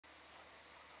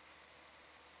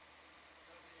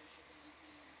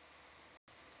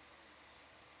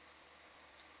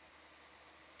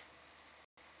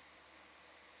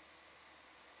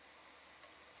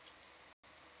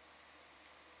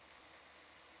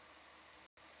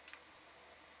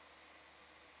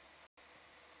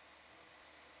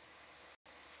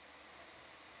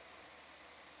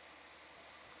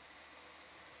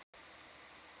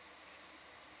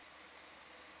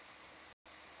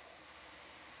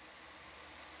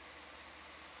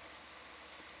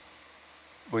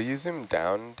Will you zoom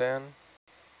down, Dan?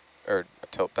 Or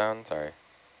tilt down, sorry.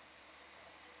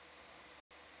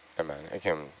 Oh man,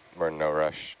 we're in no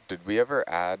rush. Did we ever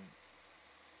add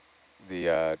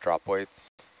the drop weights?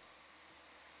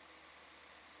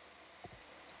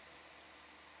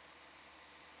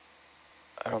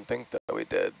 I don't think that we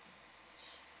did.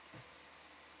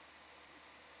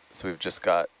 So we've just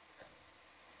got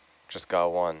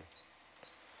one.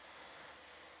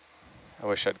 I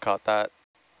wish I'd caught that.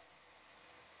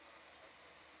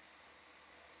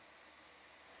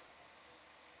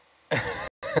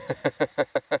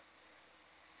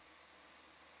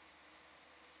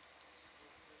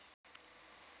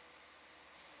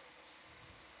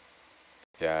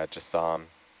 Yeah, I just saw him.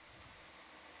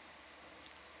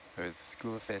 It was a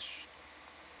school of fish.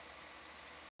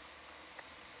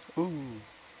 Ooh.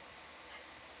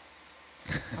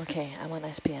 Okay, I'm on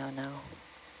SPL now.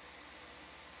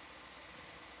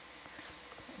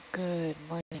 Good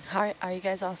morning. How are you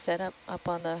guys all set up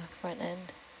on the front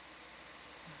end?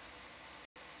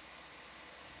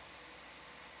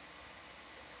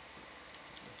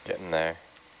 Getting there.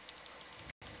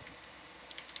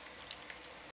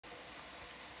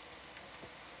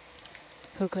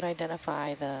 Who could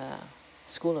identify the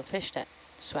school of fish that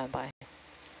swam by?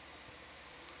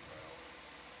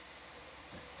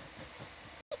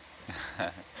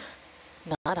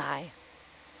 Not I.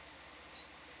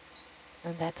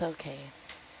 And that's okay.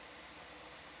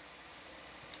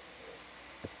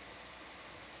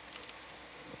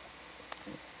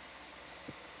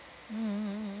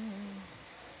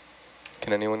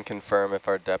 Can anyone confirm if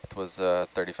our depth was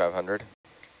 3,500?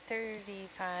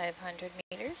 3,500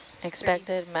 meters.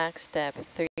 Expected max depth,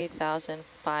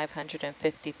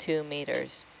 3,552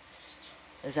 meters.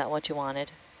 Is that what you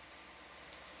wanted?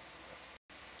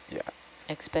 Yeah.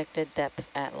 Expected depth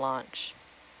at launch.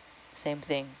 Same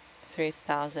thing,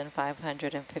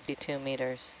 3,552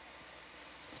 meters.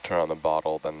 Let's turn on the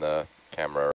bottle, then the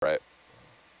camera, right?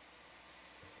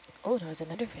 Oh, that was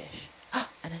another fish.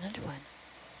 And another one.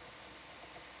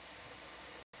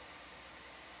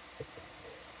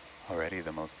 Already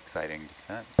the most exciting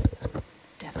descent.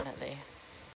 Definitely.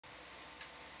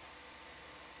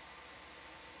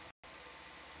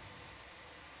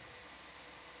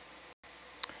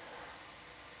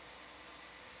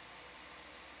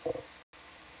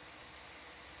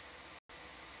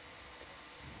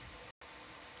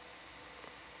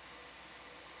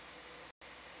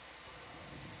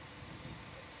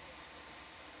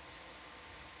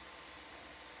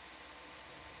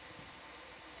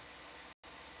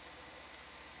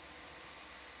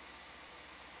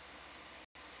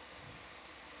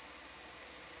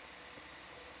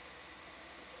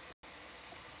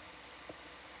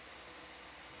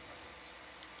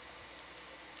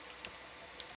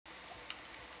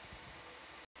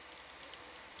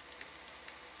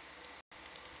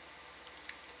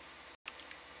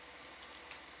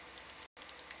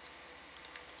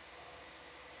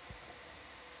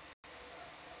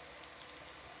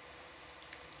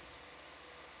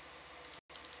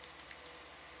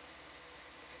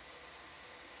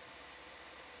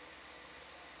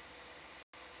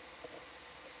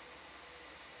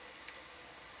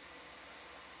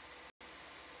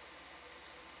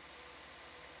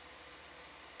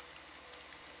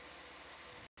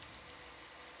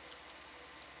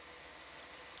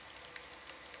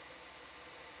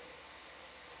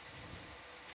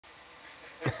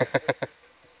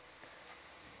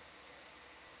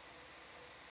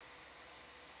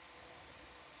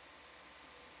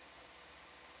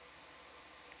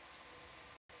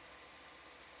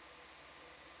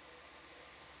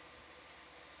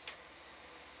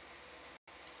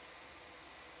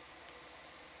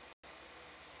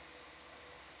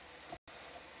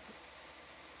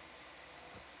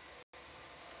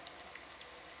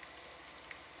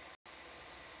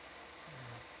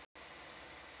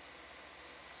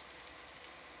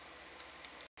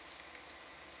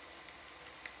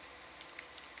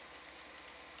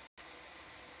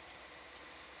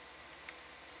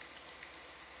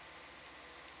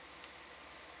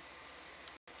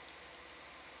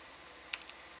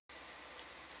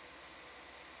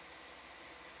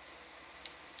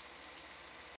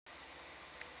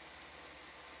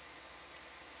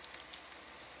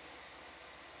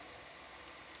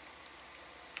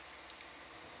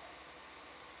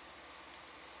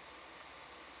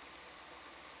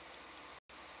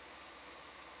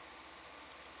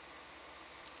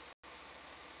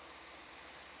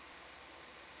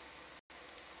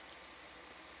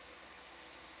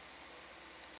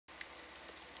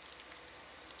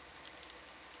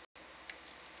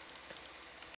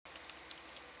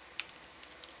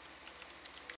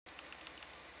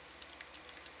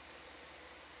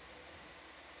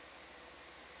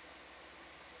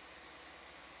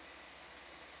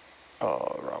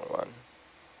 Oh, wrong one.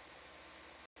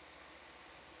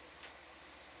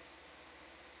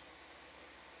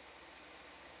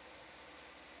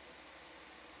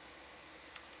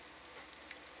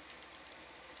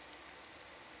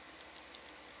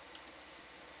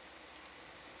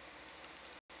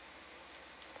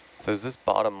 So is this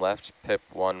bottom left pip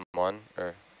 1-1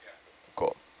 or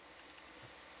cool?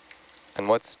 And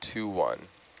what's 2-1?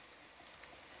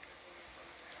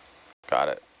 Got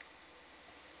it.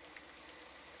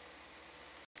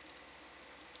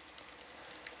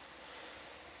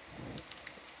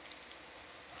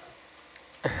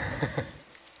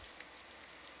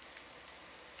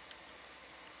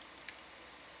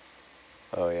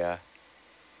 Oh yeah.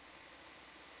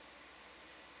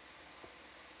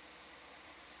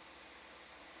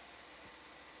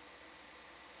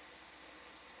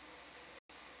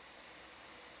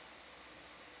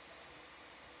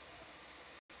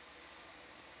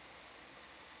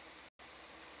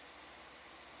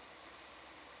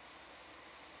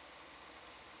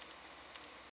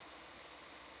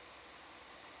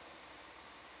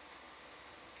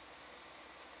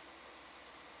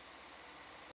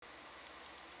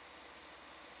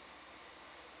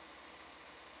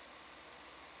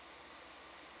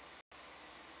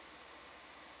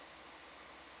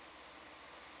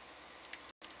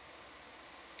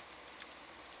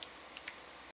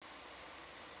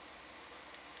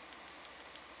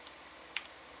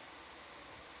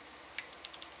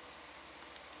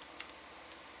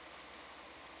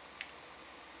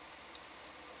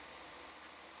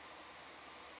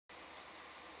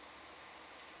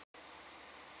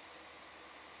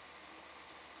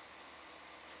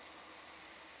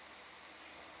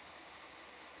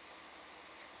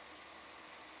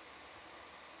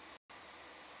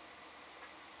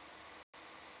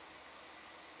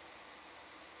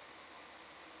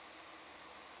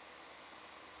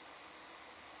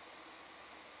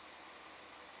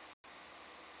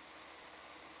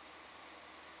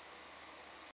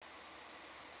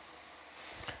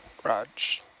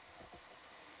 Raj.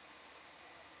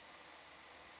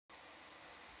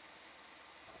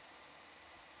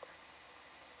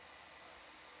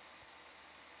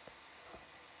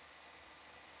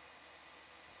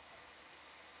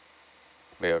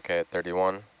 Be okay at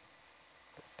 31,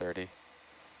 30.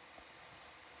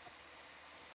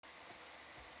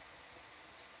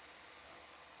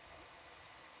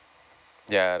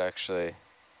 Yeah, it actually,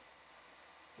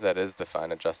 that is the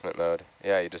fine adjustment mode.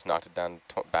 Yeah, you just knocked it down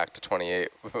back to 28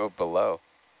 below.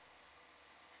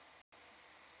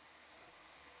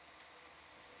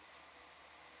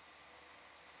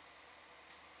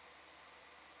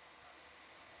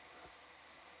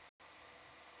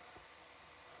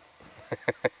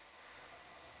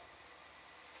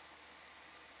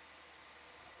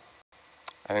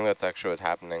 I think that's actually what's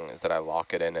happening is that I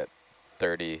lock it in at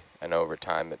 30 and over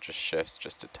time it just shifts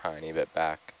just a tiny bit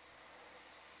back.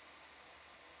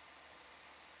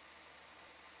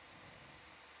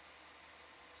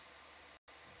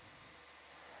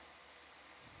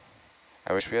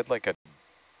 I wish we had like a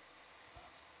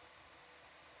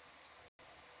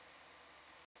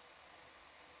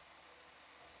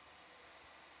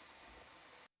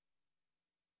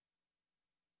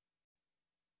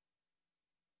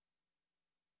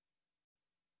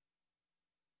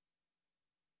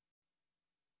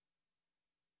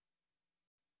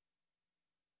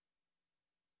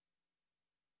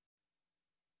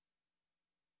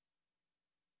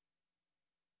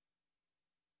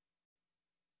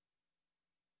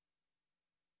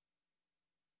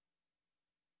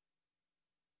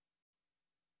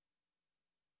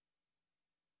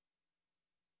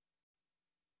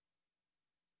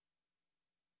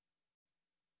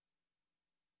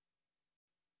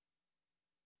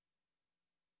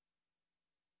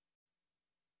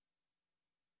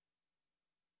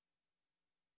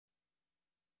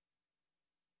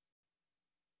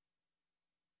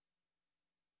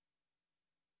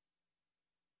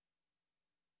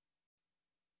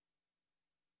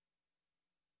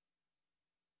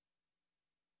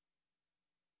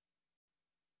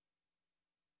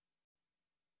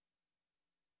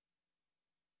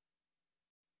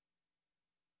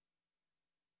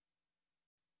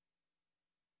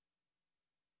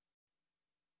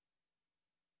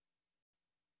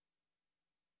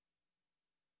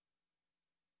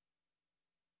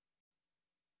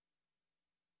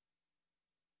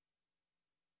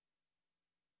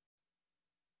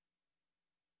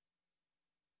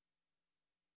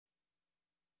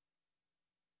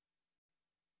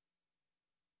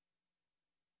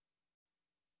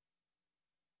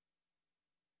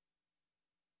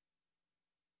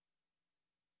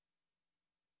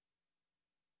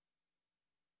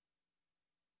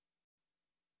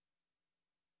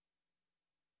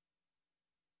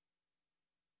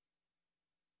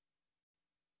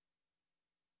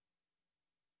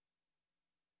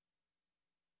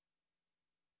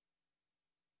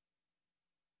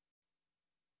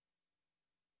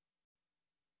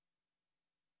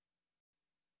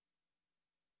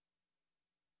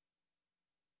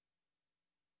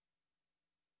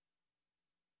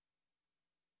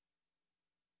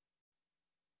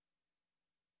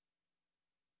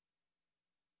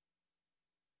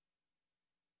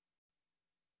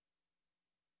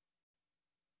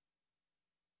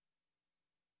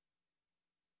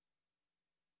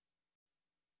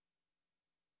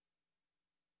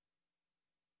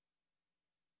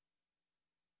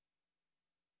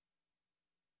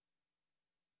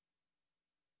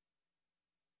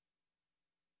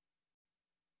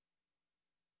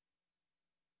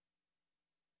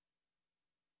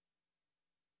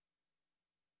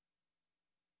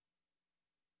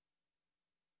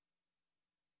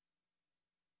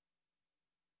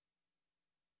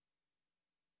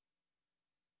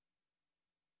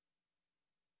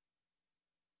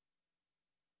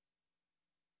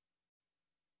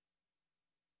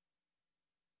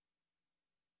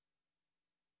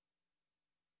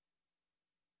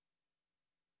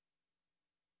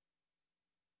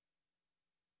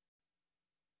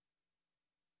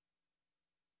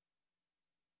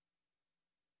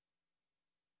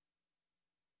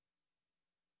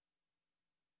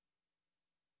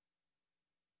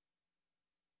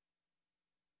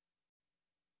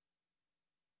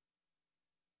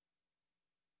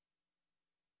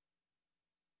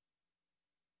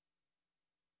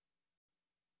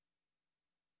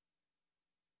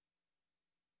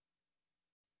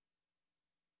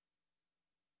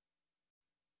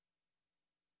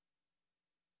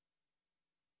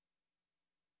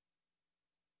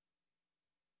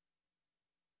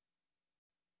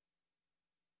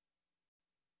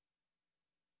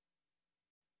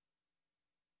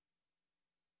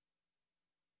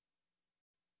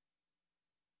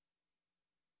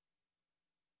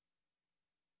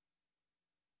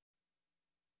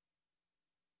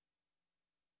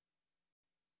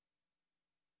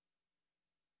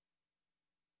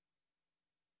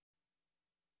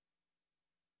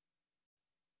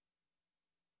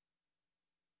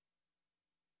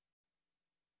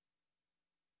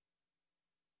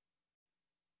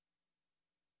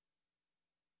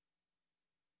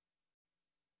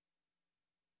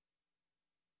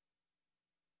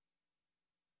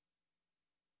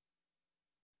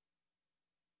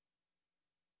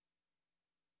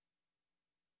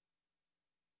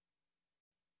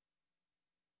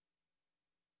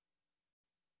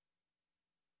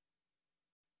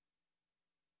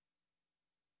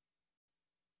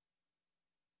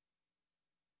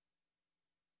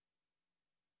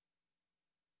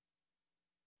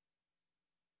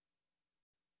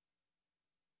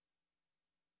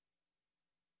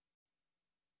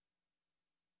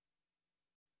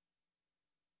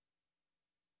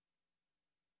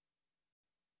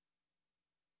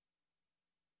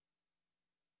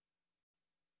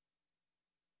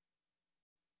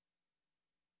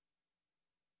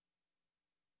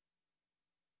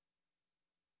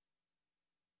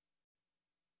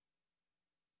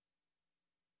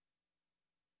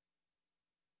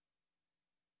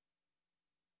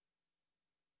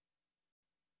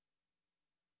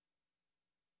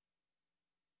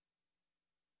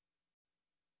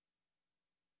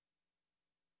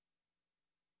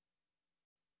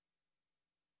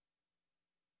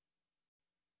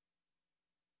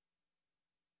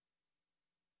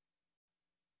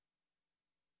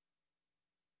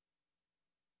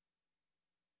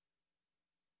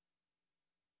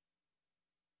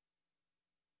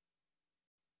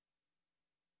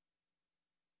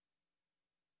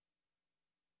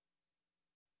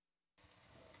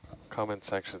Comment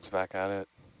section's back at it.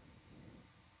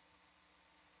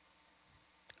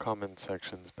 Comment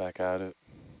section's back at it.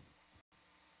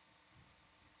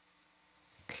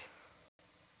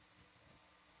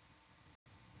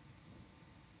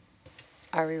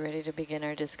 Are we ready to begin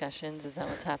our discussions? Is that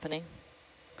what's happening?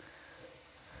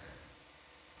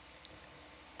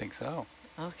 Think so.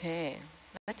 Okay,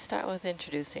 let's start with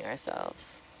introducing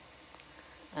ourselves.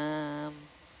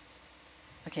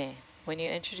 Okay, when you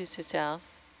introduce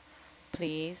yourself,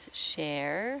 please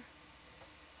share.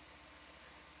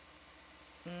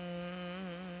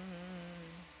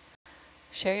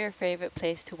 Share your favorite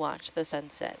place to watch the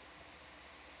sunset.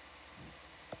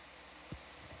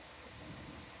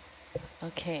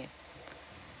 Okay,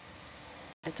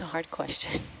 it's a hard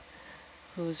question.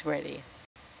 Who's ready?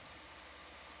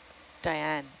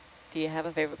 Diane, do you have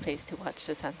a favorite place to watch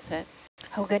the sunset?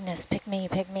 Oh goodness, pick me,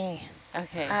 pick me.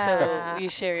 Okay, so you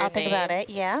share your I'll name. think about it,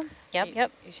 yeah.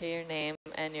 Yep. You share your name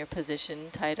and your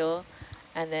position title,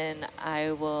 and then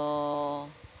I will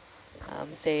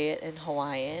say it in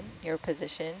Hawaiian, your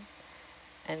position,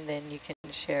 and then you can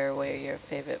share where your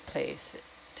favorite place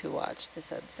to watch the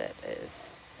sunset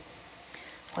is.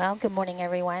 Well, good morning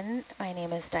everyone. My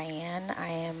name is Diane. I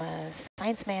am a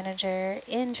science manager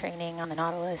in training on the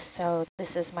Nautilus, so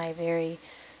this is my very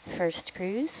first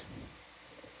cruise.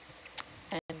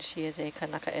 And she is a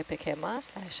Kanaka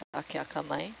Epikema /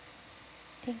 Akiakamai.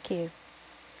 Thank you.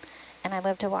 And I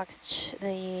love to watch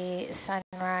the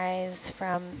sunrise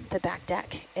from the back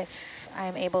deck if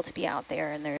I'm able to be out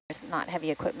there and there's not heavy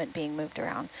equipment being moved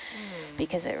around,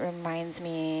 because it reminds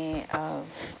me of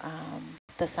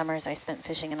the summers I spent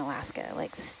fishing in Alaska,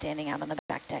 like standing out on the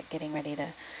back deck getting ready to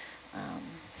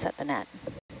set the net.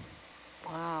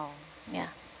 Wow. Yeah.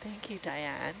 Thank you,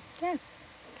 Diane. Yeah.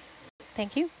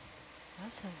 Thank you.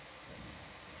 Awesome.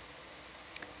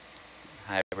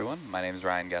 Hi everyone, my name is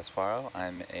Ryan Gasparo.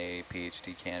 I'm a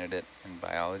PhD candidate in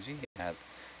biology at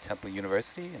Temple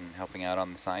University and helping out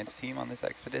on the science team on this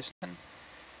expedition.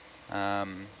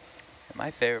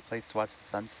 My favorite place to watch the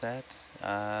sunset,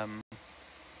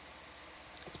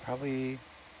 it's probably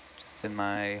just in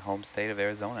my home state of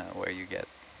Arizona, where you get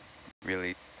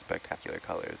really spectacular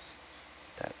colors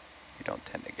that you don't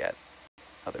tend to get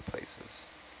other places.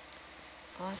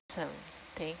 Awesome.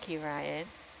 Thank you, Ryan.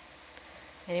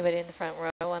 Anybody in the front row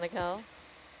want to go?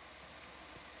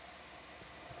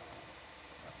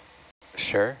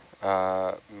 Sure.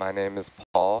 My name is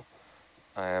Paul.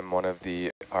 I am one of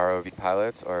the ROV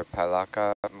pilots, or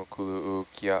Pailaka Mukulu'u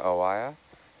Kia Awaya,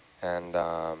 and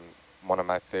one of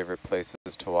my favorite places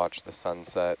to watch the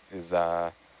sunset is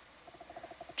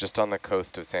just on the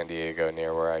coast of San Diego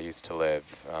near where I used to live.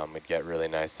 We'd get really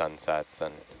nice sunsets,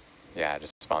 and yeah,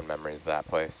 just fond memories of that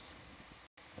place.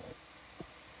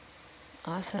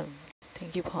 Awesome.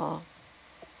 Thank you, Paul.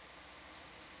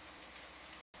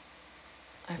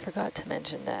 I forgot to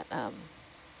mention that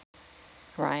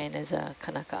Ryan is a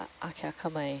Kanaka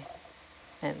Akiakamai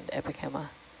and Epikema.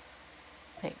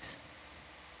 Thanks.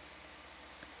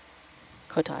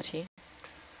 Kotachi.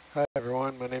 Hi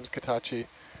everyone, my name's Katachi.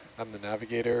 I'm the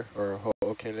navigator, or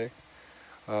Ho'okele.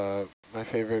 My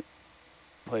favorite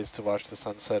place to watch the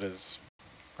sunset is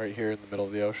right here in the middle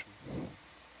of the ocean.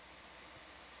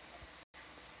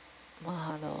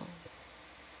 Mahalo.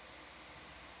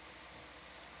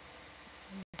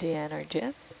 Deanne or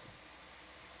Jeff?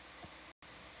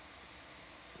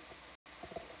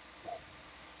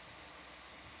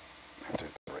 I have to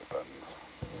hit the right buttons.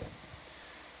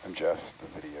 I'm Jeff, the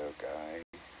video guy.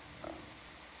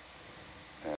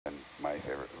 And my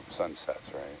favorite, sunsets,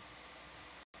 right?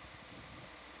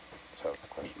 Is that what the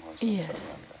question was?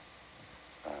 Yes.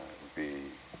 Okay. It would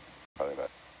be probably about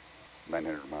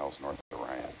 900 miles north of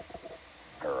Orion,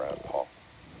 or Paul.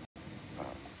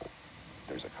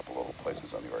 There's a couple little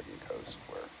places on the Oregon coast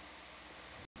where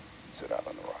you sit out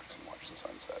on the rocks and watch the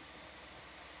sunset.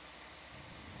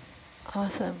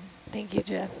 Awesome. Thank you,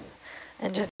 Jeff.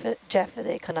 And Jeff is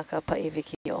a Kanaka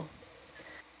Pa'ivikio.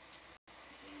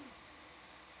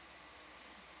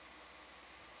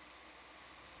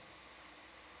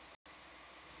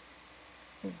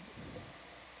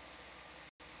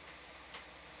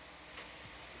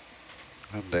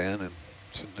 I'm Dan, and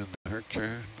sitting in the Herc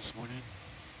chair this morning.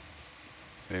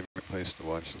 Favorite place to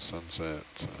watch the sunset,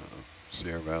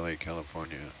 Sierra Valley,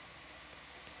 California.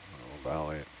 A little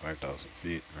valley at 5,000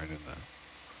 feet, right in the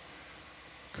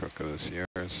crook of the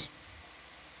Sierras.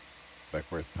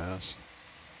 Beckworth Pass.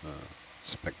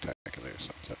 Spectacular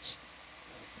sunsets.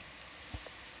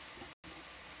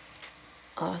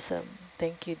 Awesome.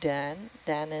 Thank you, Dan.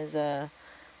 Dan is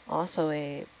also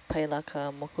a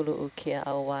Pailaka Mokulu'u Kia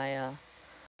Awaya.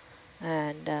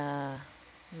 And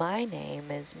My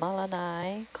name is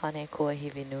Malanai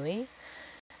Kanekuahivinui.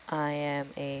 I am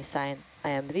the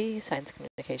Science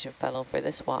Communication Fellow for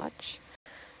this watch.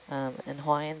 In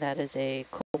Hawaiian, that is a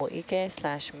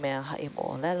kumuike / mea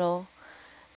ha'imo'olelo.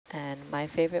 And my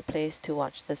favorite place to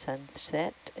watch the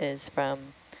sunset is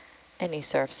from any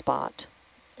surf spot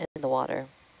in the water,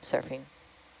 surfing.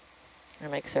 I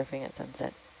like surfing at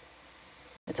sunset.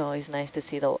 It's always nice to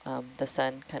see the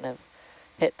sun kind of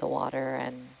hit the water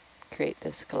and create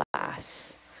this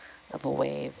glass of a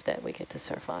wave that we get to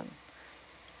surf on.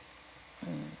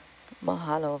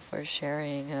 Mahalo for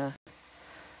sharing.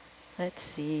 Let's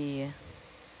see.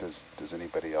 Does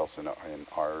anybody else in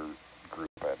our group?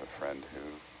 I have a friend who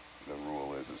the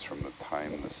rule is from the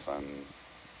time the sun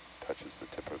touches the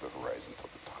tip of the horizon till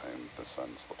the time the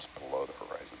sun slips below the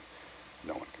horizon,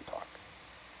 no one can talk.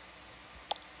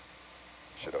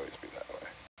 Should always be that way.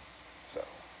 So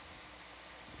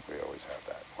we always have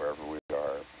that wherever we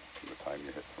are. From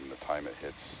the time it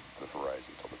hits the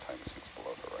horizon till the time it sinks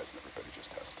below the horizon, everybody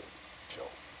just has to chill.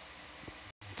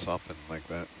 It's often like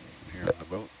that here on the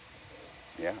boat.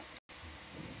 Yeah.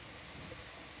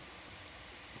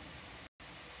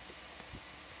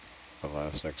 The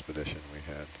last expedition we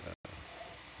had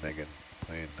Megan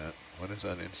playing that. What is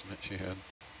that instrument she had?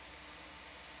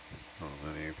 Oh,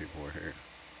 many people were here.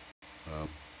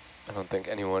 I don't think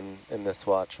anyone in this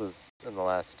watch was in the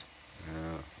last.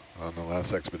 Yeah, on the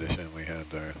last expedition we had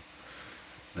our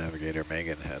navigator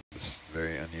Megan had this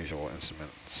very unusual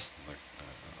instrument. Like,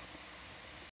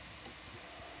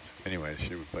 anyway,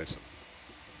 she would play some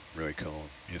really cool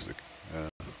music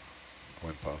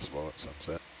when possible at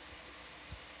sunset.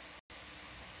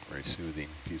 Very soothing,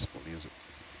 peaceful music.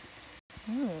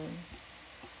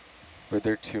 Were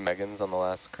there 2 Megans on the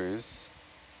last cruise?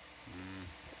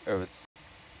 Or was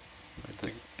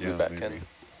this Lubetkin?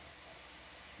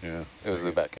 Yeah. It was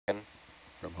Lubetkin?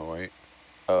 From Hawaii.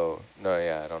 Oh, no,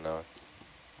 yeah, I don't know.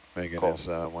 Megan is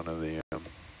one of the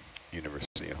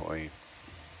University of Hawaii.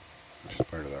 She's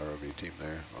part of the ROV team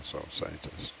there, also a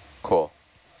scientist. Cool.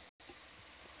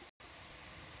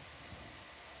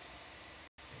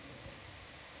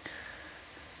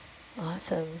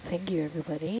 Awesome. Thank you,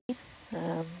 everybody.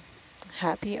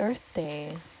 Happy Earth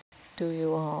Day to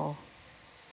you all.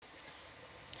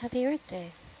 Happy Earth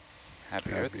Day.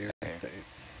 Happy Earth Day.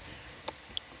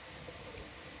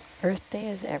 Earth Day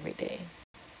is every day.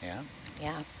 Yeah.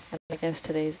 Yeah. And I guess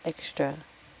today's extra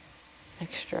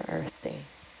Earth Day.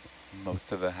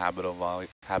 Most of the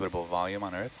habitable volume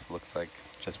on Earth looks like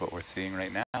just what we're seeing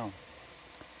right now.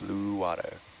 Blue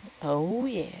water. Oh,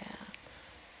 yeah.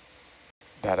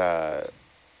 That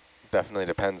definitely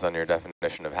depends on your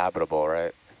definition of habitable,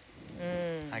 right?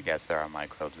 I guess there are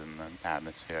microbes in the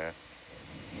atmosphere.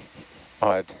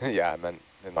 Oh, yeah, I meant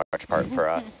in large part for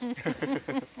us.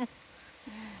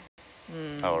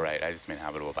 Oh, right. I just mean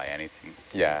habitable by anything.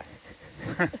 Yeah.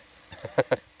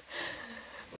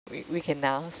 We can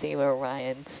now see where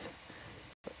Ryan's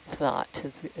thought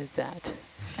is at.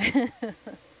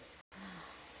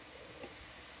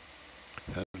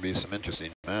 That would be some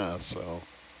interesting math. So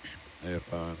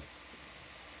if,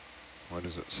 what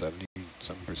is it, 70%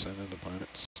 of the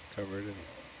planet's covered in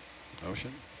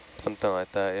ocean? Something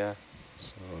like that, yeah.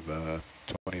 So the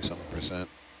 20-some%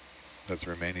 that's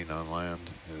remaining on land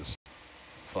is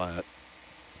flat,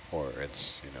 or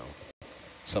it's, you know,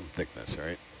 some thickness,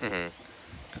 right? Mm-hmm.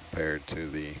 Compared to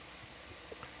the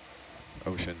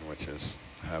ocean, which is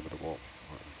habitable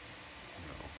on, you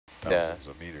know, thousands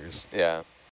of meters. Yeah.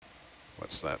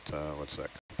 What's that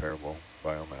comparable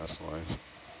biomass-wise?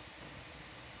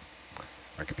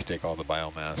 Like if you take all the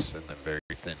biomass in the very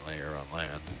thin layer on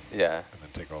land, Yeah. and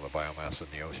then take all the biomass in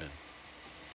the ocean,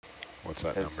 what's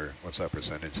that number? What's that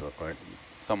percentage look like?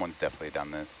 Someone's definitely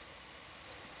done this.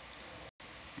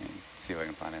 Let's see if I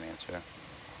can find an answer.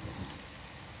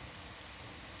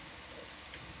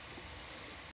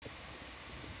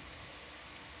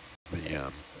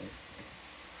 The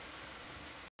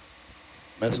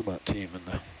Mesobot team and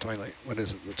the Twilight, what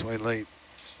is it, the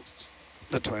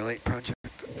Twilight project?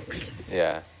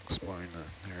 Yeah. Exploring the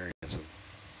areas of,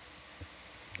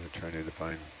 they're trying to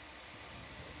define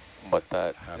What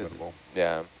that habitable. Is,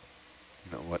 yeah.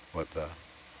 You know, what the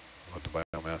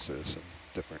biomass is in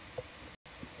different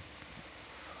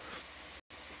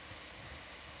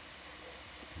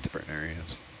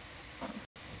areas.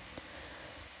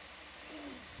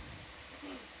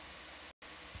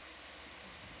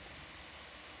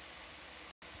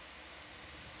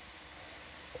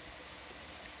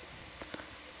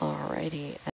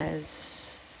 Alrighty,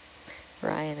 as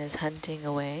Ryan is hunting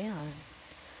away on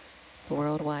the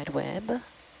World Wide Web,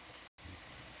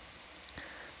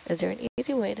 Is there an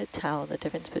easy way to tell the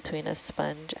difference between a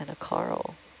sponge and a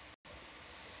coral?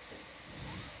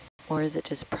 Or is it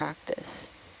just practice?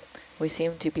 We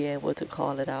seem to be able to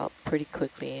call it out pretty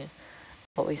quickly,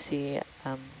 what we see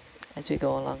as we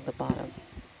go along the bottom.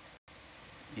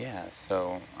 Yeah,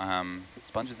 so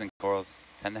sponges and corals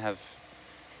tend to have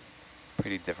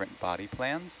pretty different body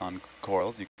plans. On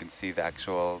corals, you can see the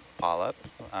actual polyp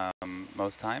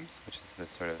most times, which is this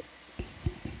sort of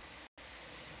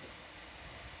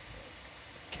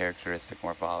characteristic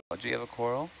morphology of a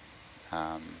coral,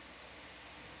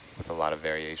 with a lot of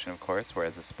variation, of course,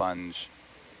 whereas a sponge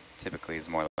typically is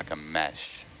more like a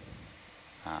mesh.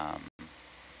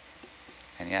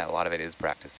 And yeah, a lot of it is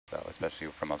practice, though, especially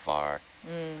from afar.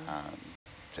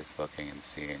 Just looking and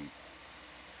seeing,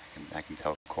 I can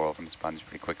tell coral from sponge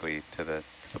pretty quickly to the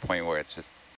point where it's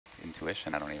just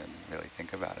intuition. I don't even really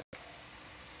think about it.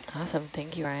 Awesome,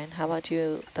 thank you, Ryan. How about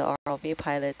you, the ROV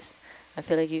pilots? I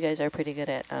feel like you guys are pretty good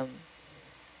at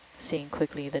seeing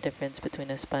quickly the difference between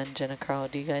a sponge and a coral.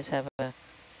 Do you guys have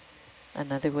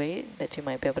another way that you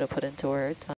might be able to put into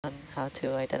words on how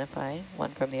to identify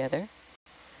one from the other?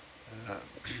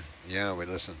 Yeah, we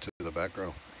listen to the back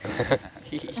row.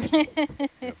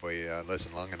 If we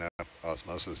listen long enough,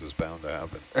 osmosis is bound to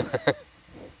happen.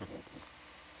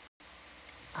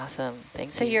 Awesome, thank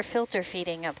you. So you're filter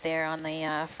feeding up there on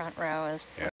the front row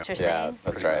is what you're saying?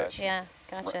 That's right. Yeah,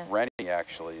 gotcha. Rennie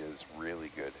actually is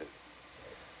really good at,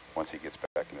 once he gets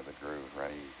back into the groove.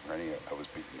 Rennie, I was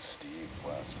beating Steve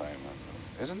last time.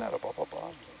 And, isn't that a blah, blah, blah?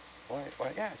 Why,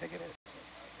 yeah, I think it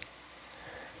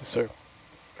is. Sir.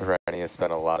 Rennie has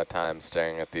spent a lot of time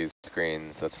staring at these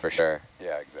screens, that's for sure.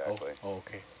 Yeah, exactly. Oh,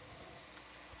 okay.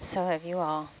 So have you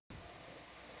all.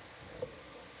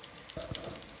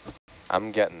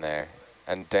 I'm getting there.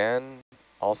 And Dan,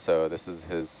 also, this is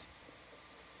his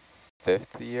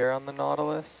 5th year on the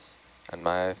Nautilus, and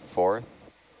my 4th.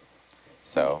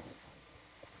 So,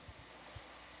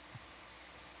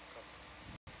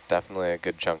 definitely a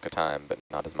good chunk of time, but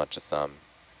not as much as some.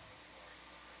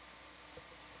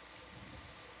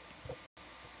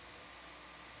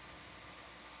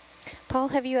 Paul,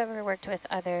 have you ever worked with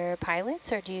other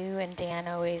pilots, or do you and Dan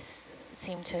always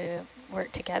seem to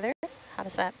work together? How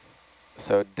does that?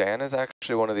 So Dan is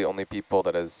actually one of the only people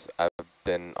that I've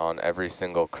been on every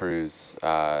single cruise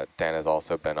Dan has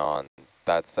also been on.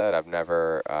 That said, I've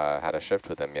never had a shift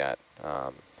with him yet.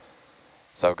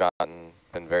 So I've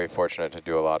been very fortunate to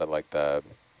do a lot of like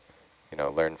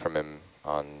learn from him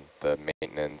on the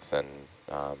maintenance and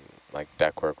like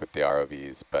deck work with the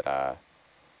ROVs, but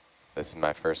this is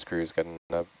my first cruise getting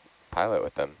a pilot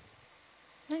with them.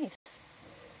 Nice.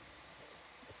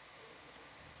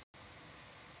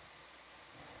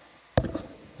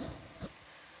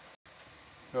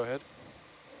 Go ahead.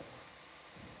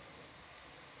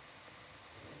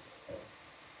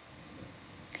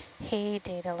 Hey,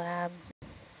 Data Lab.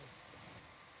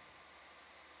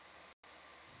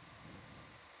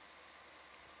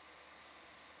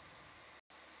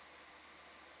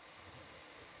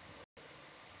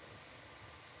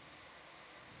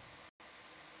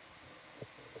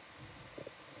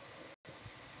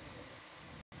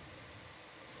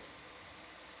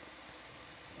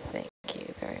 Thank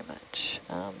you very much.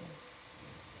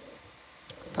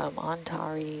 From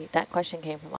Ontari, that question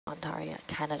came from Ontari,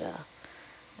 Canada.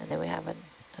 And then we have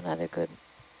another good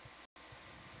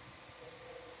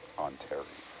Ontario.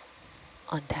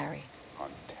 Ontari.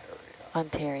 Ontario.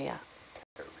 Ontario.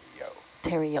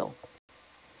 Ontario.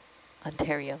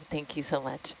 Ontario. Thank you so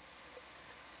much.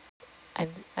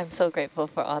 I'm so grateful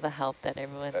for all the help that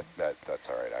everyone. That's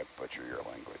all right. I butcher your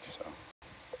language, so.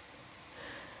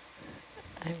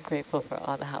 I'm grateful for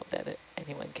all the help that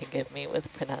anyone can give me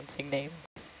with pronouncing names.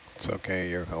 It's okay,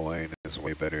 your Hawaiian is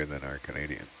way better than our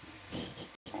Canadian.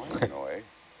 Oh, in a way.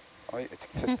 Oh,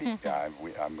 to speak, yeah,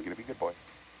 I'm going to be a good boy.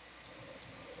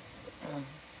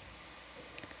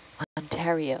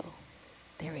 Ontario.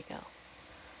 There we go.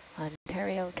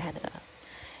 Ontario, Canada.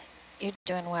 You're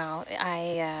doing well.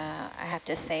 I have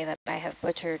to say that I have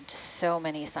butchered so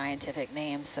many scientific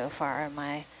names so far in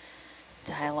my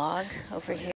dialogue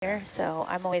over here, so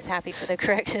I'm always happy for the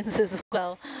corrections as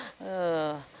well.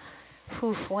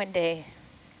 One day.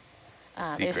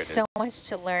 There's so much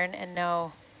to learn and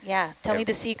know. Yeah, tell me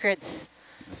the secrets.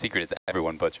 The secret is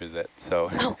everyone butchers it, so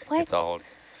it's all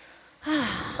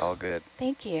good.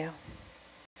 Thank you.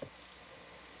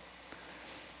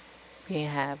 We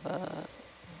have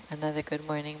another good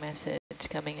morning message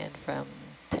coming in from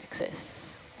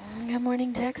Texas. Good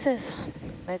morning, Texas.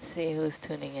 Let's see who's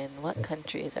tuning in. What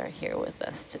countries are here with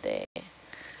us today?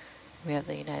 We have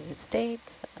the United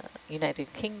States,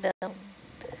 United Kingdom,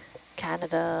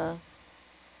 Canada,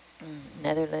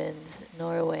 Netherlands,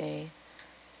 Norway,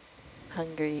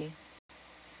 Hungary,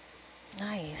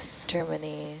 Nice.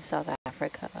 Germany, South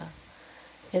Africa,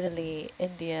 Italy,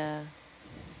 India,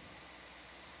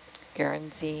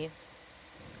 Guernsey,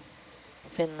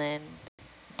 Finland,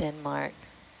 Denmark,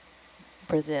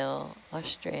 Brazil,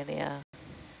 Australia,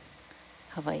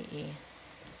 Hawaii.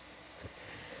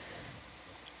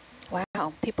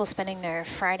 Wow, people spending their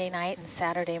Friday night and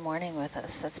Saturday morning with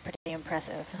us. That's pretty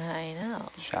impressive. I know.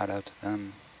 Shout out to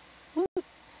them.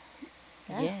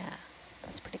 Yeah.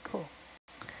 That's pretty cool.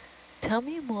 Tell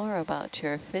me more about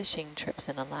your fishing trips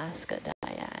in Alaska,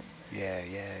 Diane.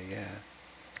 Yeah.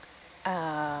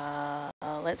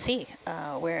 Let's see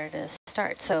where to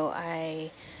start. So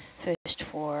I fished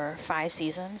for 5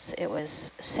 seasons. It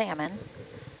was salmon.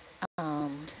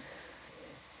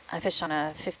 I fished on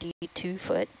a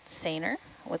 52-foot seiner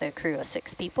with a crew of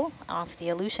 6 people off the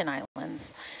Aleutian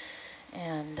Islands.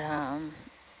 And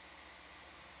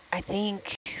I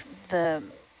think the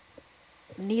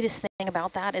neatest thing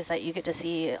about that is that you get to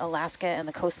see Alaska and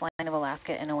the coastline of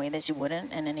Alaska in a way that you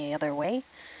wouldn't in any other way.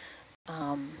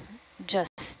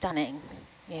 Just stunning,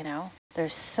 you know.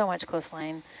 There's so much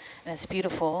coastline and it's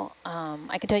beautiful.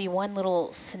 I can tell you one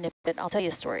little snippet. I'll tell you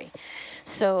a story.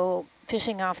 So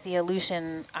fishing off the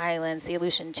Aleutian Islands, the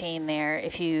Aleutian chain there,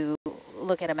 if you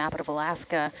look at a map of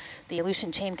Alaska, the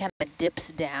Aleutian chain kind of dips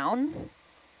down,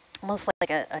 almost like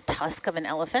a tusk of an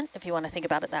elephant, if you want to think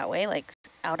about it that way, like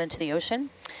out into the ocean.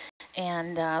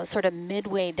 And sort of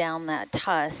midway down that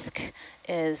tusk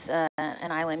is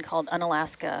an island called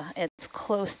Unalaska. It's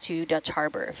close to Dutch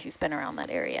Harbor, if you've been around that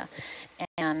area.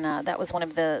 And that was one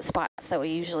of the spots that we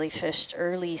usually fished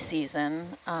early season.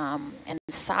 And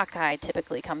sockeye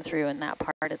typically come through in that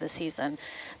part of the season.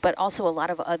 But also a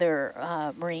lot of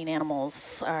other marine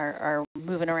animals are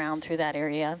moving around through that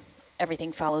area.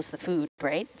 Everything follows the food,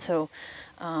 right? So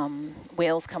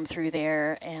whales come through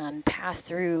there and pass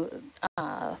through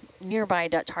nearby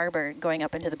Dutch Harbor going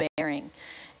up into the Bering.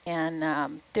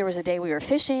 And there was a day we were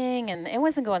fishing and it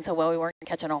wasn't going so well. We weren't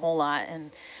catching a whole lot.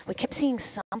 And we kept seeing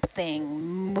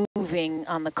something moving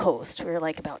on the coast. We were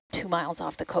like about 2 miles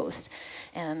off the coast.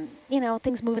 And, you know,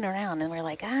 things moving around. And we're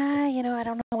like, you know, I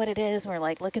don't know what it is. And we're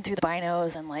like looking through the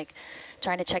binos and like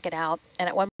trying to check it out. And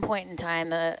at one point in time,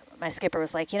 my skipper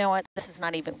was like, you know what, this is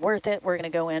not even worth it. We're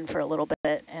going to go in for a little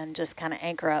bit and just kind of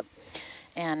anchor up.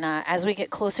 And as we get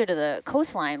closer to the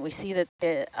coastline, we see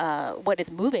that what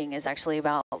is moving is actually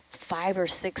about 5 or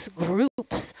 6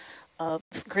 groups of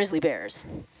grizzly bears.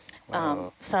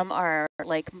 Wow. Some are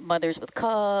like mothers with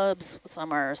cubs,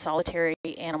 some are solitary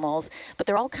animals, but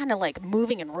they're all kind of like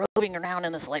moving and roving around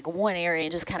in this like one area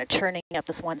and just kind of churning up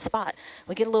this one spot.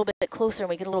 We get a little bit closer and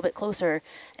we get a little bit closer,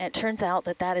 and it turns out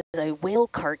that that is a whale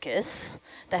carcass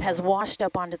that has washed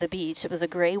up onto the beach. It was a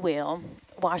gray whale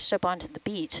washed up onto the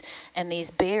beach, and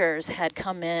these bears had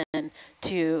come in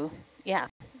to,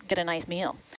 get a nice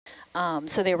meal.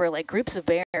 So they were like groups of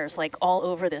bears like all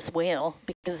over this whale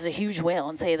because it's a huge whale,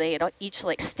 and say they had each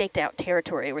like staked out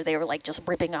territory where they were like just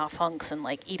ripping off hunks and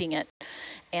like eating it.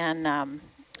 And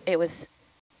it was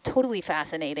totally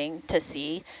fascinating to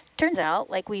see. Turns out,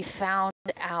 like we found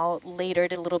out later,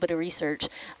 did a little bit of research,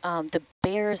 the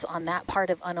bears on that part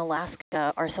of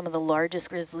Unalaska are some of the largest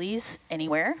grizzlies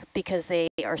anywhere because they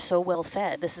are so well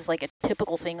fed. This is like a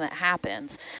typical thing that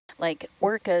happens. Like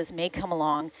orcas may come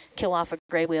along, kill off a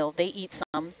gray whale, they eat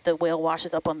some, the whale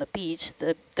washes up on the beach,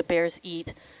 the bears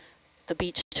eat the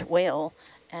beached whale,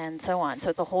 and so on. So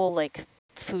it's a whole like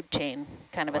food chain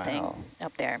kind of a thing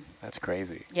up there. That's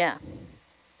crazy. Yeah.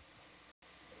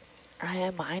 I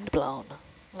am mind blown.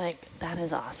 Like, that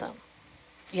is awesome.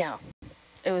 Yeah.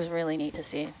 It was really neat to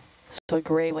see. So a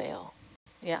gray whale.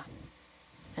 Yeah.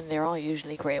 And they're all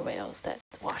usually gray whales that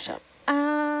wash up.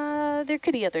 There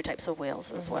could be other types of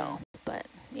whales as well, but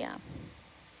yeah.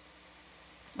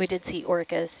 We did see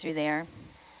orcas through there.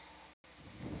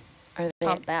 Are they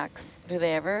Humpbacks. Do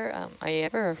they ever, are you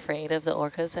ever afraid of the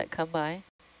orcas that come by?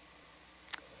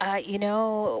 You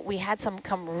know, we had some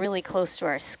come really close to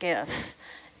our skiff,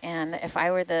 and if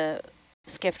I were the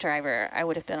skiff driver, I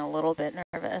would have been a little bit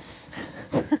nervous.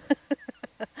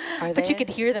 But you could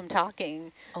hear them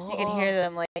talking. Oh. You could hear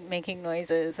them like making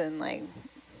noises and like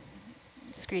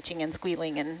screeching and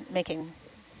squealing and making.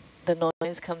 The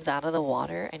noise comes out of the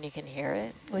water and you can hear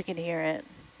it? We could hear it.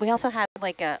 We also had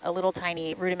like a little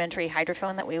tiny rudimentary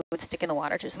hydrophone that we would stick in the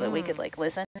water just so that we could like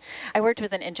listen. I worked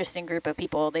with an interesting group of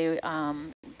people. They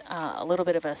a little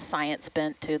bit of a science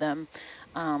bent to them.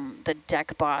 The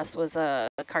deck boss was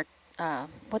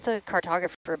what's a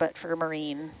cartographer but for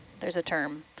marine? There's a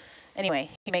term. Anyway,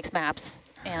 he makes maps,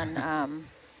 and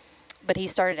but he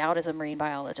started out as a marine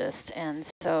biologist. And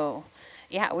so,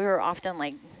 yeah, we were often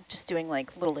like just doing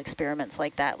like little experiments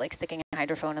like that, like sticking a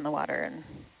hydrophone in the water. And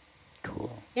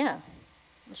Cool. yeah,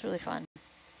 it was really fun.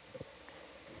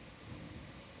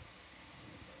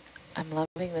 I'm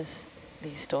loving these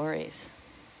stories.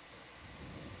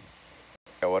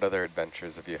 Yeah, what other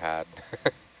adventures have you had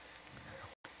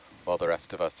while the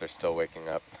rest of us are still waking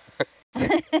up?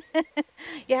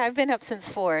 Yeah, I've been up since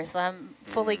 4, so I'm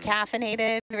fully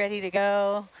caffeinated, ready to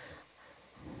go,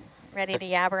 ready to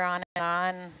yabber on and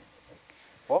on.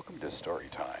 Welcome to story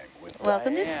time with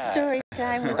Welcome Diane. to story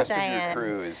time The with rest Diane. of your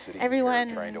crew is sitting Everyone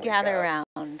here trying to gather wake up.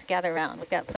 around, gather around. We've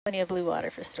got plenty of blue water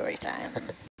for story time. Well,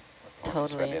 if you Totally.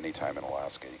 spend any time in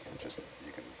Alaska, you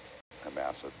can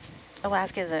amass a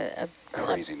Alaska is a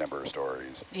crazy number of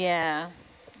stories. yeah.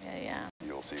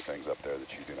 You'll see things up there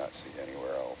that you do not see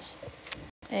anywhere else.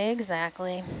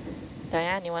 Exactly.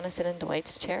 Diane, you want to sit in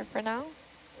Dwight's chair for now?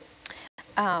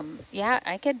 Yeah,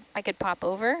 I could pop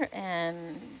over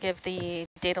and give the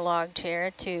data log chair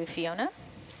to Fiona.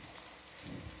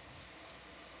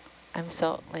 I'm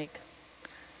so, like,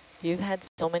 you've had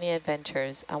so many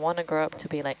adventures. I want to grow up to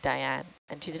be like Diane.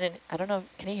 And she didn't, I don't know,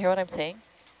 can you hear what I'm saying?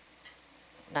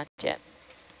 Not yet.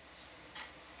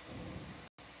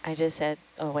 I just said,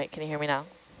 oh wait, can you hear me now?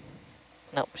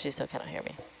 Nope, she still cannot hear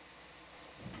me.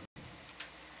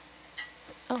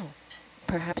 Oh,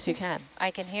 perhaps you can.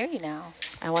 I can hear you now.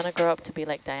 I want to grow up to be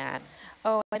like Diane.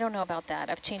 Oh, I don't know about that.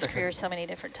 I've changed careers so many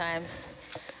different times.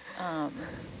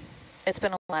 It's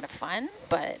been a lot of fun,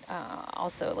 but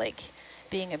also like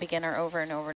being a beginner over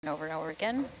and over and over and over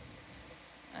again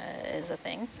is a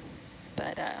thing.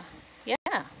 But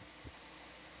yeah,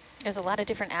 there's a lot of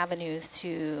different avenues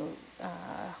to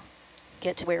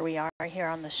get to where we are here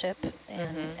on the ship,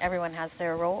 and everyone has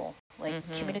their role, like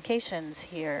communications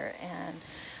here and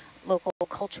local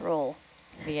cultural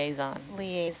liaison,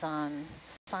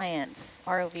 science,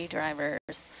 ROV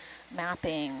drivers,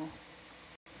 mapping,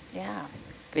 yeah.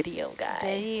 Video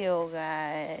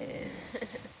guys.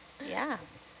 Yeah,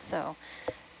 so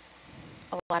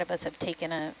a lot of us have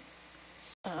taken a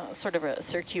sort of a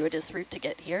circuitous route to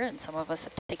get here, and some of us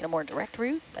have taken a more direct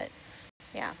route, but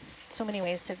yeah, so many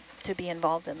ways to be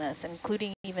involved in this,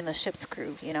 including even the ship's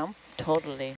crew, you know?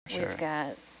 Totally. We've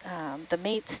got the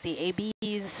mates, the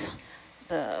ABs,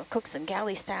 the cooks and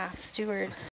galley staff,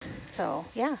 stewards. So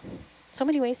yeah, so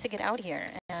many ways to get out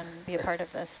here and be a part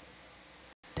of this.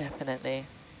 Definitely.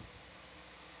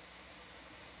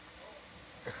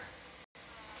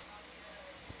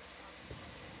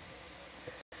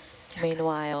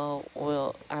 Meanwhile,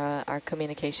 our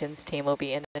communications team will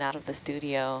be in and out of the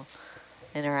studio,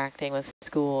 interacting with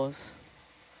schools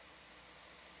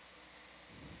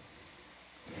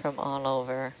from all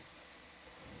over.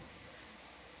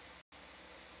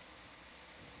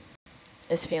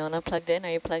 Is Fiona plugged in?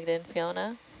 Are you plugged in,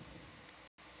 Fiona?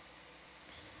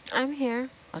 I'm here.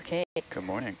 Okay. Good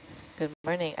morning. Good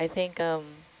morning. I think,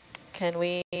 can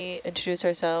we introduce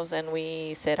ourselves and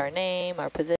we said our name, our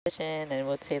position, and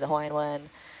we'll say the Hawaiian one,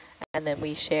 and then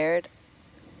we shared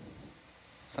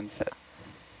Sunset.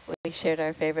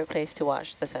 our favorite place to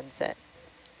watch the sunset.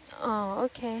 Oh,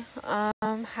 okay.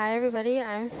 Hi, everybody.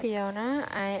 I'm Fiona.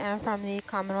 I am from the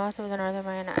Commonwealth of the Northern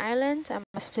Mariana Islands. I'm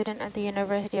a student at the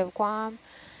University of Guam,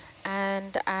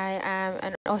 and I am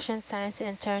an ocean science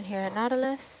intern here at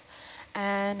Nautilus.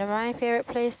 And my favorite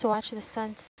place to watch the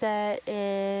sunset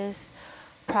is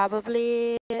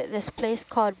probably this place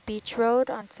called Beach Road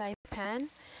on Saipan.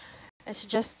 It's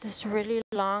just this really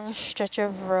long stretch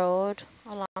of road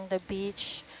along the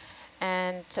beach,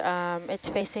 and it's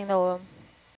facing the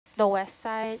west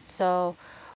side, so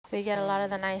we get a lot of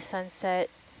the nice sunset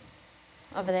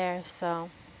over there. So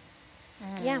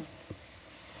yeah.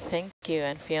 Thank you.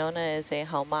 And Fiona is a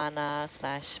haumana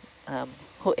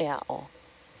 / hu'ea'o.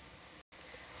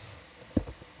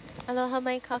 Aloha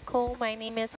mai kako. My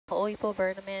name is Ho'ipo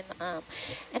Berneman,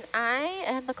 and I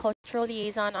am the cultural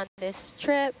liaison on this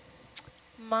trip.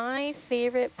 My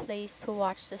favorite place to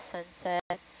watch the sunset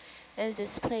is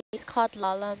this place called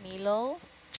Lala Milo,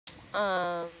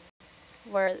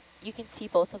 where you can see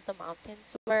both of the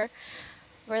mountains where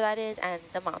that is, and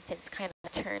the mountains kind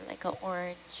of turn like an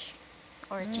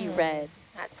orangey red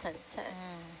at sunset.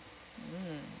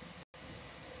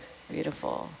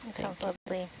 Beautiful. That sounds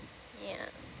lovely. Yeah,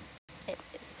 it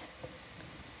is.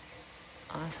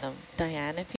 Awesome.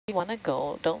 Diane, if you want to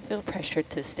go, don't feel pressured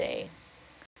to stay.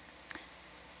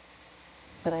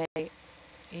 But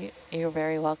you're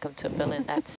very welcome to fill in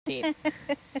that seat.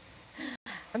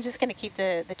 I'm just going to keep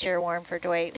the chair warm for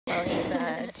Dwight while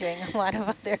he's doing a lot of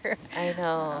other I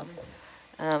know.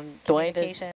 Dwight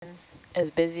is as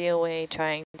busy a way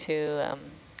trying to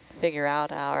figure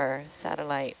out our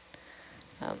satellite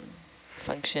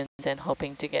functions and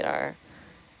hoping to get our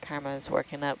cameras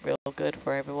working up real good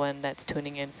for everyone that's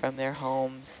tuning in from their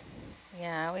homes.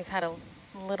 Yeah, we've had a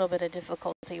little bit of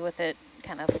difficulty with it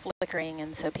kind of flickering,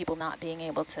 and so people not being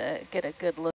able to get a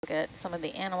good look at some of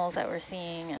the animals that we're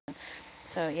seeing. And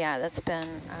so yeah, that's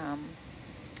been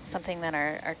something that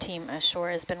our team ashore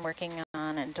has been working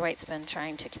on, and Dwight's been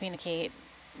trying to communicate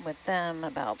with them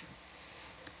about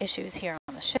issues here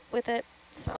on the ship with it.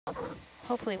 So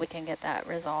hopefully we can get that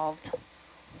resolved.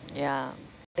 Yeah.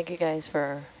 Thank you guys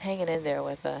for hanging in there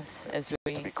with us as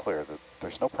we... To be clear, that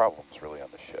there's no problems really on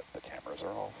the ship. The cameras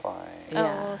are all fine.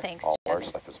 Yeah. Oh, thanks, All Jeff. our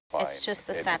stuff is fine. It's just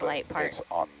the satellite part. It's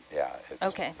on, yeah. It's,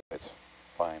 okay. It's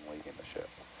fine leaving the ship.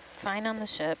 Fine on the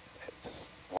ship. It's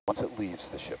once it leaves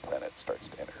the ship, then it starts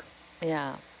to enter.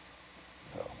 Yeah.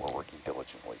 So we're working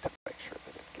diligently to make sure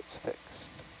that it gets fixed.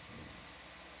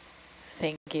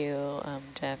 Thank you,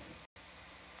 Jeff.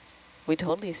 We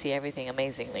totally see everything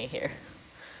amazingly here.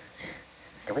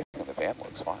 Everything in the van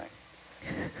looks fine.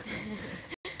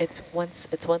 It's once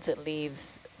it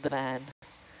leaves the van,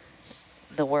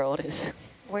 the world is...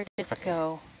 Where does it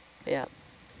go? Yeah.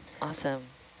 Awesome.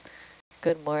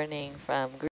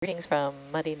 Greetings from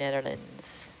Muddy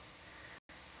Netherlands.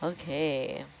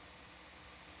 Okay.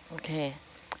 Okay.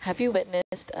 Have you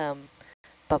witnessed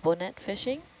bubble net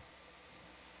fishing?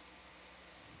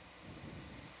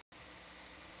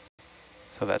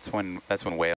 So that's when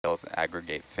whales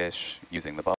aggregate fish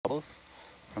using the bubbles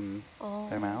from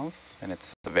their mouths, and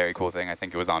it's a very cool thing. I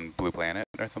think it was on Blue Planet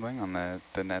or something on the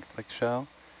Netflix show.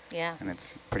 Yeah. And it's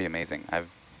pretty amazing. I've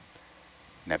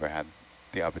never had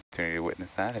the opportunity to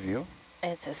witness that. Have you?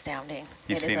 It's astounding.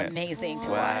 You've seen it? It is amazing to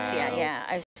Wow. watch. Yeah, yeah.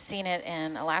 I've seen it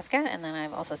in Alaska, and then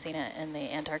I've also seen it in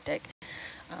the Antarctic,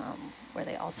 where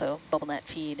they also bubble net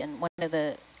feed. And one of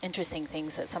the interesting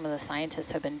things that some of the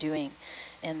scientists have been doing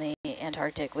in the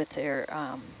Antarctic with their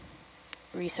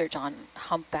research on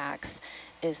humpbacks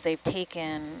is they've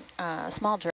taken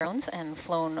small drones and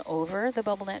flown over the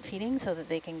bubble net feeding so that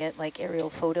they can get like aerial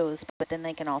photos, but then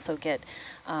they can also get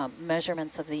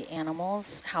measurements of the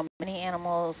animals, how many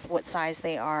animals, what size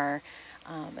they are,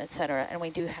 etc. And we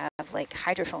do have like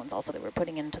hydrophones also that we're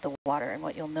putting into the water. And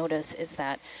what you'll notice is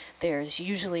that there's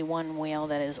usually one whale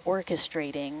that is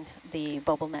orchestrating the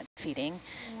bubble net feeding,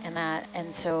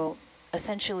 and so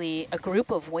essentially a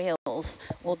group of whales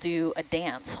will do a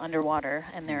dance underwater,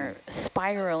 and they're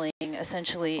spiraling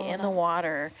essentially in the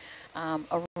water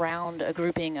around a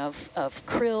grouping of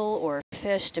krill or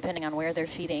fish, depending on where they're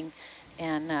feeding,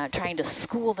 and trying to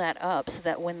school that up so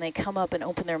that when they come up and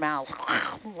open their mouths,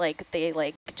 like they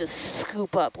like just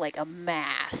scoop up like a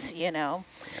mass, you know?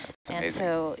 Yeah, and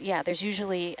so, yeah, there's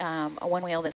usually one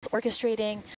whale that's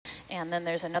orchestrating, and then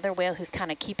there's another whale who's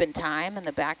kind of keeping time in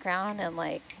the background and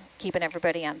like keeping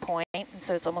everybody on point. And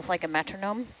so it's almost like a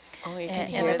metronome. Oh, you can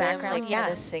in hear the them background. like Yeah.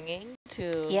 kind of singing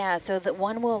to... Yeah, so that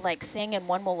one will like sing and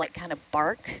one will like kind of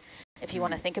bark, if you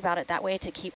want to think about it that way, to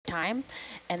keep time.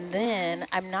 And then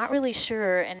I'm not really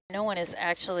sure, and no one is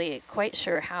actually quite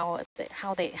sure how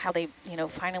they you know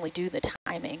finally do the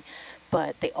timing,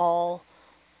 but they all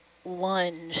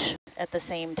lunge at the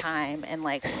same time and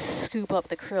like scoop up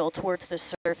the krill towards the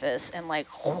surface and like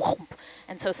whoomp.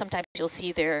 And so sometimes you'll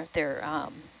see their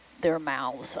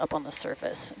mouths up on the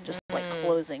surface and just like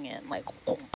closing in like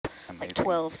whoomp. Like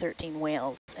 12, 13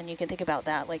 whales. And you can think about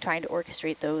that, like trying to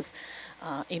orchestrate those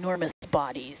enormous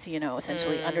bodies, you know,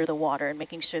 essentially under the water, and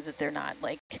making sure that they're not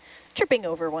like tripping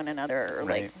over one another, or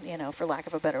like, you know, for lack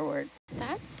of a better word.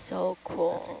 That's so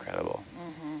cool. That's incredible.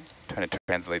 Trying to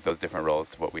translate those different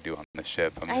roles to what we do on the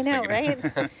ship. I know, right?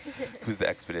 Who's the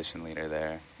expedition leader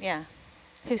there? Yeah.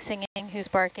 Who's singing, who's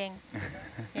barking,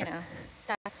 you know.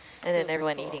 That's And then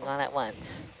everyone eating all at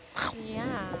once.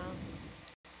 Yeah.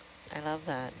 I love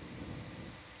that.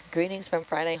 Greetings from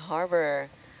Friday Harbor.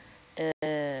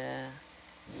 And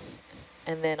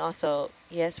then also,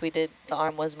 yes, we did, the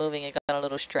arm was moving. It got a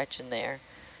little stretch in there.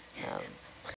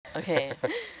 Okay.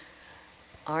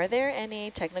 Are there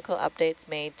any technical updates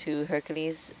made to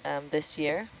Hercules this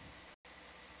year?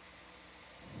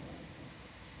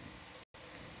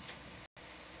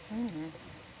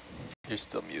 You're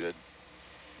still muted.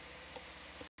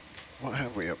 What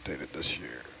have we updated this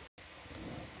year?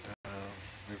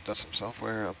 We've done some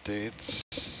software updates.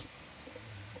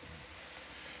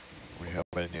 We have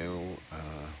a new,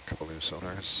 couple new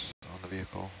sonars on the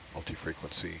vehicle,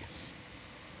 multi-frequency,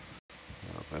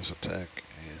 Mesotech,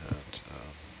 and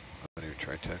a new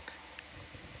Tritech.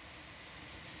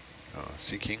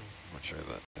 Seeking, I'm not sure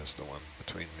that is the one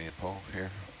between me and Paul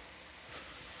here.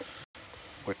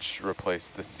 which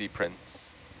replaced the Sea Prince.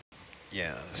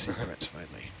 Yeah, the Sea Prince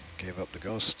finally gave up the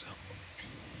ghost.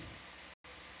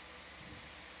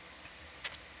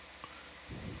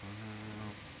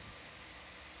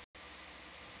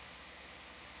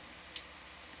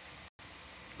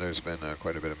 There's been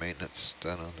quite a bit of maintenance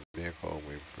done on the vehicle.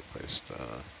 We've replaced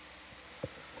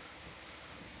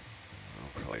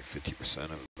probably 50%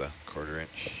 of the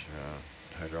quarter-inch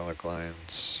hydraulic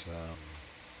lines,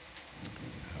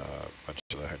 a bunch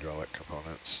of the hydraulic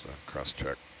components,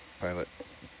 cross-check pilot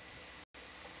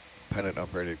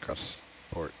operated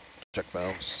cross-port check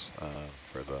valves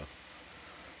for the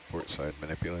port side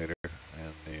manipulator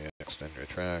and the extender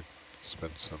track. There's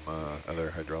been some other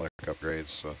hydraulic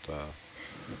upgrades with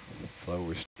flow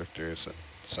restrictors and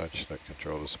such that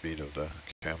control the speed of the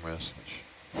cameras, which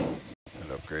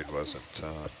that upgrade wasn't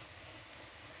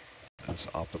as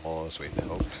optimal as we'd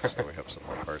hoped, so we have some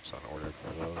more parts on order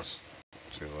for those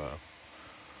to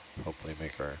hopefully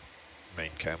make our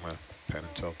main camera pan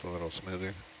and tilt a little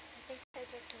smoother. I think I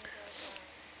just needed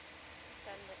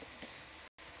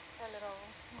a little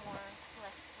more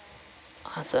rest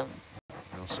time. Awesome.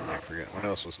 What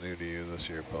else was new to you this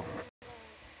year, Paul?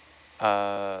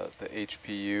 The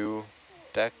HPU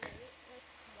deck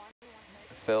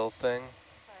fill thing.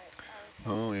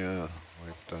 Oh yeah,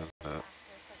 we've done that.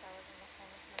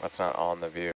 That's not on the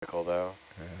vehicle though.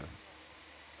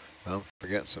 Yeah. I'm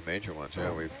forgetting some major ones.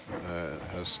 Yeah, we've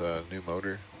has a new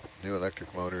motor, new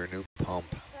electric motor, new pump,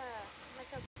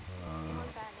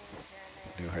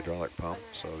 new hydraulic pump.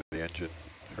 So the engine,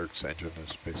 Herc's engine,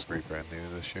 is basically brand new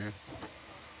this year.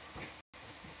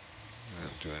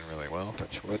 And doing really well,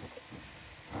 touch wood.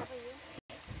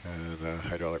 And the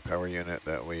hydraulic power unit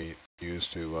that we use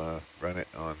to run it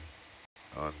on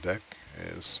deck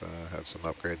is had some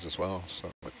upgrades as well, so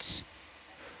it's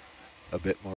a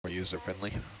bit more user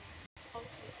friendly.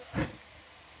 I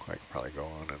could probably go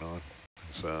on and on.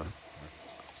 So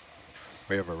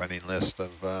we have a running list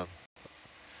of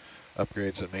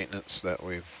upgrades and maintenance that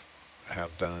we've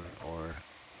have done or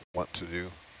want to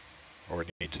do or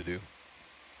need to do.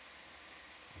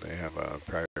 They have a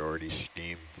priority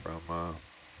scheme from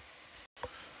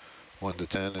 1 to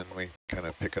 10, and we kind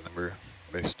of pick a number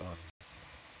based on,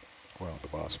 well, the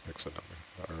boss picks a number,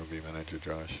 the ROV manager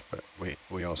Josh, but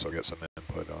we also get some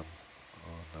input on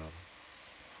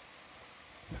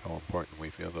how important we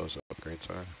feel those upgrades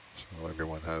are. So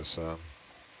everyone has,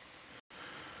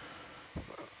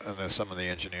 and there's some of the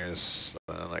engineers,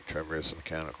 like Trevor is the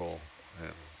mechanical,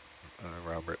 and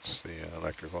Robert's the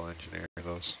electrical engineer,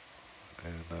 those.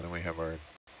 And then we have our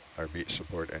beach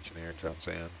support engineer, John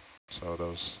Zan. So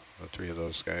the three of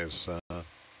those guys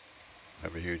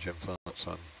have a huge influence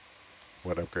on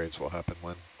what upgrades will happen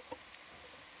when.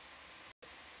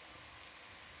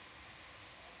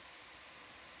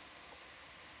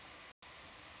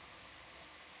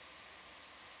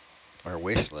 Our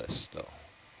wish list, though.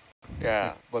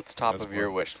 Yeah, what's top That's of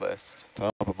your wish list?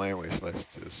 Top of my wish list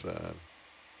is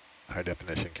high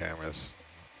definition cameras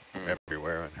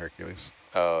everywhere on Hercules.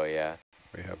 Oh yeah.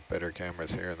 We have better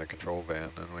cameras here in the control van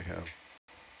than we have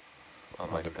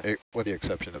with the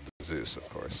exception of the Zeus, of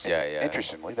course. Yeah, yeah.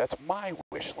 Interestingly, that's my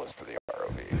wish list for the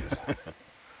ROVs.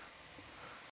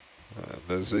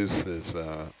 The Zeus is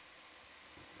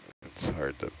it's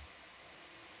hard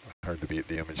to beat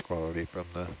the image quality from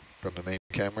the main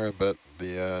camera, but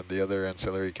the other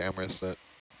ancillary cameras that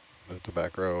the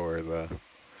back row or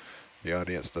the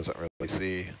audience doesn't really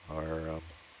see are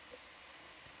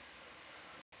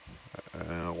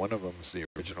one of them is the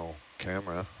original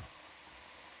camera,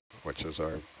 which is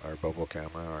our bubble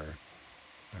camera,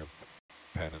 our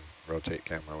pan and rotate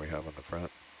camera we have on the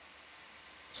front.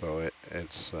 So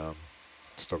it's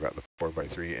still got the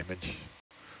 4x3 image.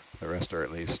 The rest are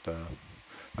at least,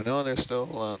 I know there's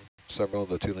still several of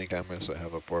the tooling cameras that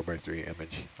have a 4x3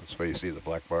 image. That's why you see the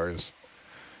black bars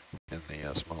in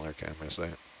the smaller cameras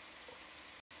there.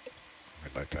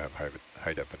 We'd like to have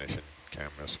high definition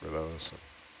cameras for those.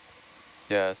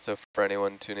 Yeah, so for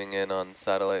anyone tuning in on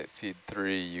satellite feed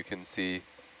 3, you can see,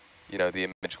 you know, the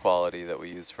image quality that we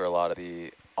use for a lot of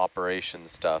the operation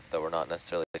stuff that we're not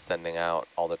necessarily sending out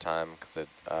all the time because it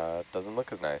doesn't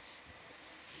look as nice.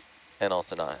 And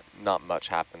also not much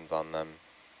happens on them,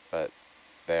 but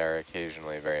they are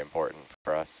occasionally very important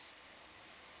for us.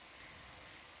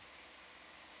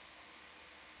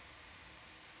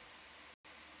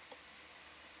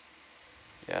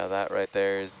 Yeah, that right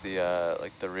there is the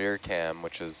like the rear cam,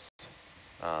 which is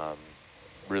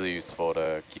really useful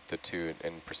to keep the two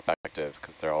in perspective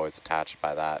because they're always attached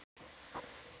by that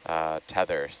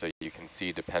tether, so you can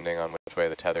see depending on which way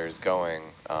the tether is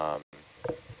going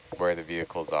where the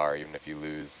vehicles are, even if you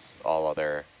lose all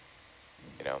other,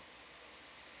 you know,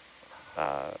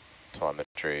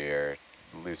 telemetry or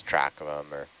lose track of them,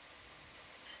 or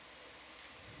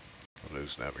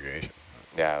lose navigation.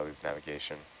 yeah, lose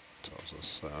navigation. Tells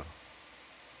us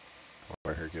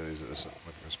where Hercules is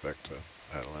with respect to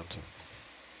Atalanta.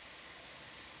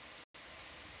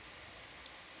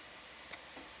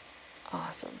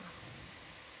 Awesome.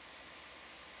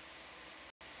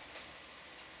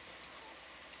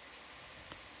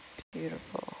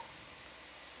 Beautiful.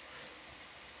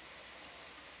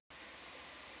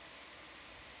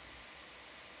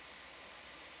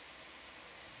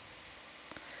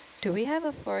 Do we have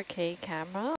a 4K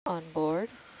camera on board?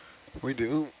 We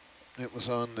do. It was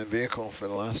on the vehicle for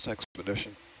the last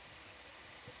expedition.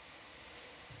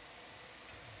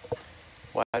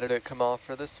 Why did it come off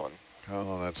for this one?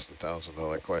 Oh, that's the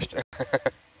 $1,000 question.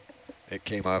 It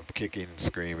came off kicking,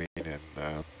 screaming,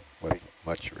 and with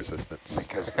much resistance.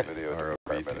 Because the video ROV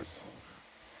department is,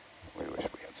 we wish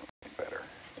we had something better.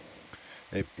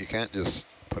 You can't just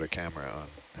put a camera on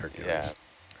Hercules.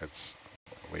 Yeah.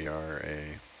 We are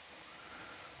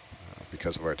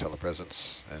because of our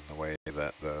telepresence and the way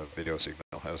that the video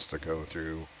signal has to go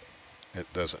through, it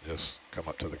doesn't just come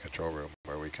up to the control room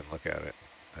where we can look at it.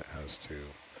 It has to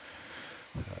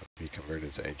be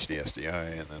converted to HD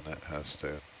SDI, and then that has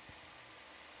to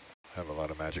have a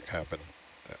lot of magic happen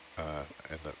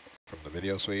from the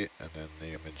video suite, and then the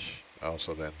image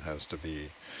also then has to be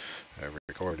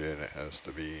recorded. It has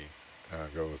to be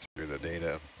go through the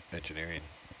data engineering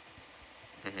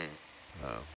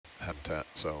habitat.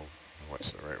 So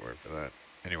what's the right word for that?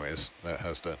 Anyways, that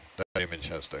image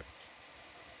has to,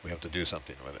 we have to do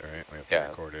something with it, right? We have to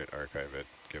record it, archive it,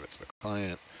 give it to the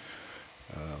client.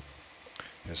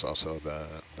 There's also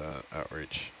the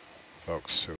outreach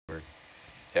folks who are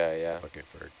looking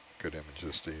for good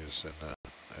images to use in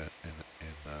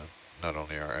not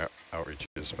only our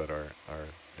outreaches, but our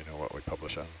what we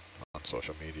publish on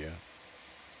social media.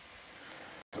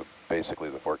 So basically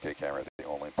the 4K camera, the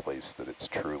only place that it's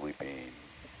truly being,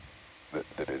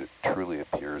 that it truly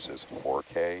appears as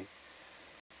 4K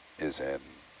is in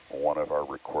one of our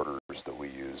recorders that we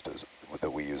use as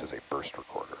a burst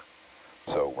recorder.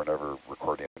 So we're never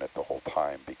recording it the whole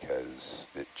time because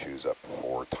it chews up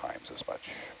 4 times as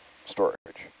much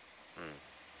storage.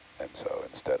 And so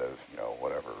instead of,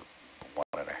 whatever,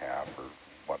 1.5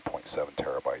 or 1.7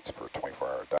 terabytes for a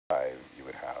 24-hour dive, you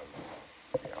would have,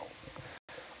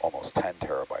 almost 10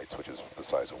 terabytes, which is the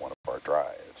size of one of our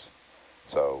drives.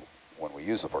 So when we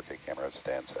use the 4K camera, as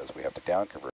Dan says, we have to down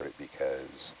convert it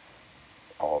because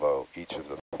although each of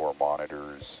the 4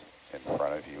 monitors in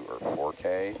front of you are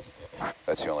 4K,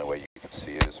 that's the only way you can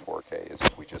see it as 4K, is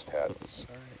if we just had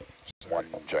one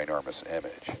ginormous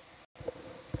image.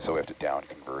 So we have to down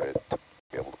convert it to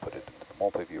be able to put it into the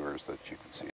multi-viewers so that you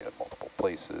can see it in multiple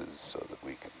places, so that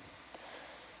we can,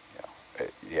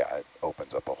 it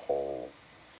opens up a whole,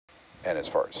 and as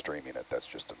far as streaming it, that's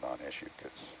just a non-issue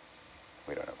because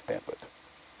we don't have the bandwidth.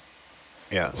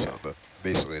 Yeah, so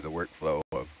basically the workflow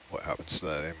of what happens to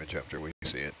that image after we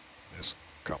see it is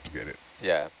complicated.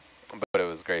 Yeah, but it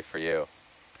was great for you.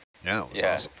 Yeah, it was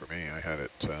awesome for me. I had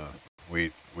it,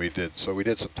 we did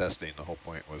some testing. The whole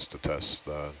point was to test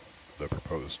the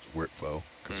proposed workflow,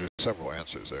 because there's several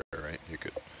answers there, right? You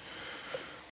could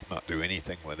not do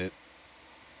anything with it,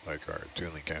 like our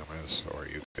tuning cameras, or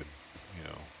you could,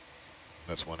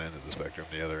 that's one end of the spectrum.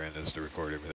 The other end is to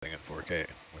record everything in 4K,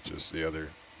 which is the other,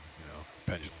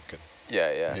 pendulum can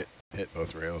hit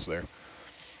both rails there.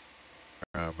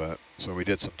 But so we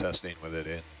did some testing with it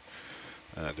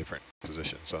in different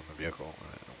positions on the vehicle.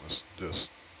 It was just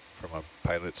from a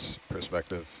pilot's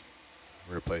perspective,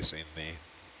 replacing the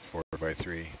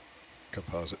 4x3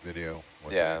 composite video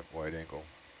with a wide-angle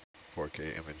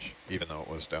 4K image, even though it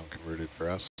was down converted for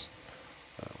us.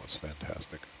 Was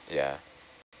fantastic. Yeah.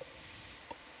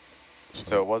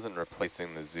 So it wasn't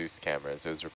replacing the Zeus cameras,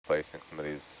 it was replacing some of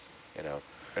these,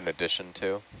 in addition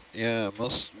to? Yeah,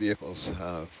 most vehicles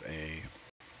have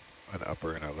an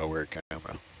upper and a lower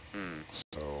camera.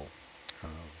 So,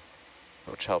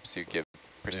 which helps you give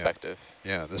perspective.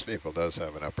 Yeah, this vehicle does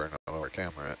have an upper and a lower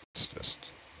camera. It's just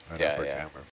an upper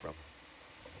camera from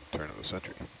turn of the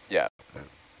century. Yeah. And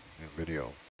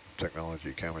video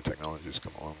technology, camera technology has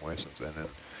come a long way since then.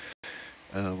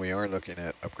 And we are looking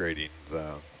at upgrading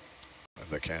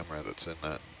the camera that's in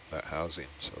that housing.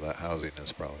 So that housing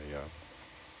is probably,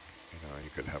 you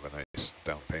could have a nice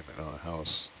down payment on a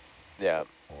house. Yeah.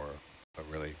 Or a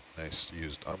really nice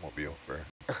used automobile for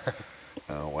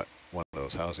what one of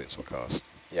those housings will cost.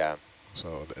 Yeah.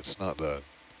 So it's not the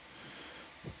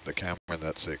the camera,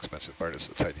 that's the expensive part, is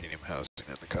the titanium housing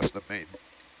and the custom-made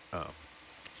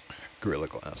Gorilla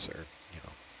Glass, or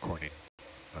Corning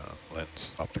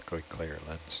lens, optically clear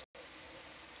lens,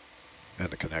 and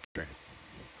the connector.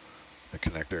 The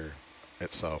connector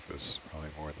itself is probably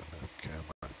more than the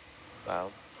camera.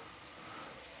 Wow.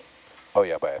 Oh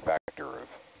yeah, by a factor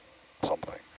of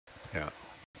something. Yeah.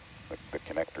 The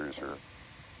connectors are,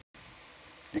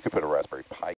 you could put a Raspberry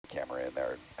Pi camera in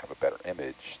there and have a better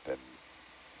image than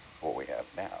what we have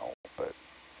now, but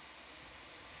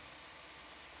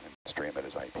and stream it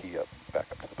as IP back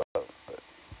up to the boat. But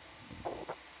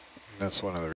that's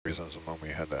one of the reasons when we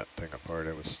had that thing apart,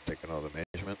 I was taking all the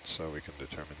measurements so we can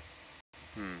determine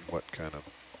what kind of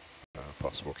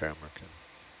possible camera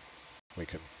we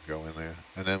can go in there.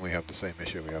 And then we have the same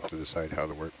issue, we have to decide how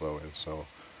the workflow is, so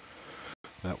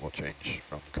that will change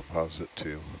from composite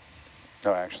to...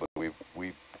 no, actually,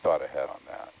 we thought ahead on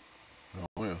that.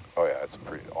 Oh yeah. Oh yeah, it's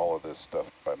pretty, all of this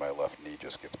stuff by my left knee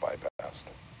just gets bypassed.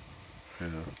 Yeah.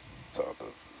 So the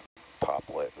top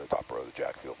row of the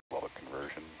jack field, all the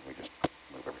conversion, we just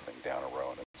move everything down a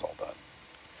row and it's all done.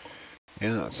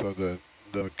 Yeah, so the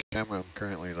camera I'm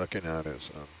currently looking at is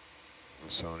the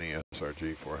Sony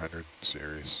SRG 400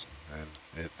 series,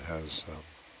 and it has,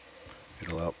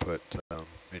 it'll output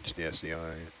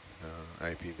HDSDI,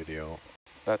 IP video.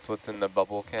 That's what's in the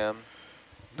bubble cam?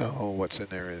 No, what's in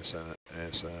there is a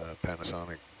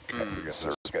Panasonic.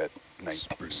 Circa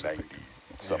 1990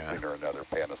 something or another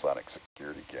Panasonic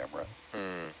security camera.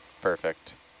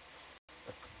 Perfect.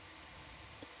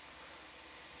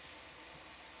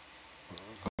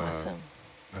 Awesome.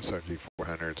 SRG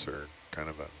 400s are kind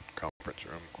of a conference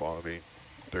room quality.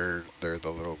 They're the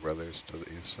little brothers to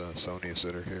these Sonys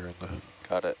that are here in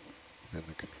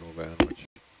the control van, which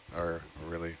are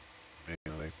really,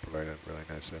 they provide a really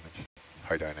nice image,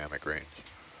 high dynamic range.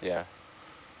 Yeah.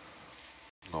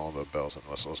 All the bells and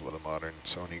whistles with a modern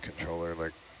Sony controller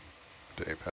like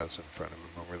Dave has in front of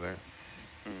him over there.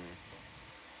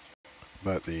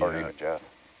 But the or even Jeff.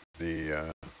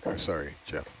 Sorry,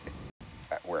 Jeff.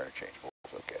 We're interchangeable.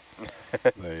 It's okay.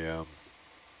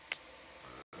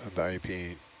 The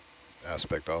IP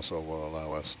aspect also will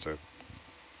allow us to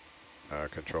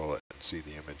control it and see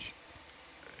the image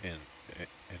in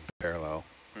parallel.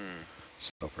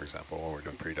 So, for example, while we're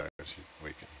doing pre-dives,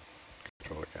 we can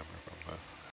control the camera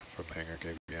from the hangar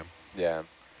KVM. Yeah.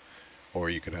 Or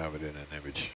you could have it in an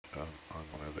image on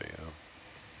one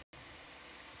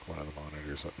of the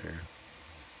monitors up here.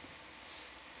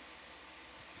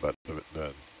 But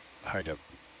the high def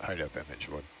image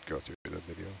would go through the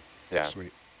video. Yeah.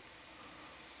 Sweet.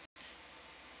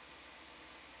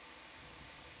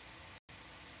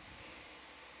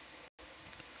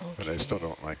 Okay. But I still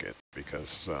don't like it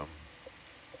because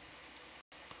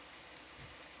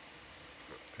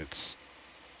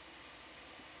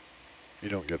you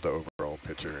don't get the overall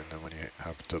picture, and then when you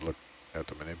have to look at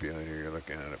the manipulator, you're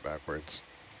looking at it backwards.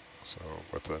 So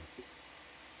with the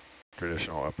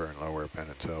traditional upper and lower pen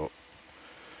and tilt,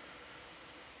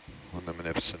 when the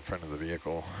manip's in front of the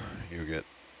vehicle, you get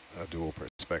a dual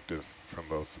perspective from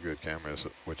both good cameras,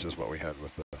 which is what we had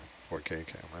with the 4K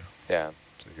camera. Yeah.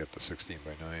 So you get the 16:9,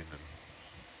 and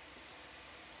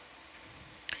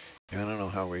yeah, I don't know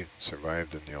how we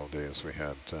survived in the old days. We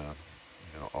had,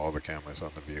 all the cameras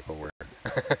on the vehicle were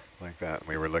like that, and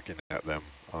we were looking at them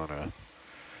on a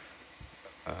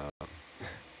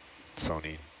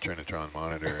Sony Trinitron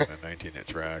monitor and a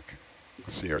 19-inch rack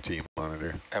CRT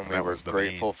monitor. And we were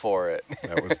grateful for it.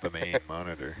 That was the main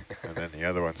monitor, and then the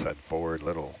other ones had 4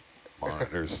 little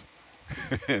monitors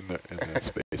in the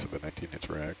space of a 19-inch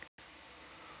rack.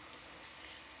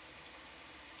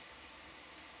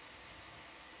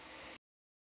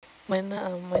 When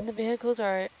the vehicles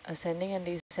are ascending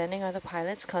and descending, are the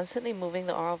pilots constantly moving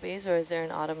the ROVs, or is there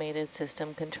an automated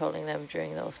system controlling them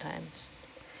during those times?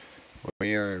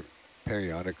 We are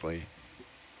periodically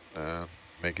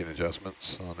making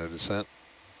adjustments on the descent.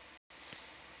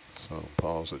 So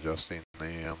Paul's adjusting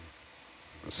the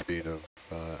speed of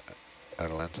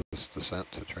Atalanta's descent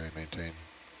to try and maintain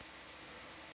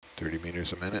 30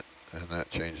 meters a minute, and that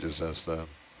changes as the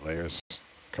layers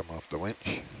come off the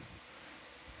winch.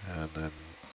 And then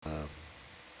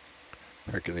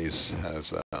Hercules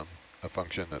has a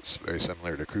function that's very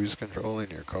similar to cruise control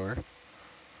in your car.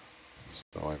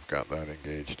 So I've got that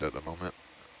engaged at the moment,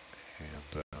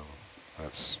 and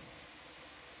that's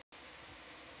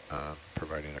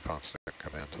providing a constant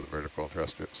command to the vertical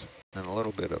thrusters and a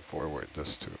little bit of forward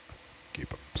just to keep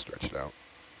them stretched out.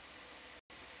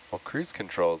 Well, cruise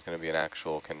control is going to be an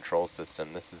actual control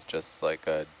system. This is just like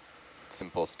a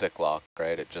simple stick lock,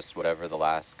 right? It just whatever the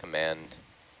last command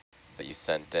that you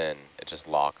sent in, it just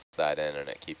locks that in and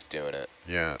it keeps doing it.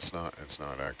 Yeah, it's not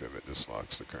active. It just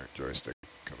locks the current joystick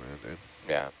command in.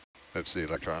 Yeah. It's the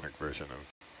electronic version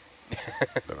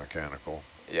of the mechanical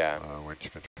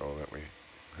winch control that we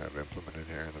have implemented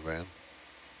here in the van.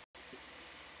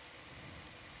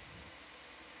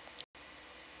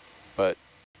 But,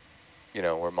 you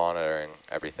know, we're monitoring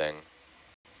everything,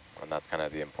 and that's kind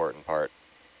of the important part.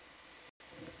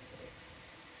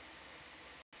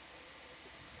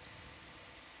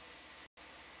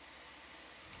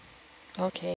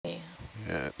 Okay.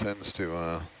 Yeah, it tends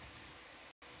to,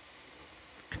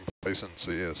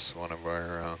 complacency is one of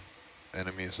our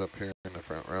enemies up here in the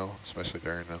front row, especially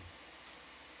during the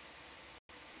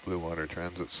blue water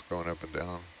transits going up and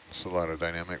down. There's a lot of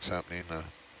dynamics happening. A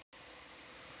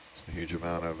huge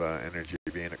amount of energy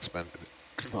being expended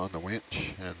on the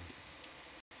winch, and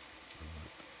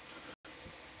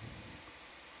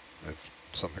if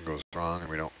something goes wrong and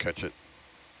we don't catch it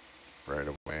right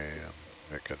away,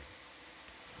 it can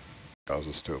cause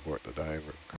us to abort the dive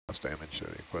or cause damage to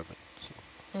the equipment.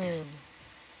 So. Mm.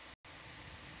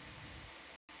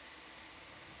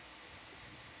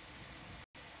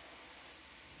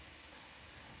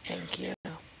 Thank you.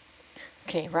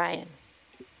 Okay, Ryan.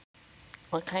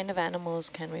 What kind of animals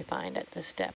can we find at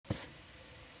this depth?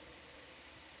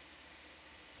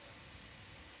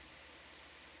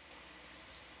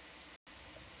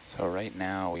 So right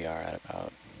now we are at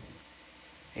about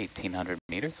 1,800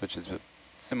 meters, which is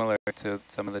similar to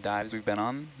some of the dives we've been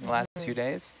on the last few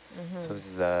days. So this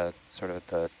is sort of at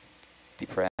the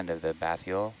deeper end of the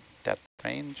bathyal depth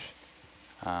range.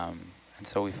 And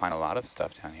so we find a lot of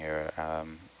stuff down here.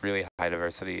 Really high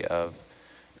diversity of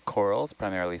corals,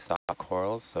 primarily soft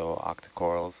corals, so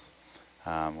octocorals.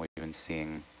 We've been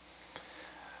seeing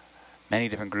many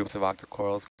different groups of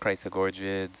octocorals,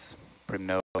 chrysogorgids,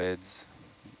 primnoids,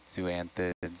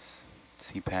 zoanthids,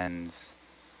 sea pens,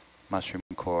 mushroom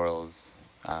corals,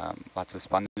 lots of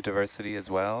sponge diversity as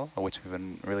well, which we've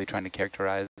been really trying to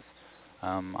characterize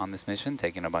on this mission,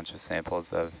 taking a bunch of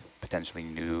samples of potentially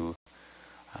new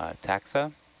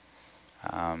taxa,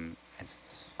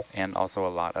 and also a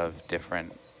lot of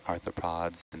different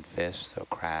arthropods and fish, so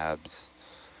crabs,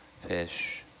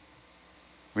 fish,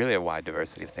 really a wide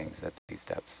diversity of things at these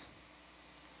depths.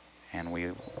 And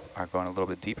we are going a little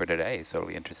bit deeper today, so it'll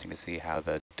be interesting to see how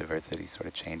the diversity sort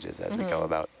of changes as we go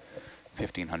about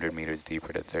 1,500 meters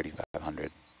deeper to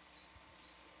 3,500.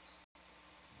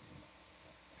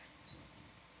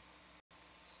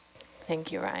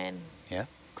 Thank you, Ryan. Yeah,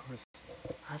 of course.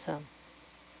 Awesome.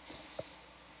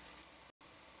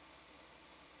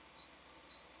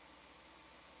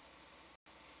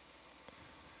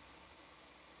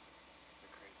 Is the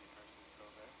crazy person still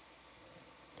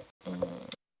there?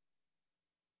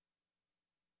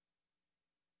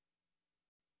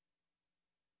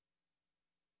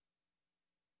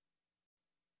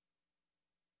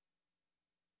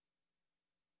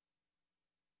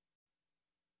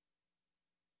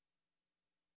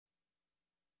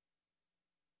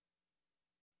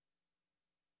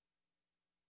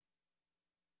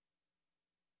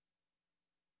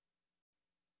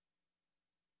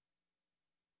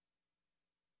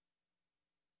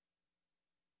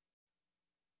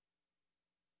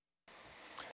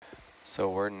 So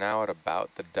we're now at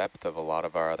about the depth of a lot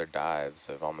of our other dives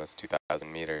of almost 2,000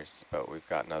 meters, but we've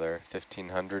got another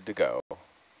 1,500 to go.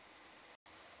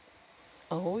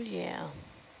 Oh, yeah.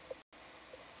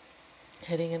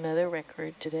 Hitting another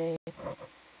record today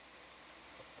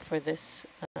for this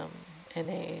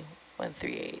NA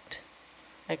 138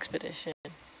 expedition.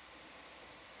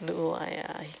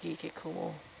 Nu'uaya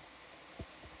Hikikikumo.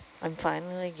 I'm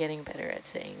finally getting better at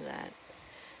saying that.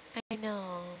 I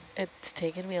know. It's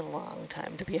taken me a long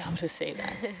time to be able to say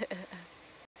that.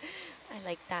 I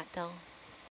like that though.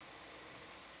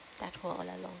 That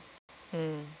hua'olalo.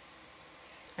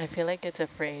 I feel like it's a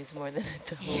phrase more than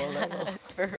it's a hua'olalo. Yeah,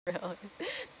 for real. It's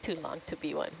too long to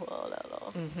be one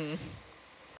hua'olalo.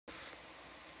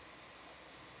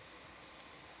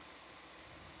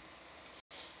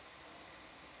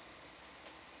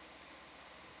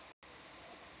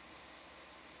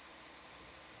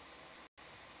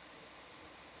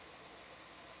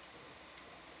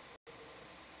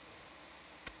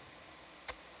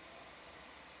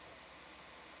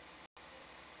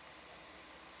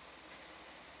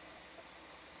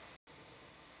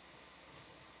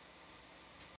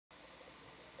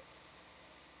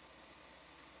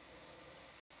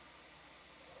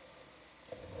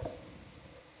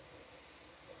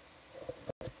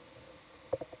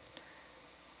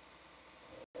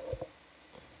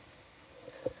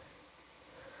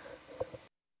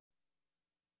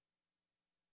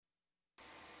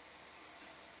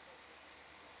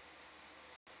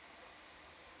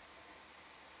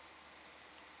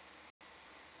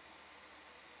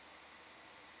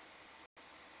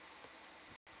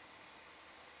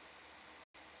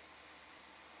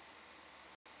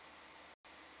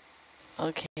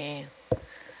 Okay.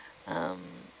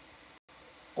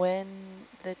 When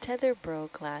the tether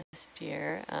broke last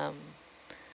year,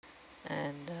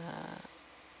 and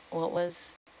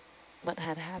what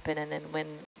had happened, and then when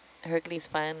Hercules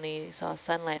finally saw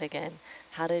sunlight again,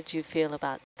 how did you feel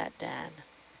about that, Dan?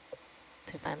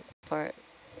 To find for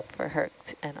Herc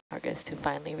and Argus to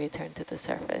finally return to the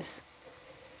surface.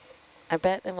 I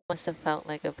bet it must have felt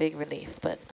like a big relief,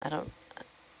 but I don't.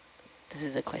 This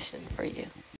is a question for you.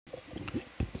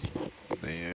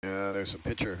 There's a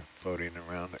picture floating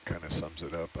around that kind of sums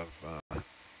it up of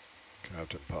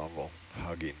Captain Pavel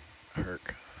hugging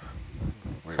Herc.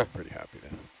 We were pretty happy to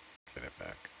get it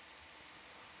back.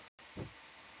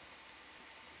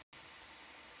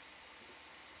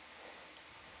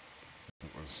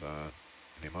 It was an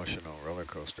emotional roller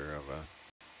coaster of a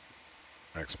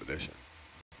expedition.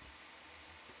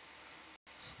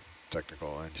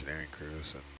 Technical engineering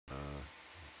crews, and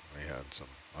we had some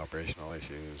operational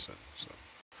issues and some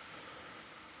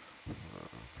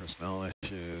personnel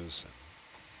issues,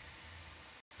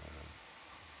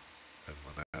 and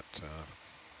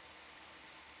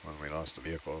when we lost the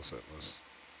vehicles, it was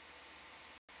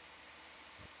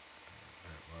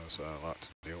a lot to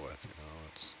deal with. You know,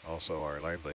 it's also our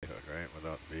livelihood, right?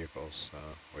 Without the vehicles,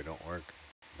 we don't work.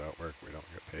 Without work, we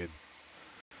don't get paid.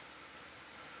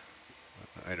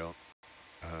 I don't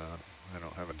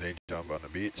have a day job on the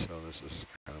beach, so this is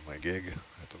kind of my gig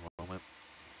at the moment.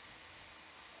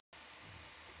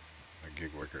 The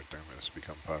gig worker term has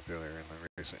become popular in the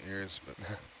recent years, but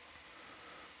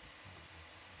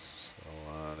so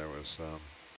there was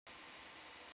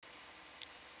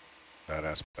that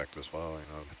aspect as well. You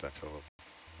know, the potential of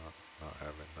not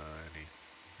having any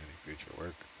future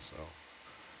work. So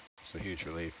it's a huge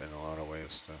relief in a lot of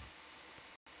ways to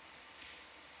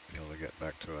be able to get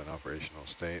back to an operational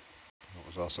state. It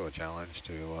was also a challenge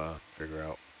to figure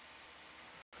out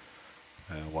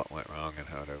what went wrong and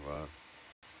how to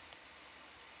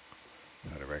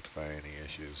rectify any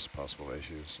issues, possible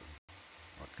issues, and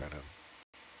what kind of,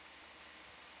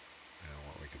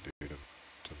 what we could do to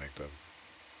make them,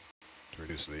 to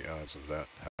reduce the odds of that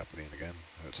happening again.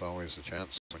 It's always a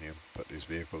chance when you put these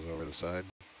vehicles over the side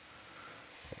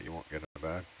that you won't get them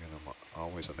back, and I'm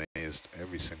always amazed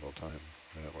every single time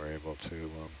that we're able to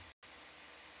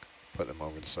put them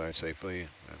over the side safely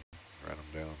and run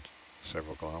them down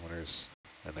several kilometers,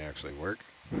 and they actually work,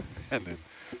 and then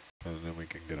we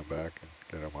can get them back and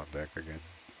get them on deck again.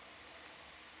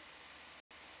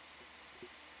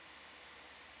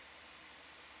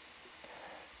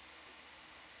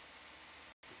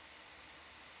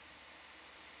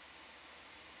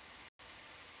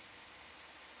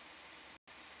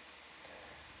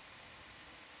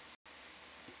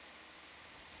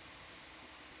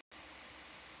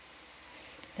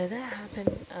 Did that happen?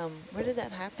 Where did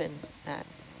that happen at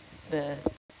the?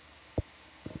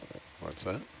 What's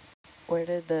that? Where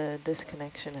did the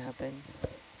disconnection happen?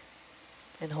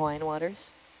 In Hawaiian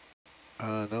waters?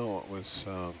 No, it was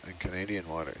in Canadian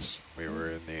waters. We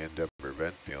were in the Endeavour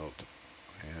vent field,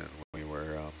 and we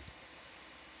were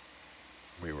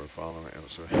following. It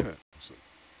was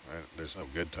there's no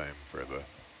good time to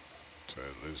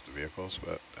lose the vehicles,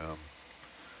 but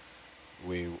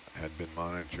we had been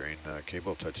monitoring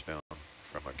cable touchdown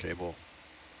from a cable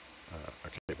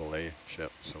lay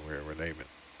ship. So we were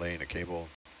laying a cable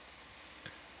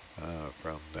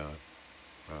from the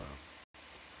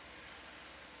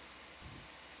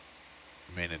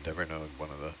main Endeavour node, one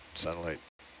of the satellite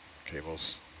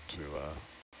cables, to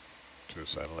a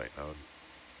satellite node.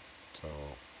 So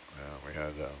we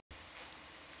had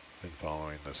been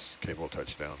following this cable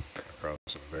touchdown across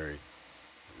some very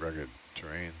rugged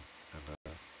terrain in the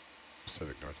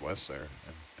Pacific Northwest there,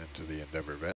 and into the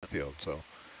Endeavour vent field. So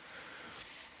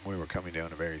we were coming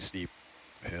down a very steep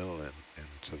hill and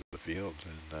into the field,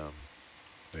 and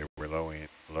they were lowering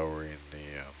the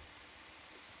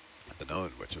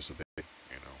node, which is a big,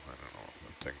 I don't know,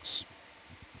 the thing's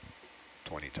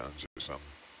 20 tons or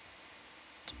something.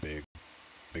 It's a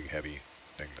big heavy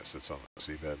thing that sits on the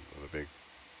seabed with a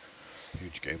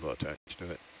huge cable attached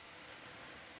to it.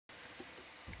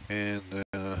 And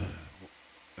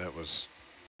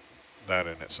that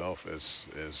in itself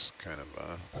is kind of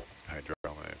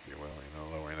hydroma, if you will.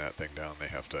 Lowering that thing down, they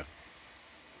have to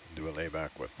do a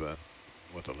layback with the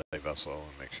lay vessel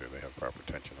and make sure they have proper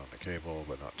tension on the cable,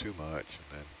 but not too much,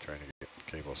 and then trying to get the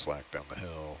cable slack down the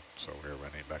hill. So we're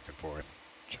running back and forth,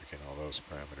 checking all those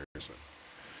parameters and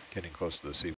getting close to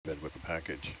the seabed with the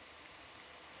package.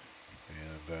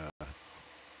 And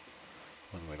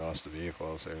when we lost the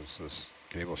vehicles, there was this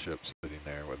cable ship sitting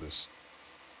there with this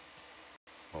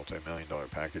multi-million-dollar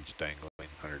package dangling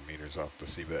 100 100 meters off the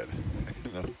seabed.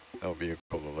 No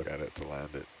vehicle to look at it to land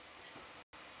it.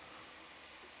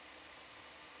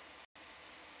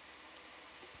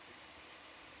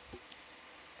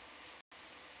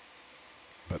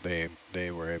 But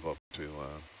they were able to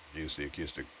use the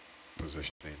acoustic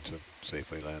positioning to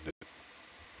safely land it.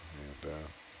 And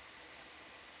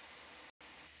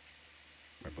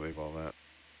I believe all that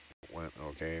went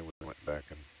okay. We went back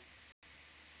and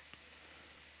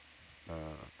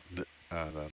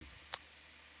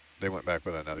they went back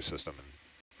with another system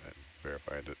and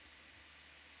verified that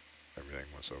everything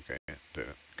was okay. It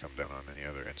didn't come down on any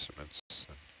other instruments.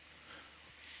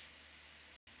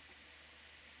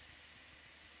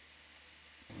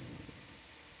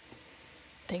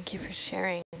 Thank you for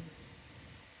sharing.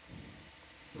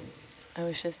 I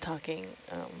was just talking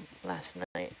last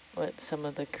night with some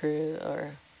of the crew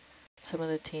or some of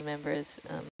the team members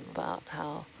about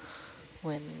how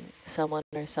when someone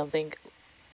or something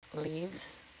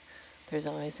leaves, there's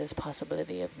always this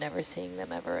possibility of never seeing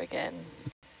them ever again.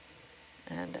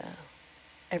 And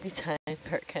every time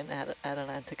Hurricane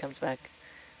Atalanta comes back,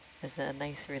 it's a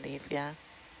nice relief, yeah?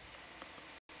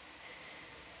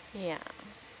 Yeah.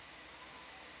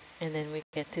 And then we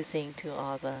get to sing to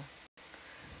all the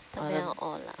male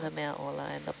ola. The male ola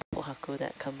and the pohaku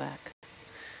that come back,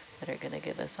 that are going to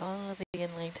give us all of the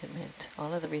enlightenment,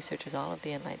 all of the researchers, all of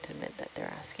the enlightenment that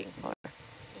they're asking for.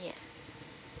 Yes.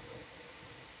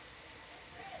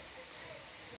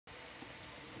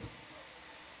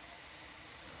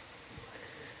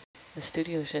 The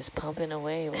studio's just pumping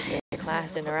away with the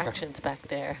class interactions back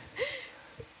there.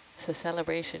 It's a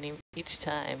celebration each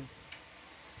time.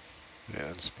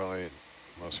 Yeah, it's probably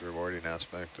the most rewarding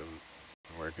aspect of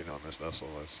working on this vessel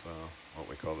is what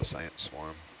we call the science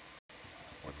swarm.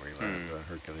 When we land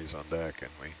Hercules on deck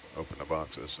and we open the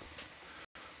boxes, and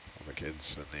all the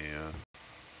kids and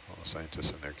all the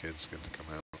scientists and their kids get to come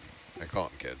out. I call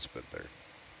them kids, but they're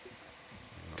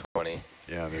 20.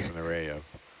 Yeah, there's an array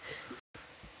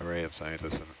of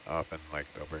scientists, and often like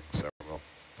they'll bring several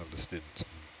of the students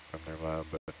from their lab.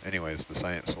 But anyways, the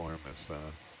science swarm is a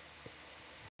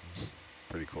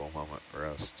pretty cool moment for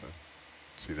us to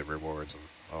see the rewards of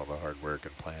all the hard work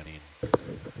and planning,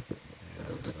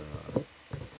 and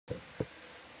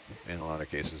in a lot of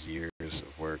cases years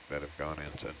of work that have gone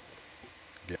into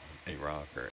getting a rock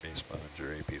or a sponge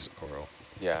or a piece of coral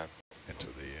into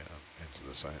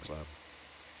the science lab.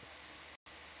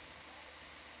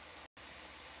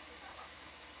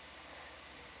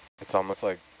 It's almost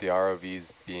like the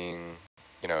ROVs being,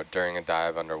 during a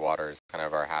dive underwater is kind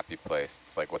of our happy place.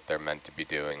 It's like what they're meant to be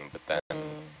doing, but then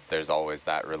there's always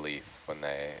that relief when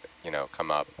they, come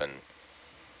up and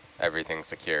everything's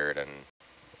secured and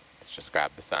it's just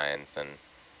grab the science and,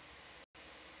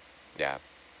 yeah,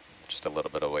 just a little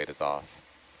bit of weight is off.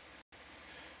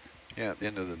 Yeah, at the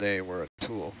end of the day, we're a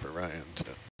tool for Ryan to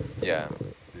be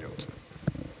able to.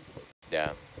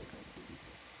 Yeah.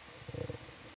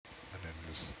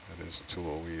 It is a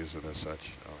tool. We use it as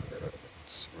such.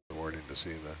 It's rewarding to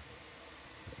see the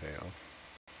payoff.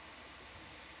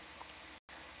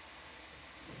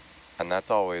 And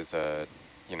that's always a,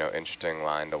 interesting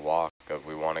line to walk of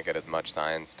we want to get as much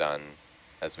science done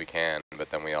as we can, but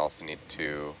then we also need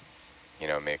to,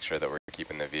 make sure that we're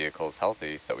keeping the vehicles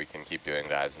healthy so we can keep doing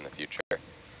dives in the future.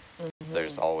 So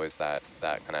there's always that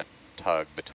kind of tug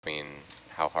between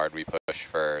how hard we push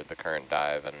for the current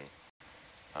dive and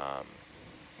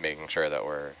making sure that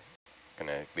we're going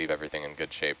to leave everything in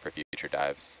good shape for future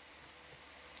dives.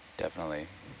 Definitely.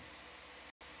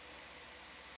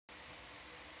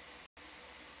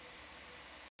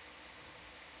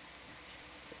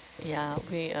 Yeah,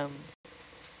 we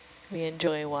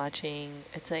enjoy watching.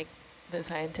 It's like the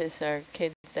scientists are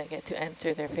kids that get to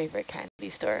enter their favorite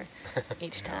candy store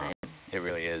each time. It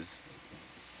really is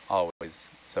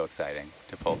always so exciting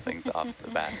to pull things off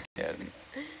the basket and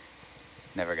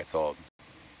never gets old.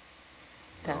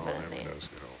 Definitely. No, it never does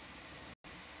get old.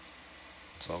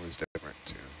 It's always different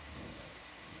too.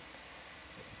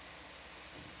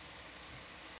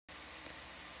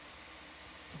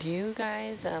 Do you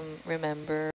guys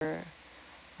remember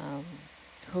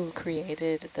who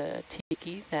created the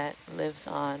tiki that lives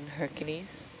on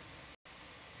Hercules?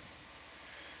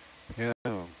 Yeah,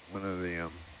 one of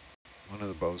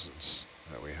the bosons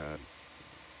that we had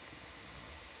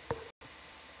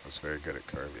was very good at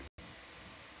carving.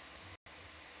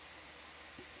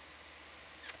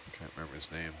 Can't remember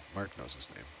his name. Mark knows his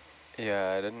name.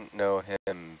 Yeah, I didn't know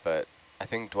him, but I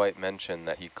think Dwight mentioned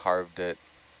that he carved it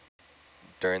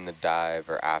during the dive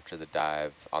or after the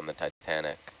dive on the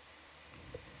Titanic,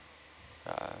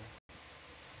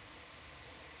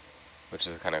 which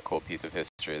is a kind of cool piece of history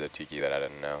history of the tiki that I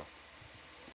didn't know.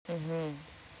 Mm-hmm.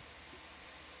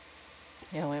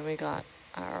 Yeah, when we got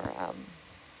our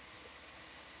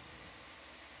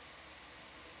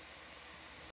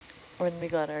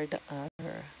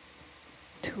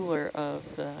tour of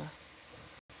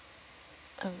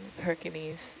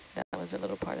Hercules, that was a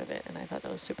little part of it, and I thought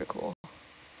that was super cool.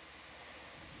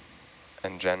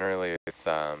 And generally, it's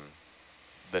the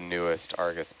newest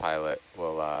Argus pilot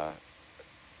will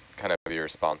kind of be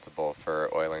responsible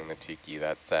for oiling the tiki.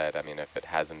 That said, I mean, if it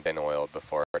hasn't been oiled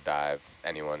before a dive,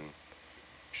 anyone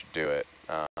should do it.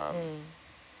 But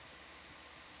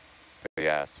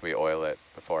yes, we oil it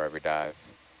before every dive.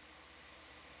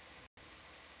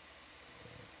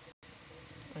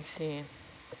 I see.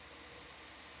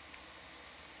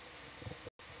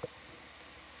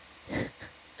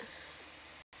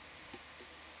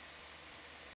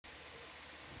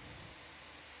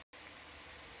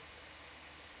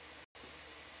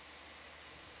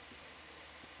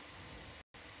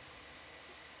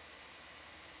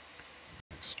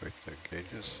 Strafed their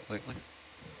gauges lately?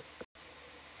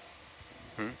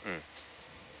 Mm-mm.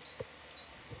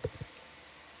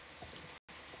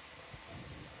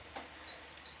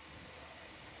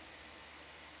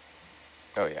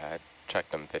 Oh yeah, I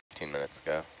checked them 15 minutes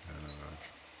ago.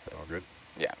 All good?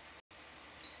 Yeah.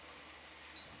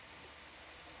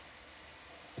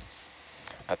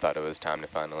 I thought it was time to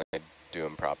finally do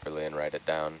them properly and write it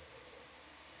down.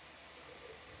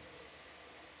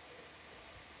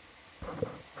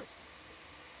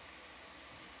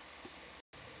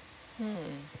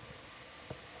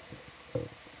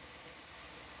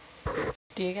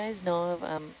 Do you guys know of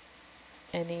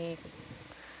any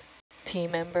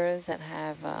team members that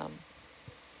have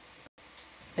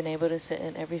been able to sit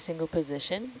in every single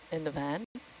position in the van?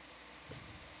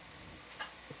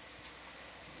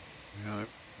 Yeah,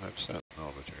 I've sat in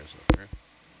all the chairs up here.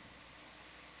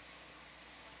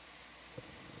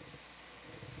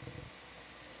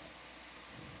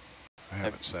 I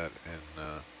haven't sat in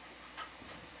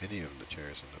any of the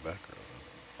chairs in the back row.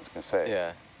 I was going to say.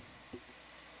 Yeah.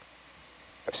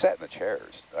 I've sat in the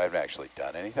chairs. I haven't actually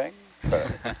done anything, but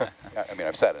I mean,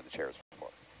 I've sat in the chairs before.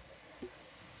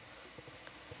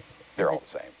 They're all the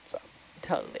same, so.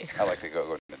 Totally. I like to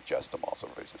go and adjust them all, so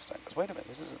everybody's this time goes, wait a minute,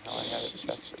 this isn't how I had it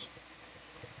adjusted.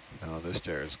 No, this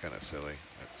chair is kind of silly.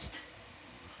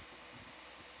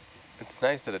 It's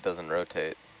nice that it doesn't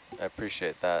rotate. I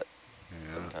appreciate that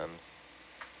Yeah. sometimes.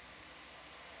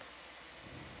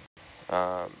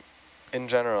 In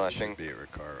general, I think Should be a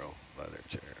Recaro leather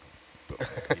chair, but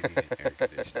with heating and air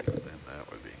conditioning, then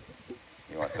that would be.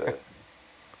 You want the?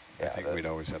 I think we'd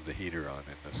always have the heater on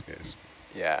in this case.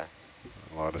 Yeah.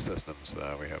 A lot of systems,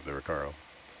 we have the Recaro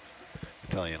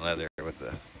Italian leather with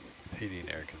the heating,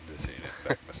 air conditioning, and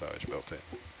back massage built in.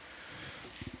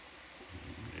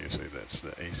 Usually that's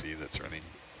the AC that's running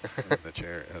in the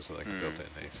chair. It has like a built-in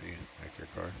AC, like your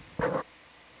car.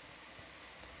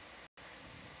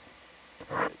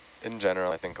 In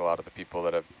general, I think a lot of the people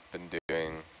that have been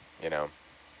doing, you know,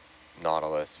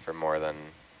 Nautilus for more than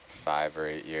 5 or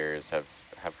 8 years have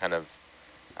kind of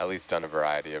at least done a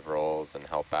variety of roles and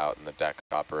help out in the deck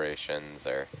operations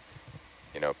or,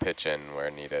 you know, pitch in where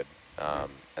needed.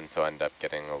 And so end up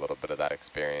getting a little bit of that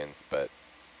experience. But,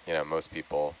 you know, most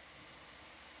people,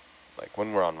 like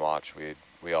when we're on watch,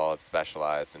 we all have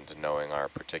specialized into knowing our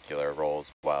particular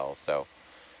roles well. So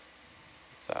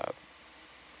it's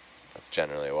that's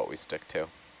generally what we stick to.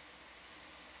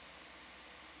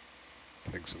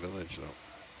 Takes a village, though.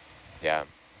 Yeah.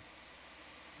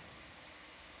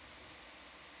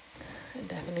 It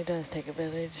definitely does take a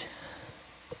village.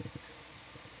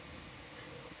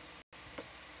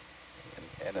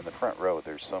 And in the front row,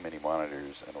 there's so many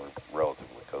monitors, and we're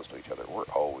relatively close to each other. We're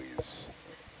always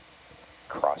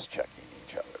cross-checking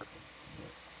each other.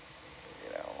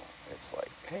 You know, it's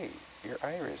like, hey, your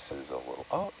iris is a little,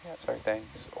 oh, yeah, sorry,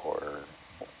 thanks. Or,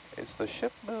 is the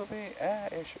ship moving?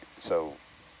 Issue. So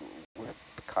we're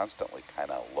constantly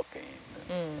kind of looking.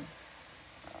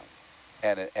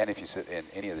 And if you sit in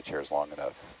any of the chairs long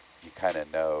enough, you kind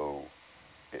of know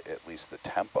at least the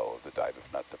tempo of the dive,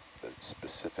 if not the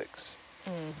specifics.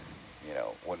 You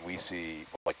know, when we see,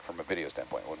 like from a video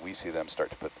standpoint, when we see them start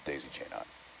to put the daisy chain on,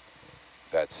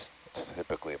 that's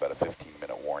typically about a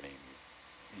 15-minute warning.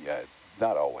 Yeah,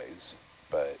 not always,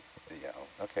 but, you know,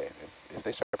 okay, if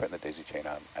they start putting the daisy chain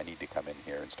on, I need to come in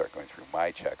here and start going through my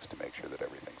checks to make sure that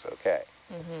everything's okay.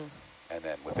 And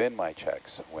then within my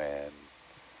checks, when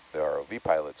the ROV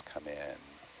pilots come in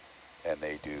and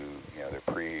they do, you know, their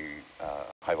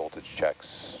high voltage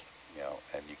checks, you know,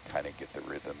 and you kind of get the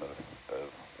rhythm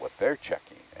of what they're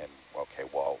checking. And, okay,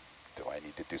 well, do I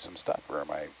need to do some stuff, or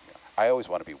am I, you know, I always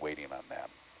want to be waiting on them.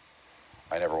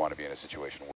 I never want to be in a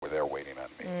situation where they're waiting on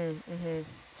me.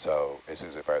 So as soon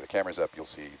as I fire the cameras up, you'll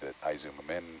see that I zoom them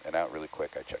in and out really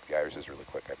quick. I check the irises really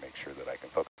quick. I make sure that I can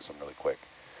focus them really quick.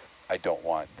 I don't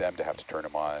want them to have to turn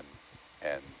them on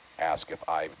and ask if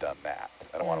I've done that.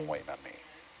 I don't want them waiting on me.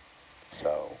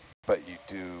 So, but you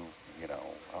do, you know,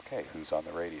 okay, who's on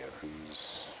the radio?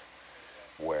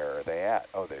 Where are they at?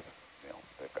 Oh, they've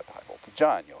got the high voltage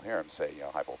on. You'll hear them say, you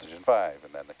know, high voltage in 5,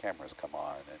 and then the cameras come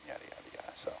on, and yada, yada,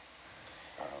 yada. So,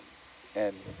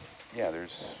 and yeah,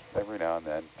 there's every now and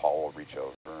then Paul will reach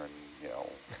over and, you know,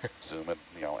 zoom it,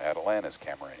 you know, Atalanta's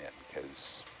camera in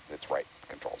because it's right, the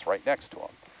control's right next to him.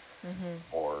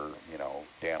 Or, you know,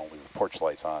 Dan will leave the porch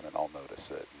lights on and I'll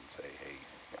notice it and say, hey,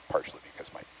 you know, partially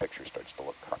because my picture starts to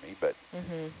look crummy, but, you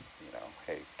know,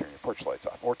 hey, turn your porch lights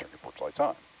off or turn your porch lights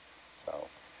on. So.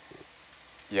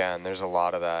 Yeah, and there's a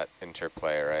lot of that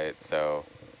interplay, right? So,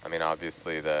 I mean,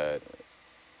 obviously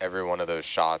every one of those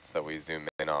shots that we zoom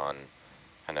in on,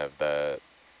 kind of the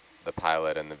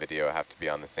pilot and the video have to be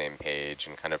on the same page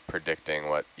and kind of predicting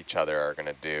what each other are going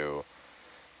to do.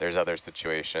 There's other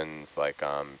situations like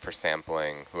for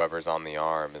sampling, whoever's on the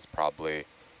arm is probably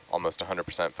almost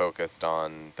 100% focused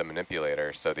on the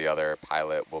manipulator. So the other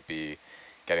pilot will be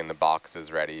getting the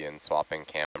boxes ready and swapping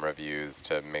camera views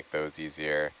to make those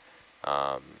easier.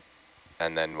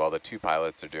 And then while the two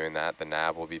pilots are doing that, the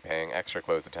nav will be paying extra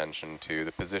close attention to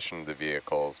the position of the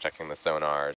vehicles, checking the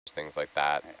sonars, things like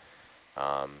that.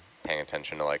 Paying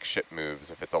attention to like ship moves.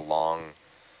 If it's a long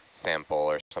sample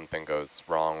or something goes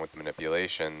wrong with the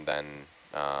manipulation, then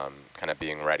kind of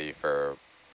being ready for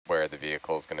where the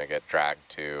vehicle is going to get dragged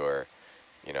to, or,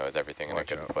 you know, is everything in a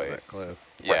good place?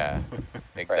 Yeah,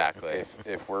 exactly. Right.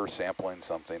 If we're sampling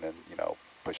something and, you know,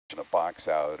 pushing a box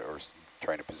out or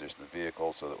trying to position the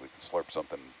vehicle so that we can slurp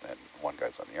something, and one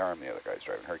guy's on the arm, the other guy's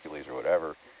driving Hercules or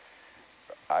whatever,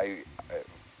 I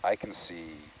can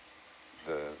see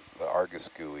the Argus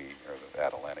GUI or the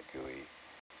Atalanta GUI,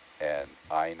 and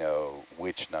I know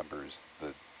which number's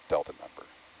the delta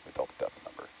depth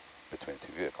number between the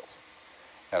two vehicles.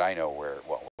 And I know where,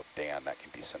 well, with Dan, that can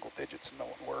be single digits and no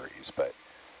one worries, but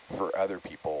for other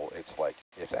people, it's like,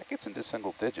 if that gets into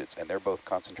single digits and they're both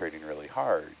concentrating really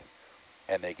hard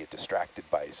and they get distracted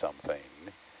by something,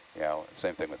 you know,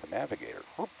 same thing with the navigator.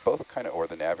 We're both kind of, or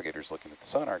the navigator's looking at the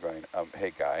sonar going,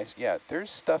 hey guys, yeah, there's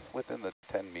stuff within the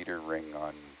 10-meter ring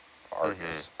on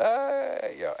Argus.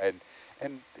 Yeah,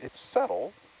 and it's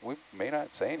subtle. We may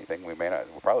not say anything. We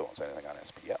probably won't say anything on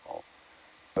SPL,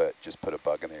 but just put a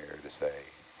bug in the air to say,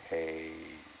 hey,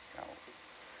 you know,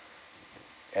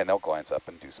 and they'll glance up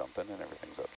and do something and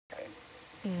everything's okay.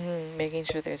 Making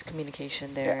sure there's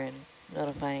communication there and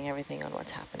notifying everything on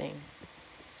what's happening.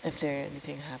 If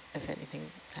anything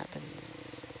happens.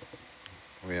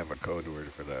 We have a code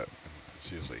word for that. It's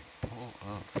usually pull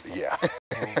up. Yeah.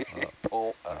 Pull up.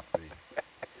 Pull up.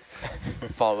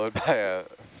 Followed by a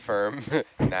firm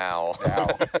now.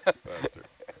 Faster.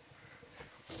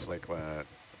 It's like when,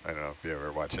 I don't know if you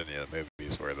ever watch any of the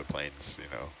movies where the plane's, you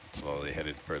know, slowly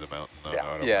headed for the mountain on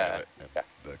autopilot, and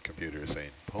the computer is saying,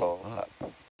 pull up.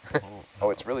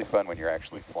 Oh, it's really fun when you're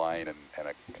actually flying and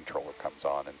a controller comes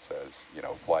on and says, you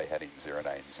know, fly heading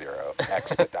 090,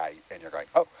 expedite, and you're going,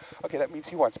 oh, okay, that means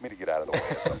he wants me to get out of the way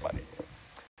of somebody.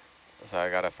 So I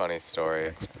got a funny story.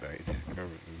 Expedite.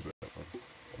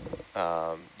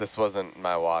 This wasn't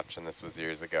my watch, and this was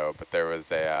years ago, but there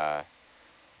was a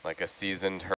like a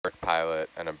seasoned Herc pilot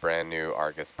and a brand new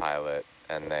Argus pilot,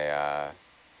 and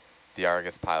the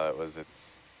Argus pilot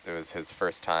it was his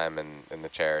first time in the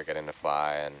chair getting to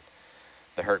fly, and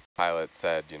the Herc pilot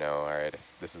said, you know, all right,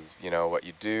 if this is, you know, what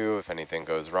you do, if anything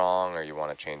goes wrong or you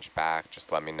want to change back,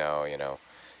 just let me know, you know,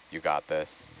 you got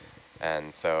this.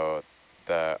 And so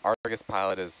the Argus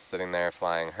pilot is sitting there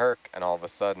flying Herc, and all of a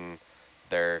sudden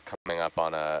they're coming up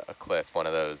on a cliff, one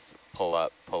of those pull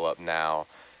up now.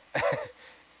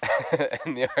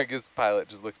 And the Argus pilot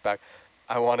just looks back,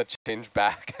 I want to change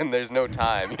back, and there's no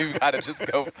time. You've got to just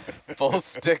go full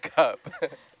stick up.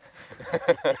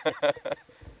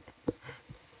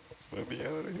 Let me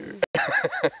out of here.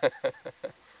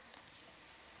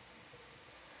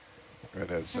 We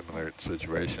had a similar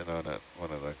situation on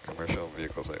one of the commercial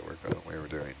vehicles I work on. We were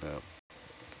doing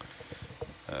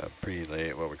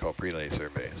prelay, what we call prelay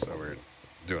survey. So we're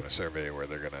doing a survey where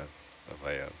they're going to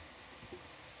lay a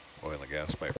oil and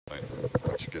gas pipeline,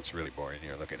 which gets really boring.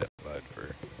 You're looking at mud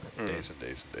for days and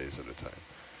days and days at a time.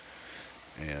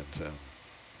 And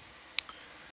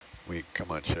we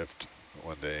come on shift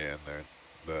one day, and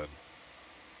the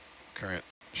current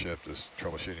shift is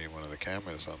troubleshooting one of the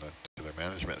cameras on their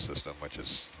management system, which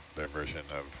is their version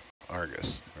of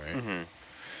Argus, right?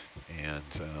 and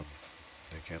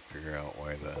they can't figure out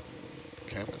why the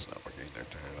camera's not working. They're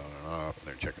turning it on and off, and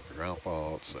they're checking for ground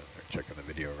faults, and they're checking the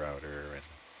video router.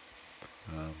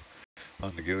 And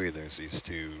on the GUI, there's these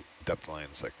two depth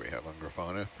lines like we have on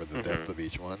Grafana for the depth of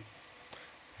each one.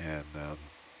 And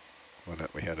when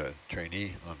we had a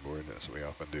trainee on board, as we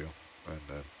often do,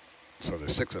 and so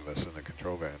there's 6 of us in the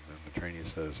control van, and the trainee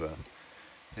says,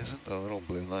 isn't the little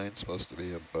blue line supposed to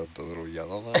be above the little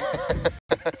yellow line?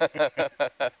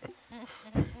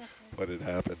 What had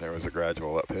happened, there was a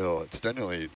gradual uphill. It's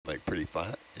generally like pretty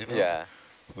flat, you know? Yeah.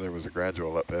 So there was a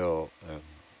gradual uphill, and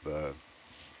the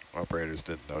operators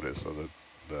didn't notice, so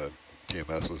the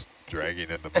TMS was dragging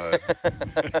in the mud.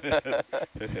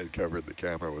 It had covered the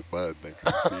camera with mud. They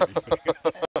couldn't see anything.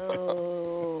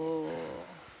 Oh.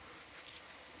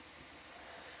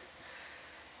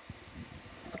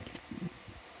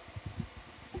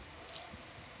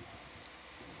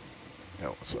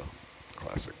 That was a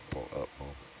classic pull up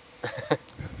moment.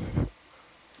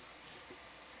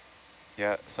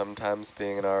 Yeah, sometimes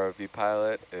being an ROV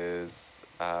pilot is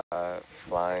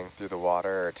flying through the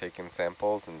water or taking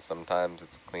samples, and sometimes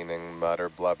it's cleaning mud or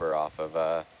blubber off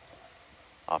of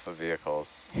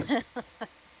vehicles.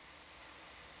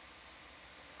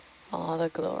 All the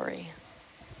glory.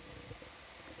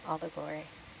 All the glory.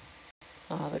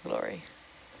 All the glory.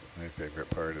 My favorite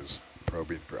part is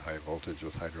probing for high voltage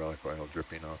with hydraulic oil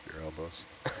dripping off your elbows,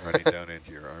 running down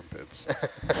into your armpits.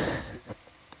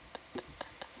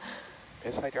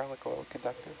 Is hydraulic oil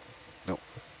conductive? No.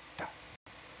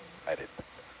 I didn't think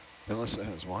so. Unless it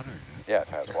has water in it. Yeah, if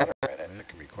it has water in it. And it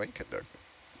can be quite conductive.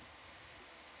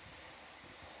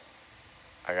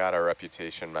 I got a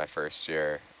reputation my first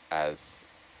year as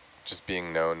just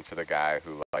being known for the guy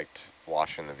who liked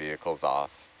washing the vehicles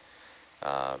off.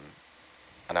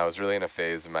 And I was really in a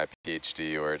phase of my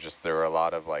PhD where just there were a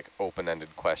lot of like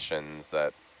open-ended questions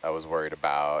that I was worried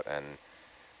about, and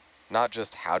not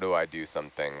just how do I do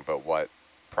something, but what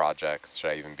projects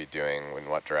should I even be doing, in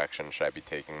what direction should I be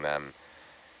taking them.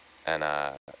 And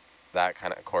that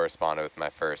kind of corresponded with my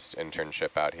first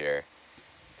internship out here.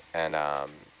 And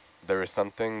there was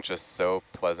something just so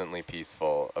pleasantly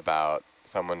peaceful about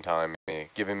someone telling me,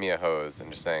 giving me a hose and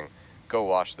just saying, go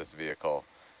wash this vehicle.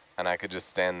 And I could just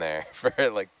stand there for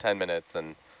like 10 minutes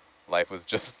and life was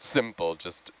just simple,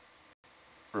 just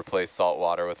replace salt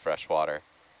water with fresh water.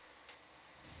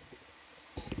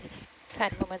 I've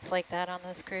had moments like that on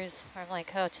this cruise where I'm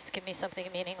like, oh, just give me something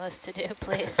meaningless to do,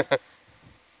 please.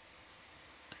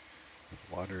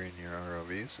 Watering your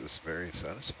ROVs is very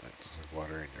satisfying. It's like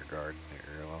watering your garden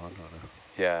or your lawn on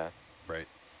Yeah. a bright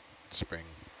spring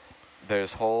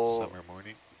There's whole summer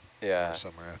morning yeah or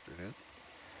summer afternoon,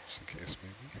 just in case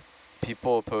maybe.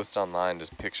 people post online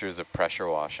just pictures of pressure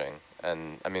washing,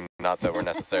 and I mean, not that we're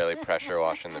necessarily pressure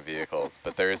washing the vehicles,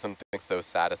 but there is something so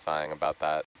satisfying about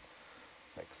that,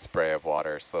 like spray of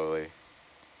water slowly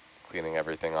cleaning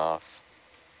everything off.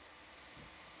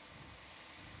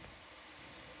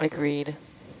 Agreed.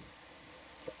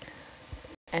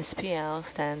 SPL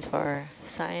stands for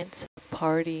Science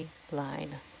Party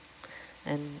Line,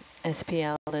 and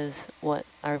SPL is what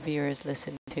our viewers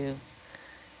listen to,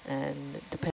 and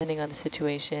depending on the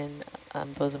situation,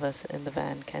 those of us in the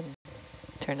van can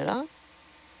turn it on,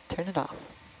 turn it off.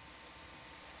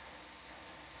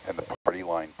 And the party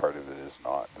line part of it is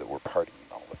not that we're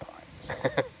partying all the time.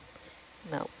 So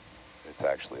No. it's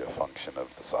actually a function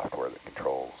of the software that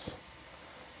controls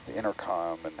the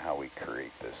intercom and how we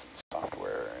create this in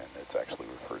software, and it's actually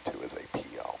referred to as a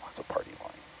PL. It's a party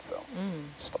line. So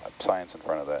slap science in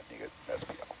front of that and you get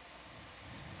SPL.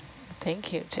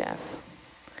 Thank you, Jeff.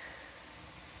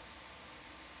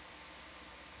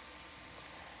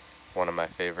 One of my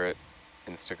favorite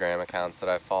Instagram accounts that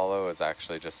I follow is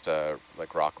actually just a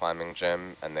like rock climbing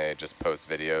gym, and they just post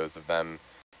videos of them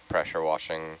pressure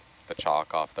washing the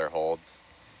chalk off their holds.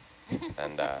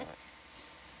 And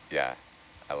yeah,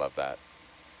 I love that.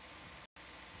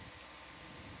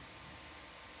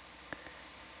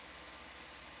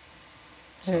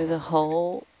 There's a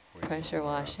whole pressure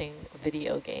washing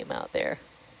video game out there.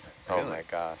 Oh my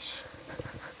gosh.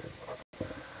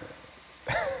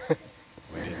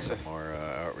 We need some more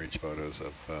outreach photos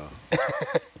of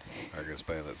Argus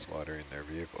pilots watering their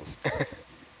vehicles.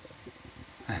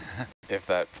 If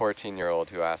that 14-year-old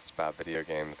who asked about video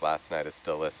games last night is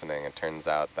still listening, it turns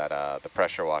out that the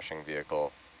pressure washing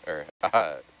vehicle or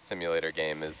simulator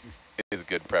game is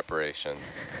good preparation.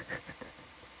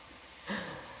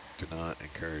 Do not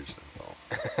encourage them, Paul.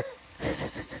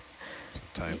 It's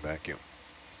a time vacuum.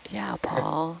 Yeah,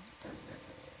 Paul.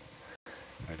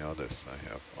 I know this. I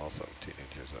have also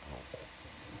teenagers at home.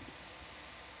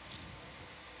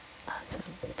 Awesome.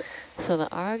 So the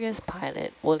Argus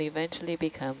pilot will eventually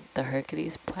become the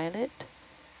Hercules pilot?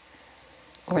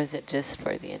 Or is it just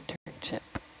for the internship?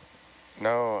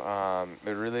 No, it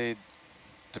really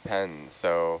depends.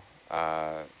 So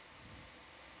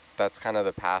that's kind of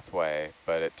the pathway,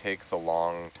 but it takes a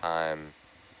long time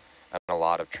and a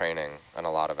lot of training and a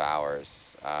lot of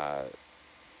hours.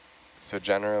 So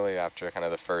generally after kind of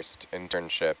the first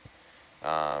internship,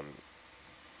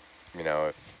 you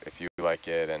know, if you like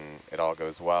it and it all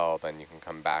goes well, then you can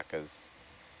come back as,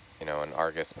 you know, an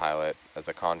Argus pilot as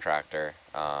a contractor.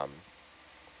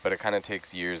 But it kind of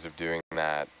takes years of doing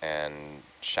that and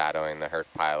shadowing the Herc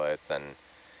pilots and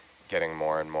getting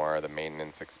more and more of the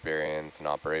maintenance experience and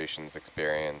operations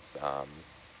experience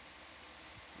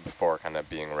before kind of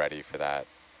being ready for that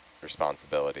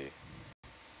responsibility.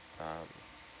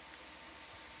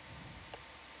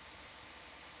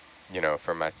 You know,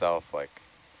 for myself, like,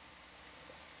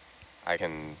 I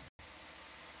can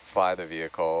fly the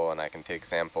vehicle and I can take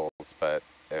samples, but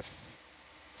if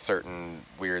certain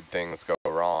weird things go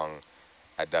wrong,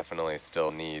 I definitely still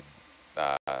need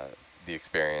the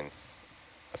experience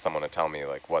of someone to tell me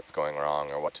like what's going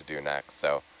wrong or what to do next.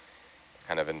 So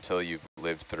kind of until you've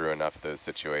lived through enough of those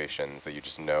situations that you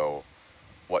just know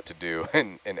what to do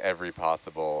in every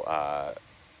possible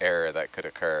error that could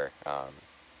occur,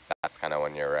 that's kind of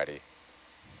when you're ready.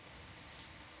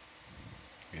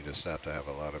 You just have to have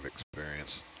a lot of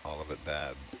experience, all of it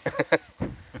bad.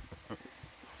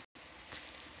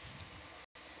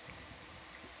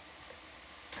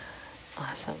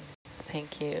 Awesome.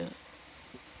 Thank you.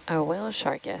 Our whale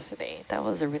shark yesterday, that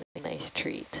was a really nice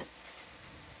treat.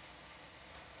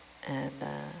 And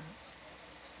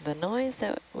the noise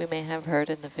that we may have heard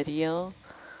in the video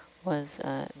was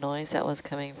noise that was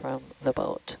coming from the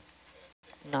boat,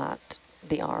 not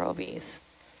the ROVs.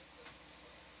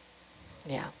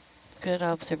 Yeah, good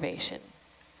observation.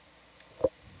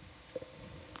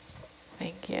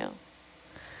 Thank you.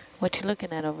 What you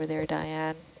looking at over there,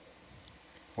 Diane?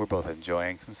 We're both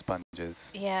enjoying some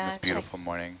sponges this beautiful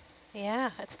morning.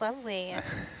 Yeah, it's lovely. And,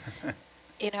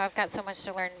 you know, I've got so much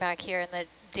to learn back here in the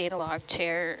data log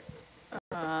chair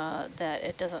that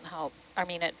it doesn't help. I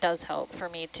mean, it does help for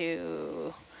me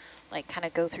to like kind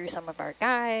of go through some of our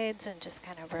guides and just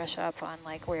kind of brush up on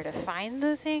like where to find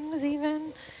the things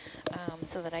even,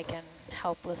 so that I can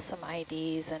help with some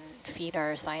IDs and feed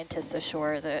our scientists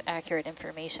ashore the accurate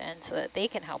information so that they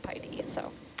can help ID.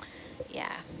 So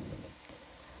yeah,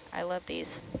 I love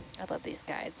these. I love these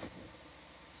guides.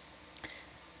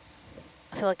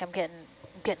 I feel like I'm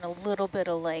getting a little bit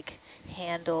of like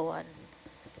handle on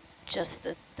just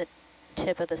the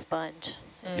tip of the sponge,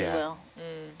 if you will.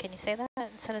 Can you say that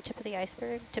instead of tip of the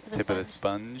iceberg? Tip of the sponge? Tip of the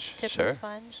sponge, Tip sure. of the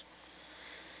sponge?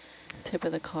 Tip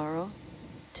of the coral.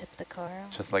 Tip of the coral.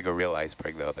 Just like a real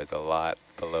iceberg, though, there's a lot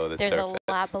below the surface. There's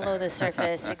a lot below the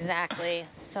surface, exactly.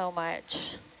 So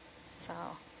much. So,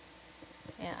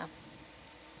 yeah.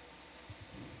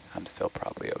 I'm still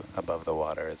probably above the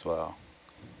water as well.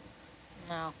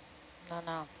 No,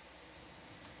 no.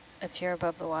 If you're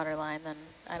above the water line, then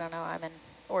I don't know, I'm in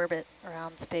orbit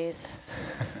around space.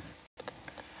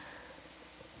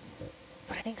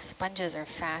 But I think sponges are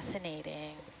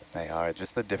fascinating. They are.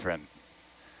 Just the different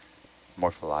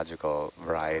morphological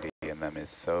variety in them is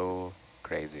so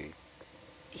crazy.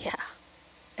 Yeah,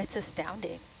 it's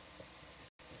astounding.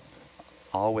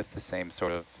 All with the same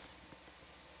sort of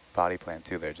body plan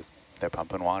too. They're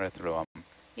pumping water through them.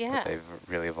 Yeah. But they've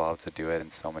really evolved to do it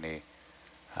in so many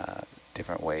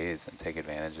different ways and take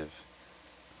advantage of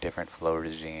different flow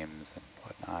regimes and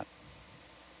whatnot.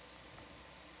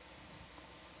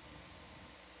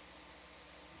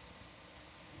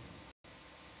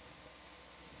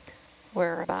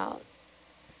 We're about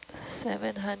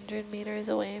 700 meters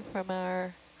away from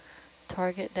our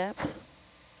target depth.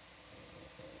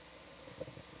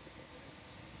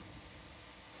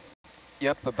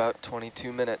 Yep, about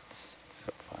 22 minutes.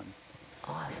 So fun.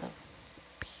 Awesome.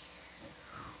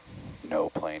 No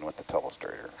playing with the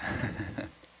telestrator.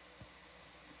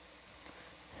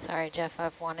 Sorry, Jeff,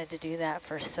 I've wanted to do that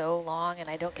for so long, and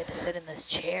I don't get to sit in this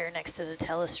chair next to the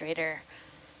telestrator.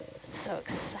 It's so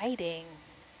exciting.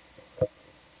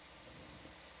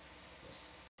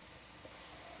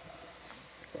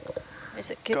 There's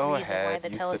a good Go reason why ahead, the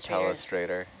use the telestrator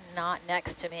telestrator. is not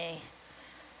next to me.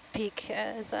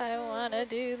 Because I want to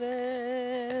do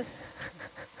this.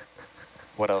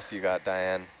 What else you got,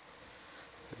 Diane?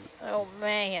 Oh,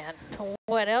 man.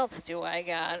 What else do I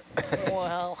got?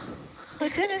 Well.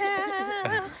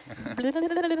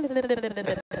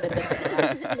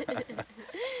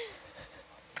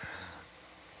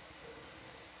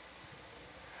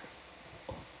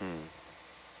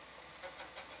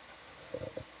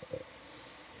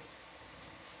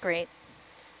 Great.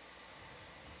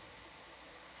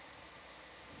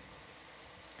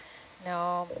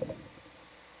 No.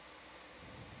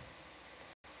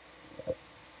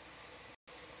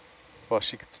 Well,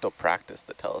 she could still practice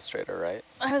the telestrator, right?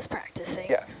 I was practicing.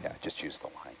 Yeah, just use the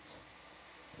lines.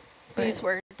 Use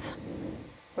words.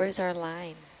 Where's our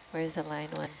line? Where's the line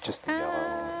one? Just the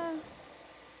yellow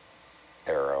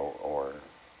arrow or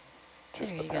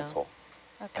just the pencil.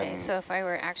 Okay, so if I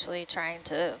were actually trying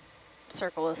to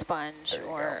circle a sponge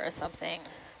or something,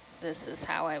 this is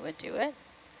how I would do it?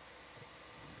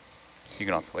 You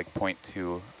can also like point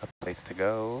to a place to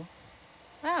go.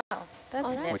 Oh,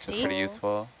 that's nifty. Which is pretty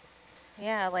useful.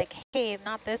 Yeah, like, hey,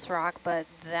 not this rock, but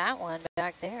that one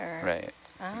back there. Right.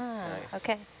 Ah, Nice.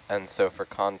 okay. And so for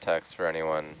context for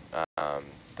anyone,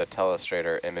 the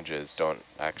telestrator images don't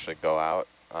actually go out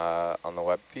on the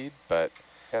web feed, but...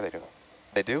 Yeah, they do.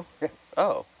 They do? Yeah.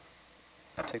 Oh.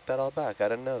 I take that all back. I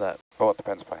didn't know that. Well, it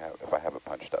depends if I have it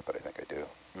punched up, but I think I do.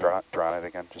 Draw it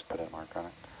again, just put a mark on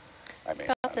it. I mean,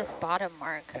 About this bottom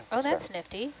mark. Yeah, oh, that's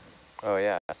nifty. Oh,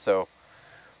 yeah. So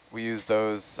we use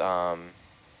those to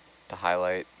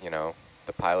highlight,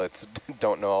 the pilots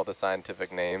don't know all the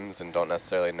scientific names and don't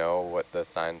necessarily know what the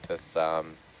scientists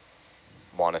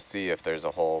want to see if there's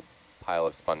a whole pile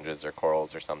of sponges or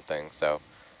corals or something. So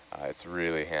it's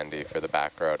really handy for the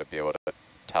back row to be able to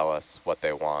tell us what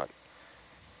they want.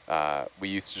 We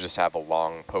used to just have a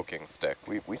long poking stick.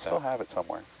 We still have it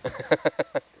somewhere.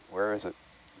 Where is it?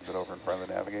 Is it over in front of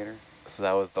the navigator? So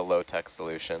that was the low-tech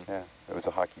solution. Yeah, it was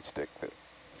a hockey stick that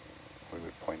we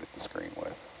would point at the screen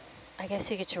with. I guess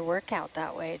you get your workout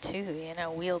that way too,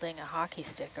 wielding a hockey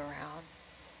stick around.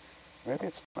 Maybe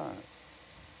it's not.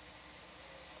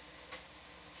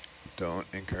 Don't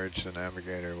encourage the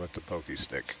navigator with the pokey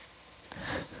stick.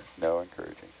 No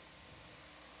encouraging.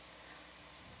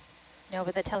 No,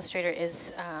 but the telestrator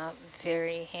is a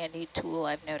very handy tool.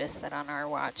 I've noticed that on our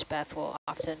watch, Beth will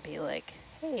often be like,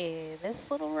 hey, this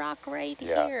little rock right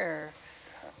here.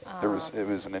 It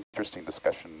was an interesting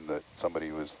discussion that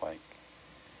somebody was like,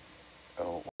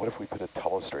 oh, what if we put a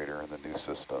telestrator in the new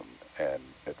system? And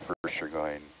at first you're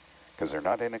going, because they're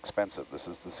not inexpensive. This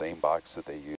is the same box that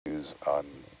they use on,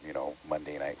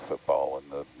 Monday Night Football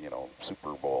and the,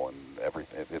 Super Bowl and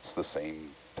everything. It's the same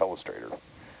telestrator.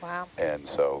 Wow. And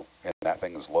so, and that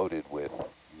thing is loaded with,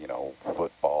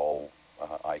 football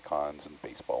icons and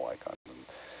baseball icons. And,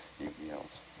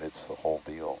 it's the whole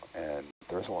deal. And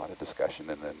there was a lot of discussion.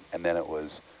 And then it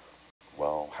was,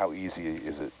 well, how easy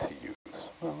is it to use?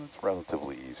 Well, it's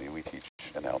relatively easy. We teach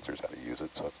announcers how to use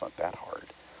it, so it's not that hard.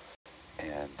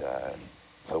 And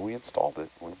so we installed it.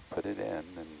 We put it in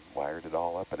and wired it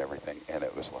all up and everything. And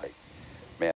it was like,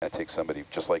 man, it takes somebody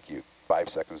just like you 5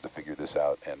 seconds to figure this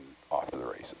out and off to the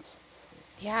races.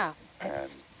 Yeah. And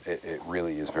it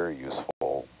really is very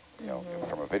useful,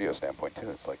 from a video standpoint too.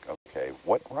 It's like, okay,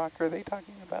 what rock are they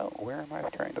talking about? Where am I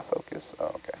trying to focus? Oh,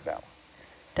 okay, that one.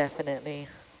 Definitely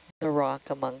the rock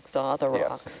amongst all the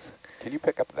rocks. Yes. Can you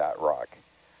pick up that rock?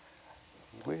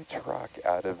 Which rock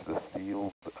out of the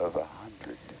field of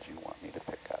 100 did you want me to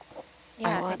pick up?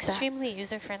 Yeah, extremely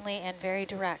user-friendly and very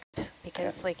direct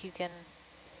because you can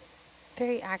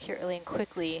very accurately and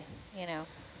quickly,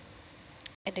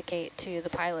 indicate to the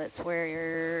pilots what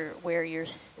you're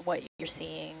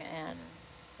seeing and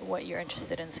what you're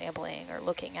interested in sampling or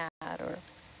looking at,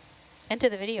 and to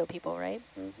the video people, right?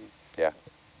 Mm-hmm. Yeah.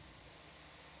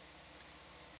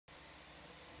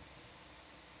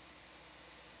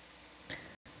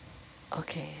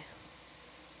 Okay.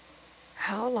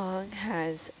 How long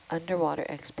has underwater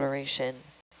exploration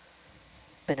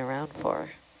been around for?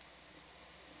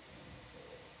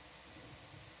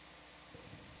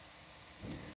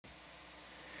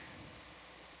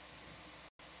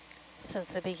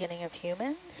 Since the beginning of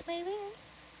humans, maybe?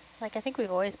 I think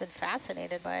we've always been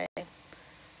fascinated by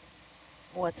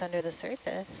what's under the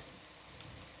surface.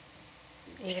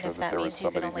 Even if that means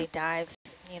you can only dive,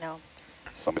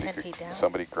 10 feet down.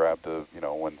 Somebody grabbed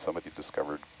when somebody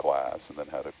discovered glass and then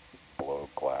had to blow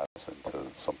glass into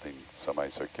something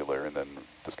semicircular and then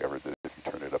discovered that if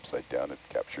you turn it upside down, it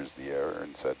captures the air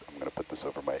and said, I'm going to put this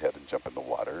over my head and jump in the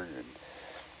water.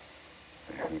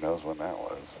 And who knows when that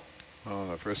was. Well,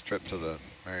 the first trip to the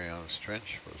Marianas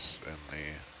Trench was in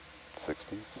the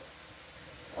 60s,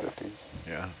 50s.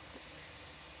 Yeah.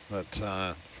 But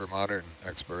for modern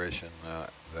exploration,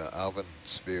 the Alvin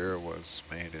sphere was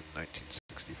made in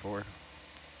 1964.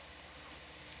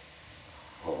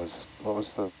 What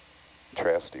was the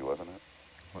Trieste, wasn't it?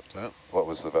 What's that? What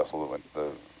was the vessel that went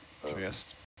the Trieste.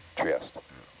 Trieste. Yeah.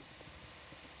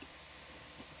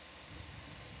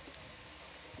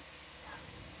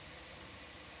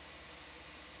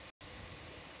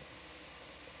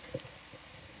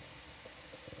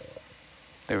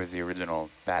 There was the original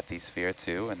bathysphere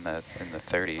too in the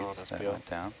 30s that went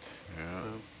down. Yeah.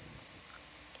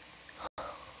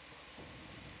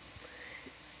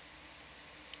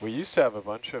 We used to have a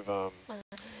bunch of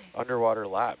underwater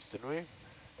labs, didn't we?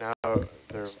 Now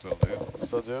they're Still do.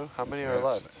 still do. How many Yeah,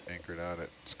 are it's left? anchored out at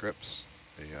Scripps.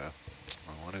 The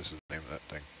what is the name of that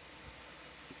thing?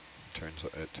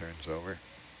 It turns over.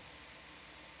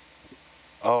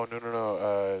 Oh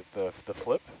no. The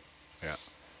flip. Yeah.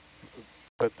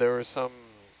 But there was some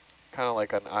kind of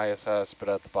like an ISS, but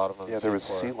at the bottom of the there was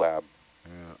seafloor. C-Lab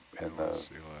Yeah. in the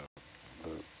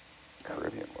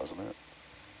Caribbean, wasn't it?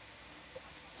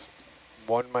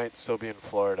 One might still be in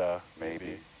Florida,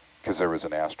 maybe. Because there was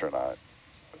an astronaut,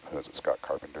 who was it, Scott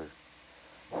Carpenter,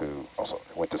 who also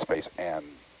went to space and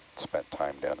spent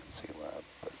time down in C-Lab.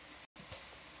 But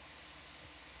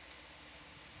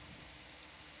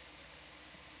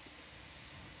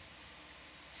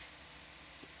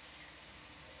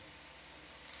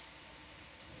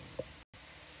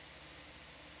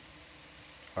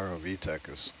ROV tech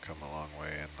has come a long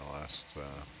way in the last, I don't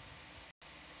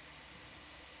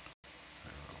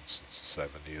know, since the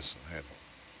 70s, and had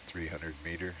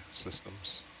 300-meter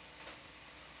systems.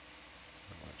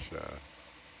 Which,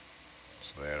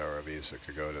 so they had ROVs that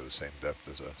could go to the same depth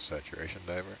as a saturation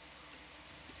diver.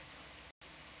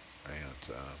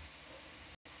 And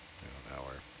now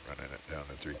we're running it down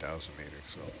to 3,000 meters,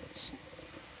 so it's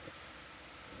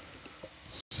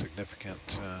significant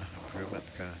improvement,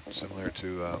 kind of similar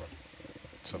to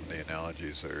some of the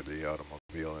analogies or the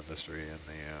automobile industry and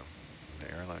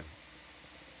the airline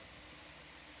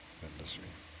industry.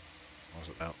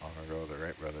 Wasn't that long ago the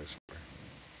Wright brothers were.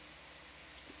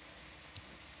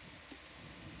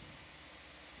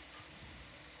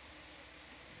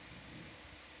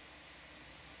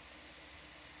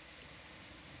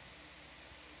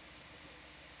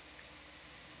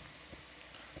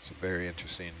 It's a very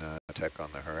interesting tech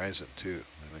on the horizon too.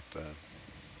 I think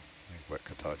what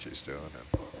Katachi's doing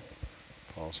and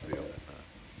Paul's field in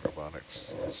robotics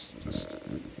is just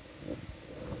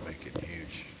making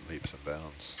huge leaps and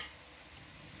bounds.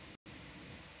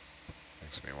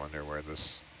 Makes me wonder where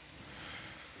this,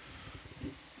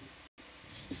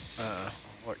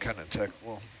 what kind of tech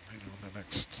will, in the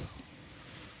next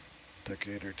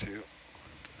decade or two.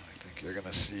 I think you're going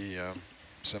to see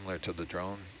similar to the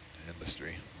drone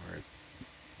industry, where it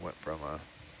went from a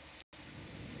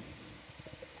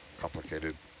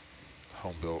complicated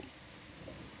home-built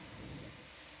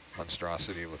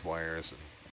monstrosity with wires and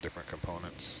different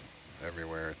components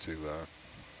everywhere to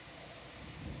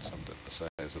something the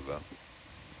size of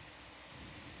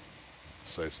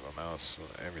a mouse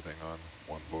with everything on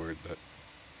one board that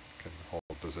can hold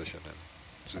position and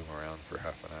zoom around for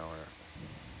half an hour.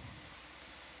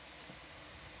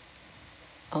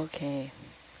 Okay,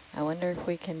 I wonder if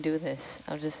we can do this.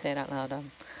 I'll just say it out loud.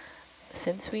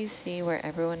 Since we see where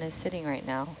everyone is sitting right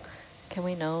now, can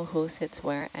we know who sits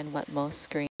where and what most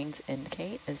screens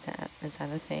indicate? Is that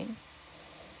a thing?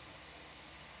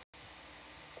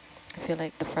 I feel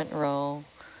like the front row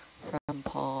from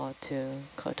Paul to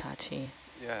Kotachi.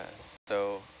 Yeah,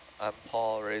 so I'm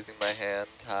Paul, raising my hand.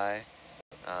 Hi.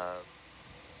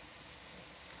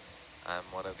 I'm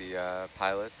one of the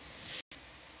pilots.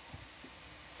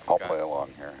 I'll play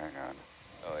along here, hang on.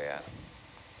 Oh yeah.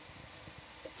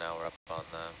 So now we're up on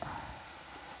the...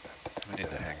 I need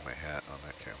to hang my hat on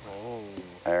that camera. Oh.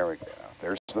 There we go.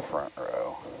 There's the front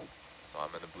row. So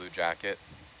I'm in the blue jacket.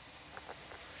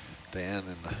 Dan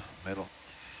in the middle.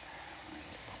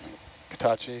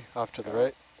 Katachi off to the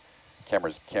right.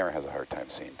 Camera has a hard time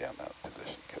seeing down that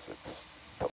position because it's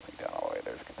tilting down all the way.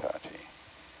 There's Katachi.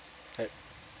 Hey.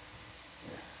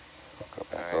 Go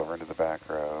back over into the back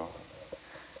row.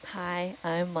 Hi,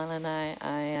 I'm Malanai.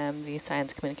 I am the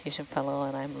Science Communication Fellow,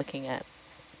 and I'm looking at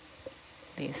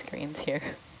these screens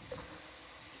here.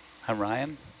 I'm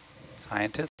Ryan,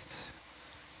 scientist.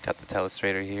 Got the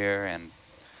telestrator here and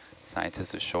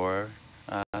scientists ashore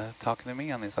talking to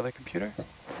me on this other computer.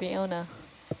 Fiona.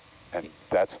 And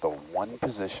that's the one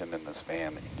position in this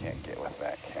van that you can't get with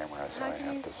that camera, so I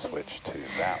have to switch to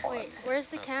that one. Wait, where's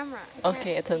the camera?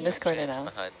 Okay, it's in this corner now.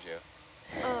 Behind you.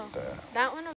 Oh,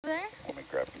 that one over there? Let me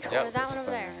grab control Yep. of Or that this one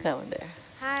over there? thing. That one there.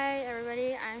 Hi,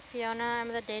 everybody. I'm Fiona. I'm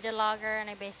the data logger, and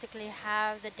I basically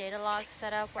have the data log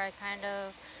set up where I kind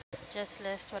of just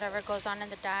list whatever goes on in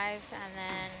the dives, and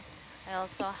then I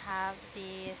also have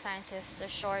the scientist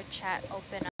ashore chat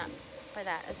open up for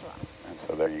that as well. And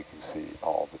so there you can see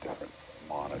all the different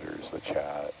monitors, the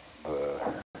chat,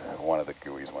 one of the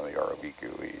GUIs, one of the ROV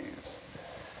GUIs,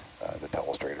 the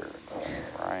telestrator,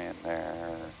 Ryan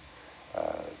there.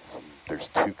 There's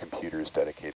 2 computers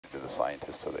dedicated to the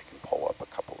scientists so they can pull up a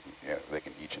couple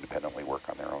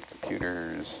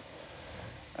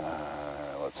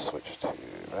switch to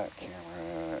that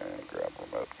camera and grab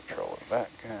remote control of that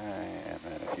guy. And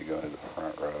then if you go to the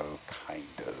front row, kind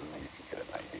of, you can get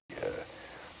an idea.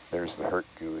 There's the Herc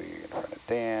GUI in front of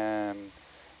Dan.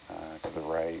 To the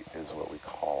right is what we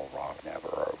call ROV nav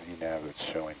or ROV nav that's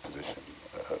showing position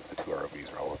of the two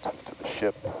ROVs relative to the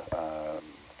ship.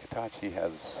 Hitachi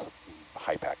has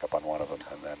high pack up on one of them,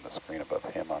 and then the screen above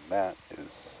him on that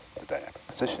is the dynamic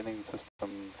positioning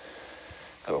system.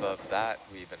 Above that,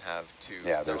 we even have two sonars.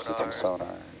 Yeah, there's the two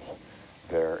sonars.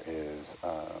 There is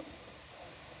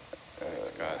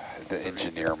the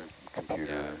engineer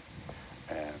computer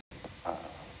and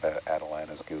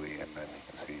Atalana's GUI, and then you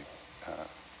can see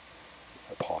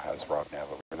Paul has ROV nav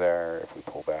over there. If we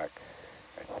pull back,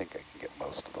 I think I can get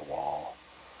most of the wall.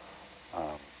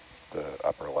 The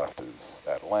upper left is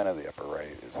Atalanta, the upper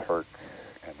right is Herc,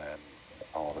 and then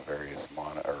all the various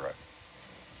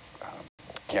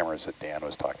cameras that Dan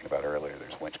was talking about earlier.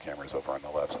 There's winch cameras over on the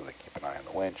left, so they keep an eye on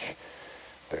the winch.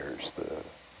 There's the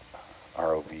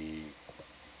ROV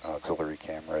auxiliary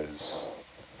cameras.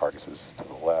 Argus is to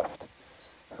the left,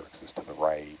 Herc's is to the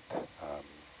right.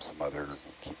 Some other,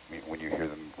 when you hear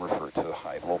them refer to the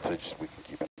high voltage, we can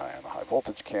keep an eye on the high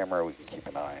voltage camera. We can keep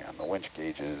an eye on the winch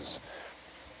gauges.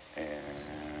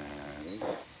 And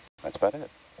that's about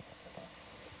it.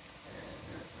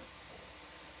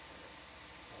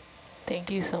 Thank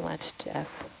you so much, Jeff.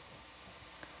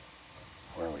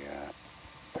 Where are we at?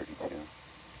 32.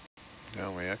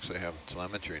 No, we actually have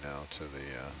telemetry now to the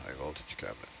high voltage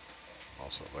cabinet. I'm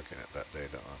also looking at that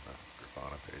data on the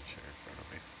Grafana page here in front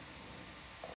of me.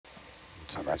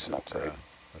 That's an upgrade.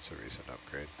 That's a recent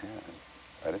upgrade. Yeah,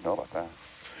 I didn't know about that.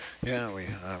 Yeah, we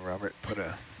Robert put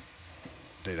a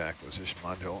data acquisition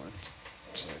module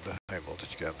inside the high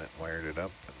voltage cabinet, wired it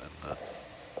up, and then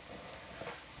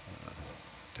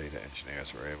data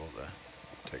engineers were able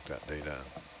to take that data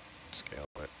and scale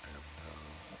it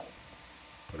and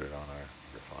put it on our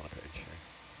Grafana page here.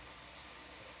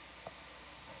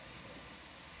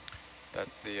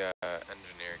 That's the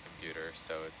engineer computer,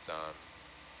 so it's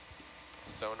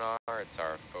sonar, it's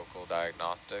our focal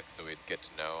diagnostic, so we'd get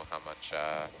to know how much,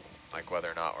 like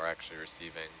whether or not we're actually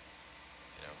receiving,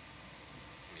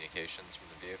 communications from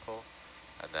the vehicle,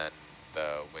 and then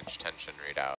the winch tension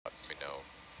readouts, we know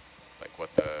like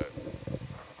what the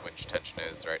winch tension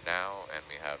is right now, and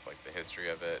we have like the history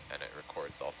of it, and it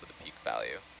records also the peak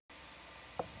value.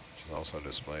 Which is also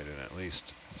displayed in at least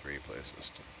 3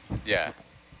 places. Yeah.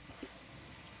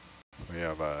 We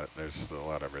have, there's a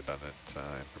lot of redundant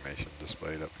information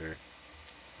displayed up here.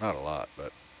 Not a lot,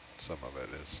 but some of it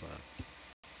is,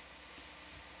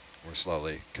 we're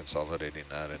slowly consolidating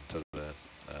that into the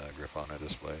Grafana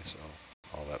display, so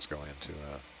all that's going into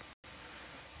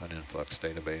an influx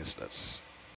database that's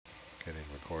getting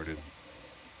recorded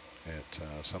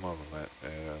at some of them at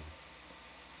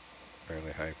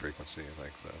fairly high frequency,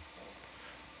 like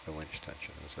the winch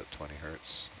tension is at 20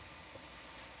 hertz.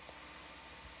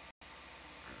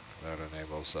 That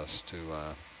enables us to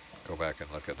go back and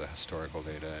look at the historical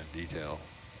data in detail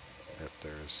if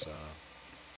there's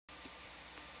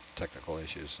technical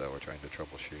issues that we're trying to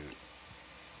troubleshoot,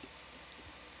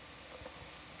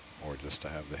 or just to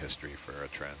have the history for a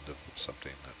trend of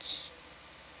something that's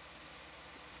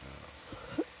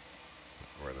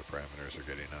where the parameters are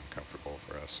getting uncomfortable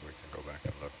for us, so we can go back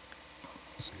and look,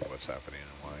 see what's happening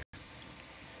and why.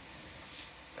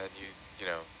 And you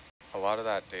know, a lot of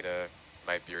that data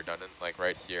might be redundant. Like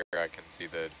right here, I can see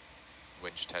the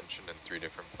winch tension in 3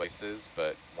 different places,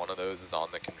 but one of those is on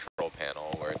the control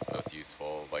panel where it's most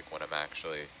useful, like when I'm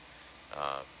actually,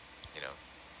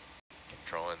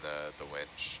 controlling the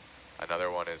winch.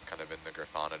 Another one is kind of in the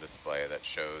Grafana display that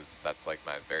shows, that's like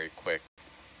my very quick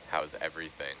how's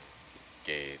everything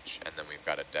gauge, and then we've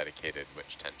got a dedicated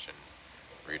winch tension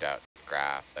readout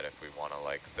graph that if we want to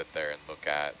like sit there and look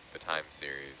at the time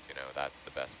series, that's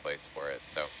the best place for it.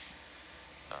 So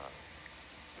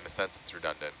in a sense it's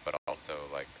redundant, but also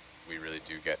like we really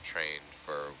do get trained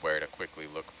for where to quickly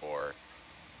look for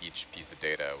each piece of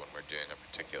data when we're doing a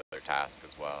particular task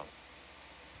as well.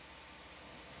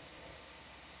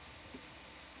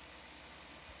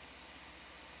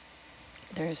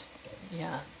 There's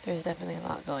definitely a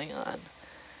lot going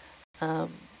on.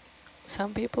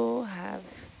 Some people have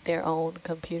their own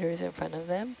computers in front of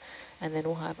them, and then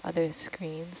we'll have other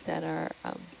screens that are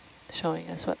showing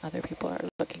us what other people are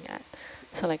looking at.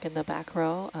 So like in the back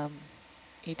row,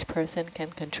 each person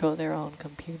can control their own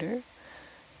computer.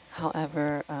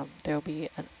 However, there will be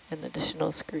an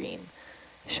additional screen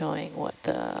showing what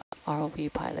the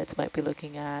ROV pilots might be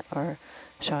looking at, or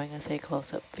showing us a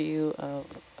close-up view of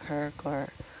Herc or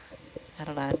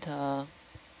Atalanta,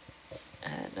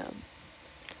 and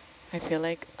I feel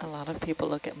like a lot of people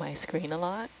look at my screen a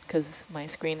lot because my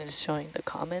screen is showing the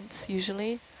comments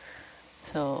usually.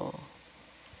 So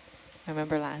I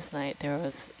remember last night there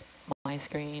was my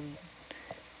screen.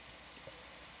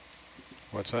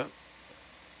 What's that?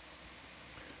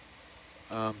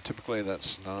 Typically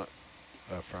that's not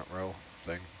a front row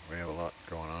thing. We have a lot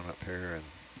going on up here, and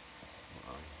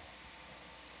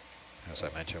as I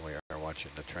mentioned, we are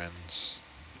watching the trends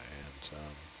and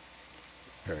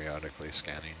periodically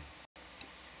scanning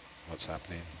what's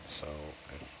happening. So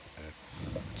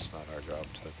it's not our job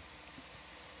to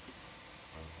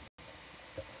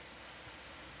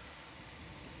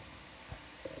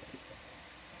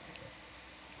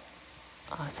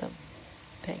Awesome.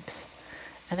 Thanks.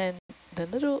 And then the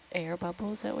little air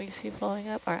bubbles that we see flowing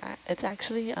up it's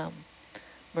actually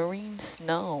marine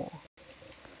snow.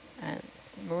 And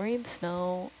marine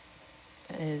snow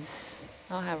is,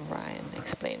 I'll have Ryan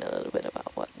explain a little bit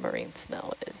about what marine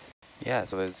snow is. Yeah,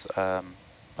 so there's a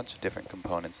bunch of different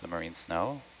components of marine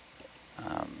snow.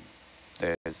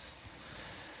 There's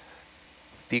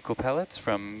fecal pellets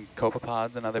from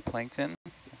copepods and other plankton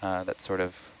that sort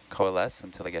of coalesce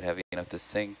until they get heavy enough to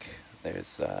sink.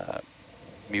 There's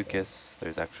mucus,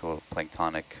 there's actual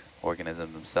planktonic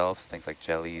organisms themselves, things like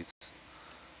jellies.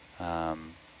 Yeah,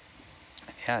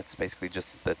 it's basically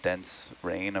just the dense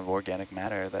rain of organic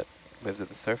matter that lives at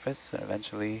the surface and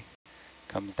eventually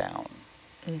comes down.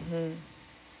 Mm-hmm.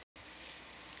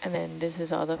 And then this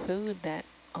is all the food that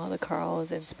all the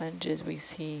corals and sponges we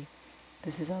see.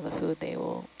 This is all the food they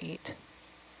will eat.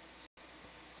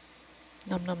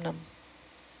 Nom nom nom.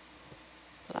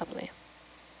 Lovely.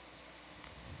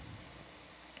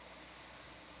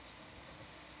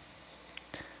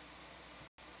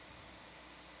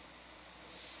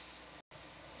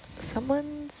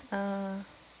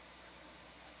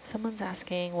 Someone's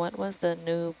asking what was the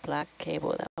new black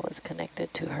cable that was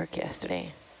connected to Herc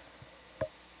yesterday.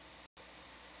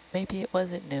 Maybe it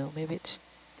wasn't new. Maybe it's,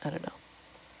 I don't know.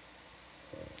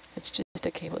 It's just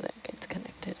a cable that gets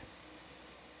connected.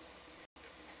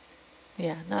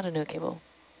 Yeah, not a new cable.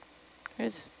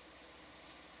 There's,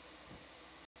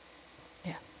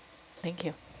 yeah, thank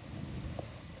you.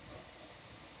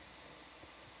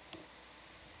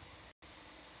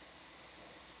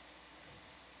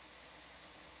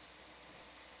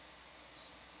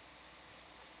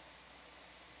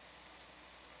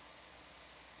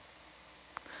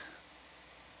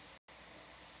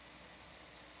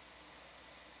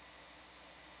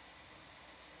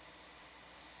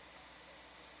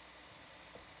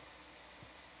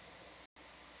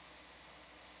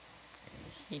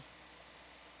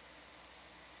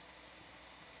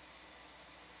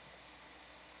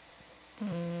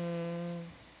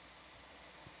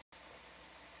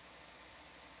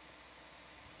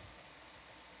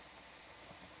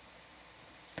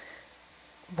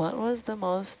 What was the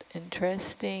most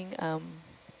interesting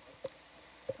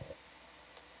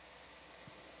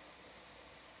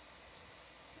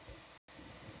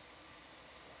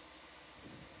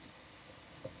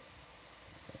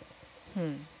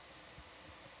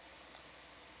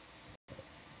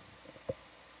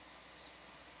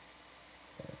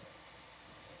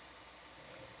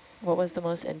what was the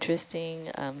most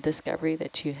interesting discovery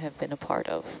that you have been a part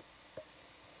of,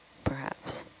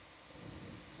 perhaps?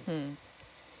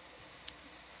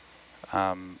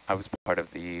 I was part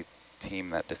of the team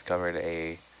that discovered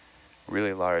a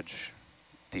really large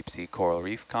deep sea coral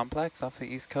reef complex off the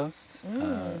East Coast.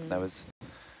 That was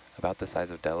about the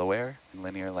size of Delaware in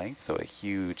linear length, so a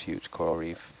huge, huge coral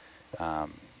reef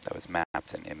that was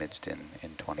mapped and imaged in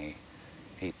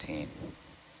 2018.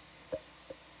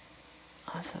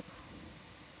 Awesome.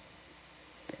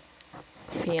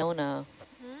 Fiona,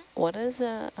 what is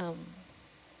at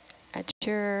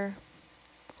your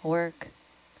work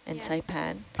in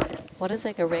Saipan, what does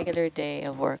like a regular day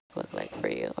of work look like for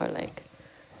you, or like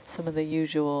some of the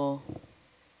usual?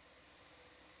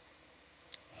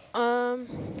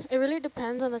 It really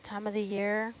depends on the time of the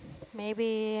year.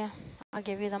 Maybe I'll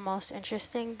give you the most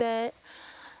interesting bit.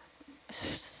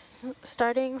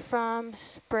 Starting from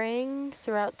spring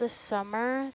throughout the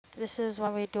summer, this is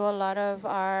when we do a lot of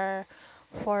our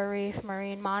four-reef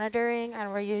marine monitoring,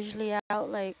 and we're usually out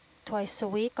like twice a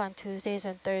week on Tuesdays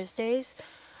and Thursdays.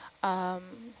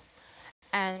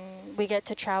 And we get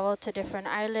to travel to different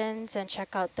islands and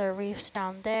check out the reefs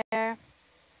down there.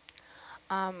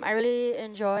 I really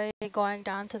enjoy going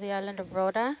down to the island of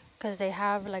Rhoda because they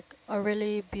have like a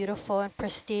really beautiful and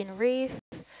pristine reef.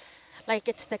 Like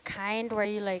it's the kind where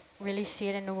you like really see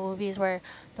it in the movies where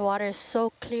the water is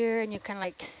so clear and you can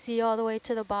like see all the way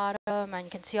to the bottom and you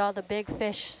can see all the big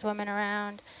fish swimming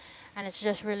around, and it's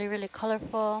just really, really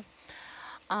colorful.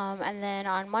 And then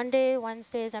on Monday,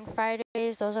 Wednesdays, and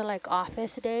Fridays, those are like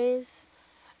office days.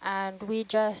 And we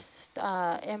just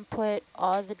input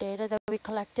all the data that we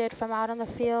collected from out on the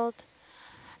field.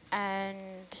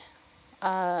 And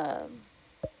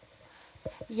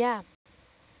yeah,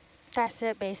 that's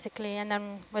it basically. And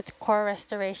then with core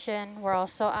restoration, we're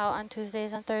also out on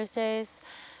Tuesdays and Thursdays.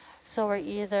 So we're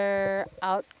either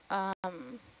out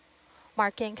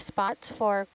marking spots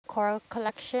for coral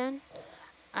collection,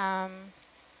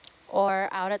 or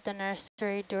out at the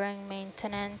nursery during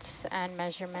maintenance and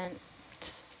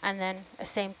measurements. And then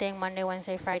same thing, Monday,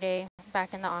 Wednesday, Friday,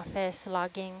 back in the office,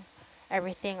 logging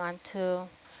everything onto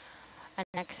an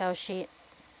Excel sheet.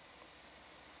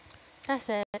 That's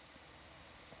it.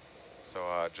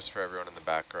 So just for everyone in the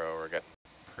back row, we're getting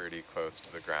pretty close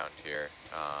to the ground here.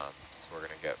 So we're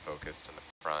going to get focused in the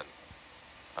front.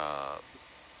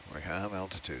 We have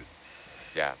altitude.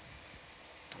 Yeah.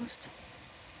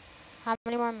 How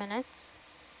many more minutes?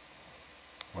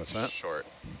 What's that? Short.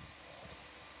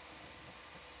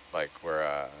 Like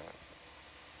we're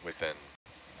within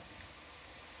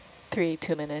 2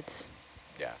 minutes.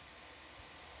 Yeah.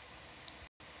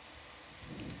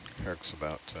 Herc's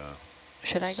about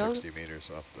Should I go? 60 meters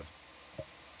off the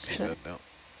seabed now.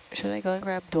 Should I go and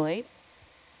grab Dwight?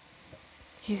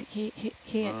 He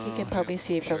can probably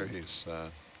see I'm from sure he's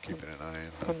keeping an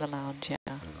eye from the lounge. Yeah.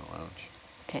 in the lounge.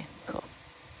 Okay. Cool.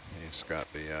 He's got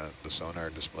the sonar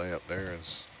display up there.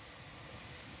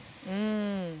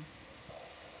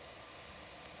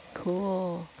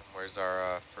 Cool. Where's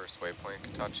our first waypoint,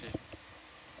 Katachi?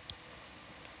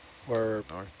 We're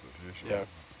north of visual. yeah.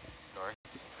 North?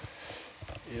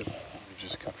 Yep. Let me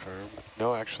just confirm.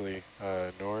 No, actually,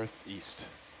 northeast.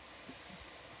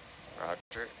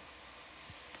 Roger.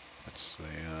 That's the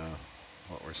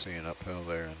what we're seeing uphill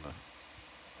there in the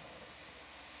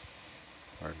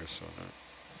Argus sonar.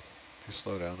 If you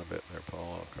slow down a bit there,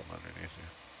 Paul, I'll come underneath you.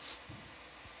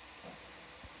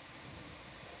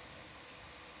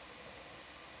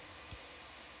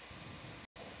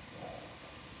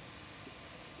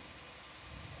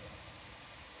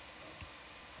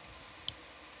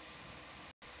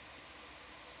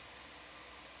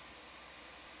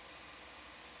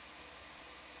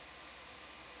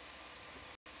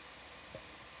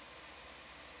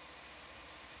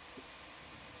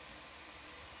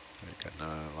 You can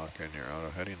lock in your auto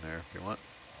heading there if you want.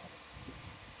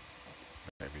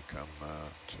 Maybe come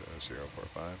to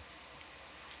 045.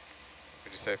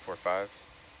 Did you say 4-5?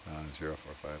 045,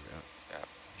 yeah. Yeah.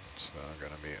 It's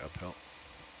going to be uphill.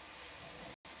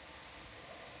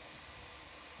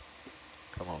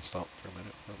 Come on, stop for a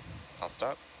minute. I'll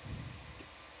stop.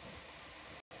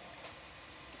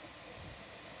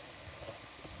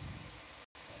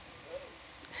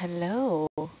 Hello.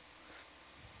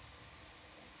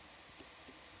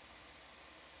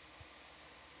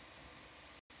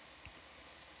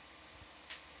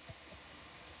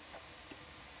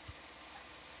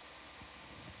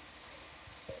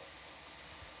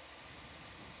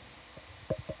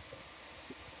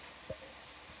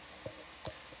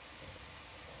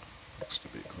 Looks to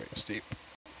be quite steep.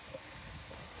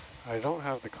 I don't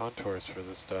have the contours for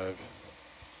this dive.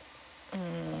 Yeah,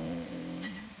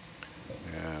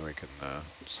 we can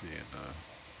see in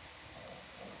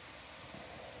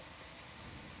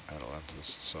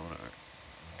Atalanta's sonar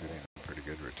getting a pretty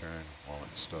good return while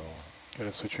it's still.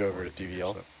 Gonna switch you over to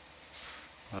DVL.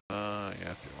 Yeah,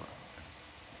 if you want.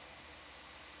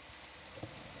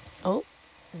 Oh,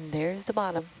 and there's the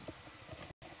bottom.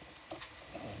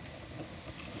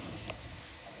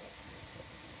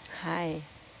 Hi.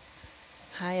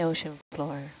 Hi, ocean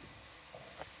floor.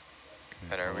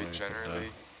 Okay, And are we probably can, generally...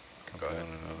 come Go down ahead.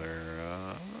 another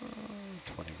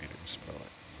 20 meters probably.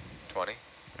 20?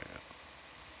 Yeah.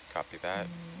 Copy that.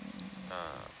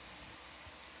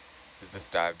 Is this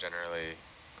dive generally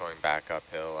going back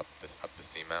uphill, up the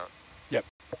seamount? Yep.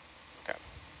 Okay.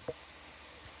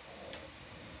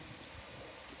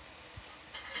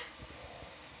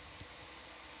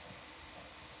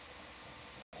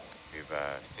 We've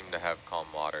seemed to have calm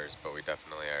waters, but we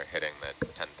definitely are hitting the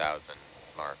 10,000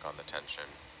 mark on the tension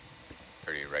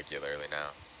pretty regularly now.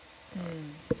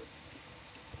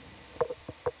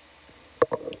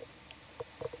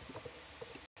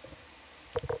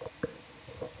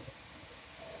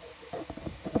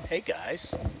 Hey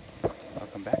guys,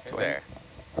 Welcome back Hey to there.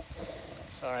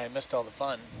 sorry I missed all the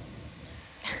fun.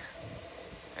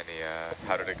 Any,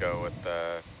 how did it go with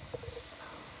the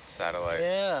satellite?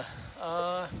 Yeah,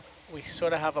 we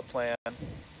sort of have a plan.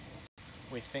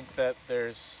 We think that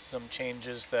there's some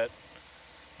changes that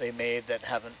they made that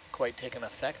haven't quite taken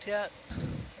effect yet.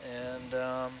 And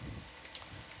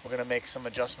we're going to make some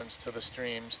adjustments to the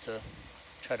streams to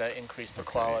try to increase the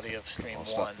quality of stream I'll 1.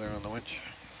 stop there on the winch.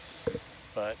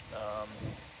 But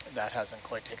that hasn't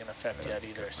quite taken effect yet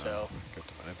either, so get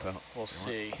the map out. We'll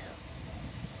see.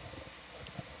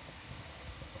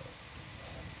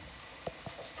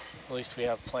 At least we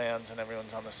have plans and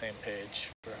everyone's on the same page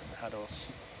for how to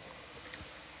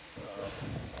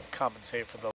compensate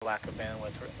for the lack of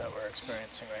bandwidth that we're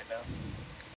experiencing right now.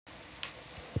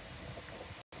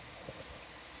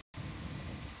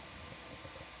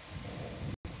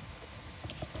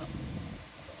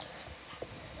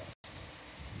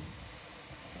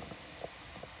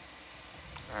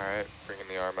 All right, bringing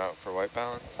the arm out for white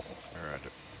balance. All right.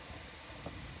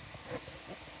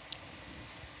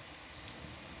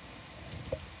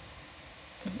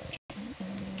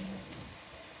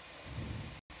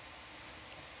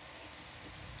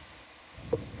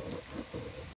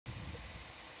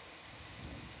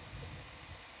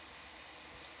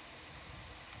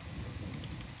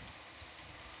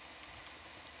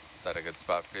 Is that a good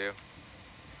spot for you?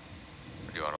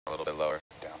 Or do you want a little bit lower?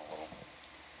 Down a little.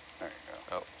 There you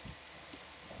go. Oh.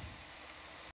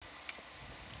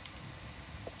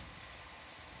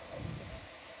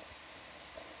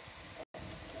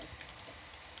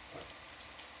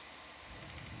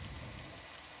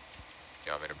 Do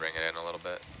you want me to bring it in a little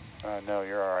bit? No,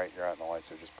 you're all right. You're out in the light,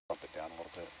 so just bump it down a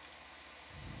little bit.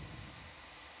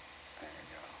 There you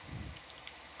go.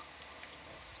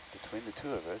 Between the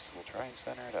two of us, we'll try and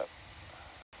center it up.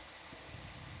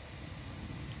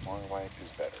 More white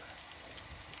is better.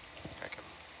 I can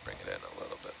bring it in a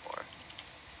little bit more.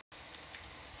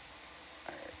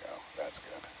 There you go. That's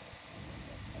good.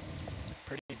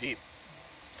 Pretty deep.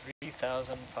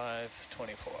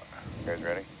 3,524. You guys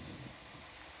ready?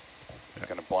 Yeah.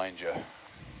 Gonna blind you.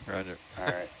 Roger. All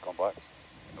right, going black.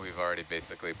 We've already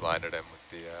basically blinded him with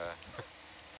the Yeah,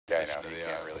 I position know. of He the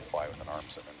can't arm. really fly with an arm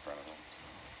sitting in front of him.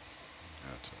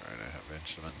 That's all right. I have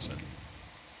instruments and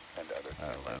And other. I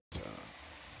left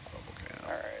bubble cam.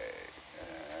 All right,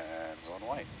 and going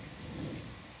white.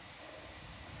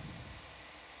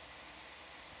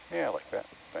 Yeah, I like that.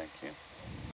 Thank you.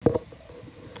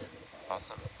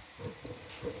 Awesome.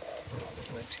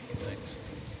 Thanks.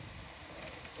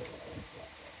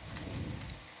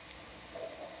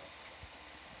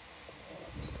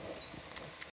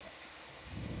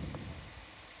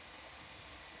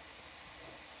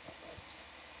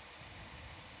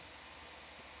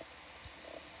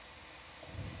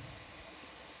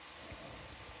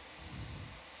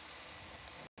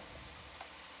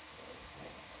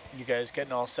 You guys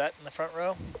getting all set in the front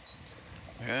row?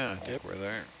 Yeah, I think we're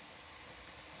there.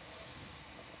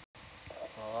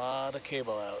 A lot of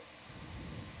cable out.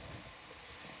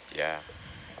 Yeah.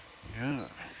 Yeah.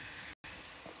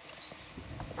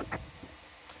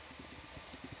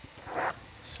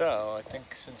 So I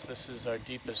think since this is our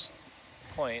deepest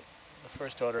point, the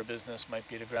first order of business might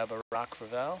be to grab a rock for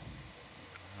Val.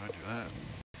 I do that.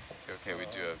 Okay, we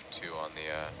do have 2 on the,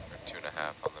 or 2.5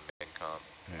 on the main comm.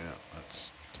 Yeah,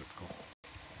 that's typical.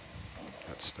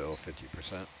 That's still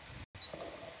 50%.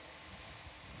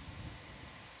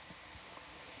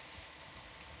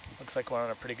 Looks like we're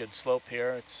on a pretty good slope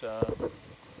here. It's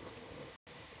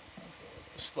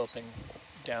sloping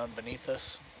down beneath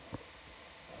us.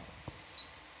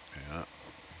 Yeah.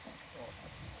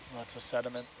 Lots of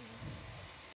sediment and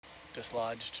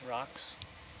dislodged rocks.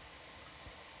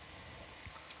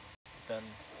 Then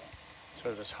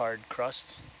sort of this hard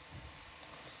crust.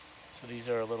 So these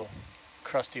are a little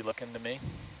crusty looking to me.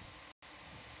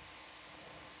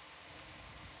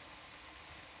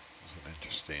 It's an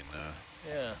interesting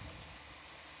Yeah.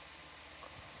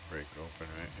 break open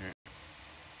right here.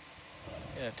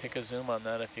 Yeah, take a zoom on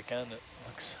that if you can. It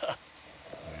looks Yeah.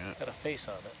 got a face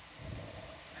on it.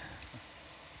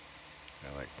 I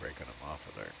like breaking them off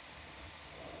of there.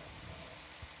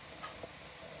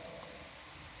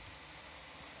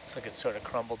 Looks like it sort of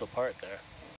crumbled apart there.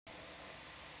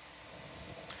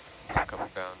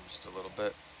 Coming down just a little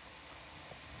bit.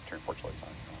 Turn porch lights on.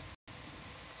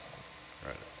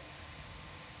 Right.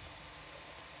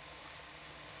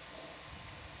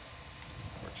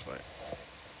 Porch light.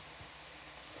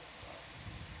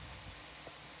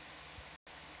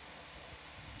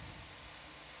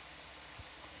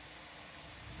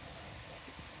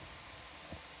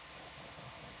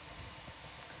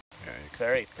 Yeah, you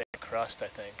Very thick crust, I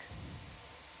think.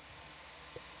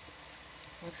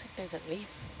 Looks like there's a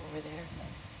leaf over there.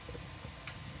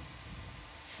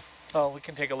 Oh, we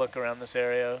can take a look around this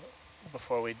area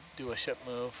before we do a ship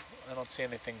move. I don't see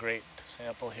anything great to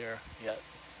sample here yet.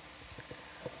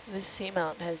 This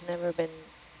seamount has never been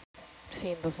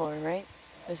seen before, right?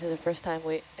 This is the first time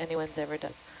anyone's ever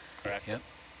correct? Yep.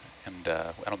 And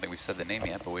I don't think we've said the name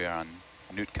yet, but we are on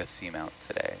Nootka Seamount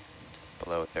today, just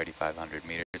below 3,500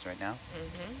 meters right now.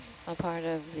 A part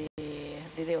of the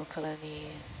Liliuokalani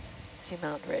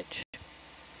Seamount Ridge.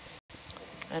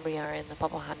 And we are in the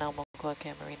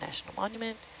Papahanaumokuakea Marine National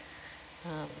Monument.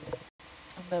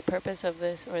 The purpose of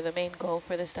this, or the main goal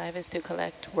for this dive, is to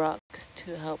collect rocks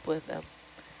to help with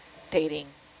dating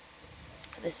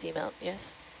the seamount,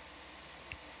 yes?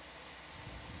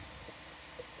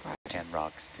 And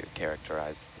rocks to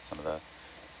characterize some of the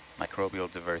microbial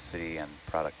diversity and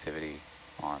productivity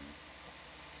on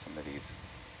some of these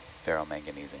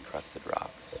ferromanganese encrusted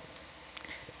rocks.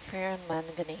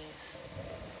 Ferromanganese.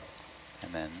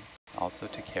 And then also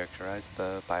to characterize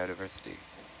the biodiversity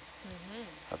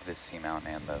of this seamount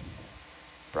and the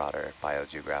broader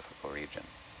biogeographical region.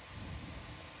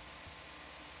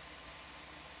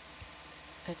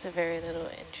 That's a very little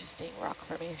interesting rock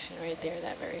formation right there,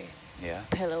 that very Yeah.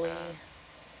 pillowy.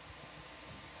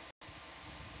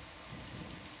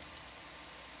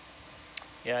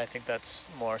 Yeah, I think that's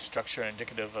more structure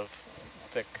indicative of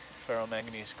thick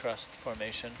ferromanganese crust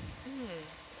formation. Trying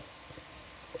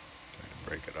to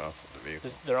break it off with the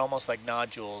vehicle. They're almost like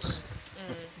nodules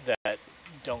that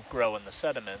don't grow in the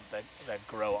sediment, that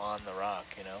grow on the rock,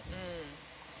 you know?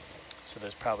 So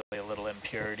there's probably a little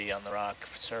impurity on the rock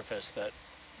surface that,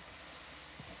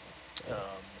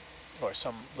 or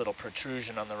some little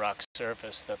protrusion on the rock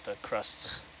surface that the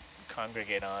crusts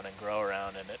congregate on and grow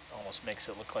around, and it almost makes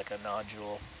it look like a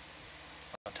nodule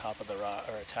on top of the rock,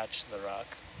 or attached to the rock.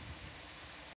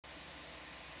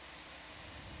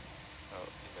 Oh,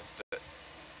 you missed it.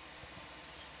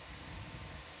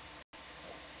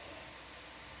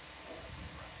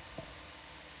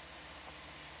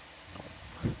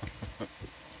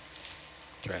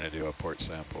 Trying to do a port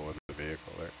sample with the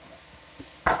vehicle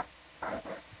there.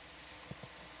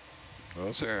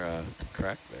 Those are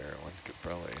cracked there. One could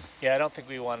probably... Yeah, I don't think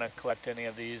we want to collect any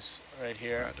of these right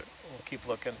here. Roger. We'll keep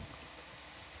looking.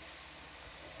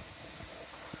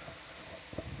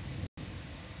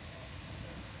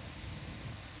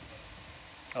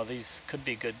 Oh, these could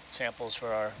be good samples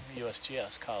for our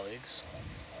USGS colleagues.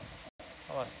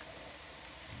 I'll ask.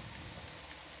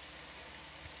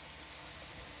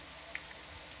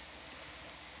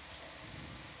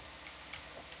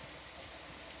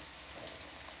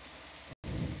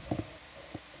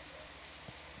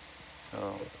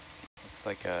 So looks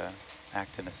like a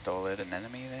actinostolid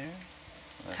anemone there.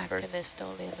 So the first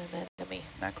Actinostolid anemone.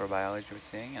 macrobiology we're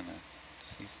seeing, and a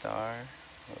sea star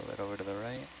a little bit over to the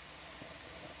right.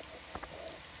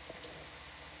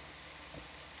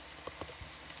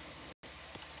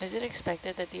 Is it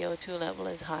expected that the O2 level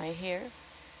is high here?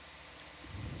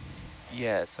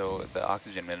 Yeah, so the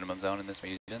oxygen minimum zone in this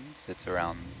region sits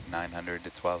around 900 to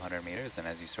 1,200 meters, and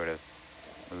as you sort of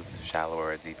move shallower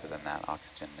or deeper than that,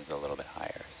 oxygen is a little bit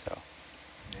higher. So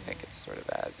I think it's sort of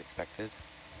as expected.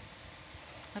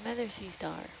 Another sea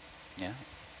star. Yeah.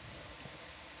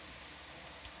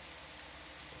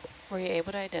 Were you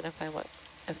able to identify what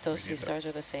if those sea stars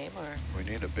are the same, or? We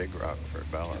need a big rock for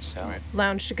ballast, right?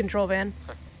 Lounge to control van.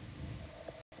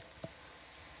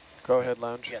 Go ahead,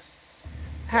 Lounge. Yes.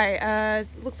 Hi,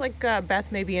 looks like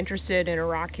Beth may be interested in a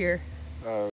rock here.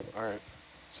 All right.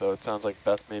 So it sounds like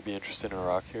Beth may be interested in a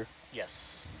rock here.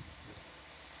 Yes.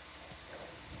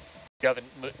 You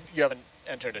haven't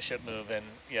entered a ship move in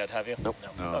yet, have you? Nope.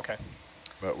 No. Okay.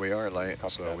 But we are light,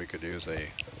 Copy so that. we could use a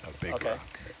big Okay.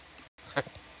 rock.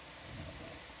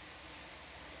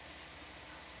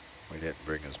 We didn't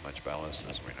bring as much ballast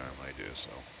as we normally do, so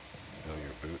fill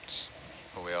your boots.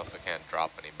 But we also can't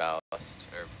drop any ballast,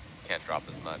 or can't drop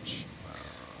as much.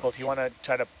 Well, if you want to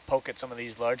try to poke at some of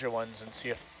these larger ones and see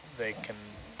if they can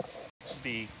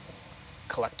be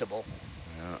collectible.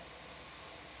 Yeah.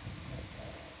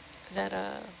 Is that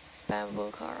a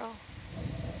bamboo coral?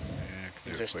 Yeah,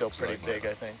 These are still pretty big,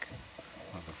 I think.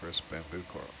 On the first bamboo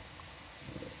coral.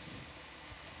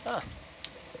 Ah.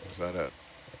 Is that a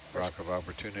rock of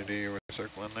opportunity you were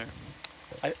circling there?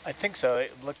 I think so.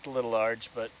 It looked a little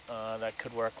large, but that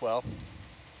could work well.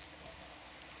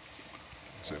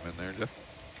 Zoom in there, Jeff.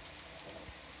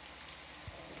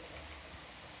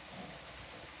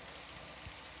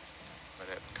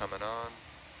 Minute coming on.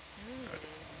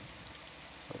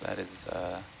 So that is,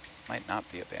 might not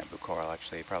be a bamboo coral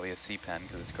actually, probably a sea pen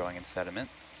because it's growing in sediment.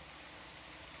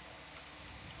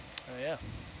 Oh yeah.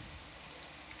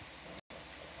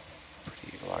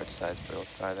 Pretty large sized brittle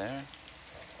star there.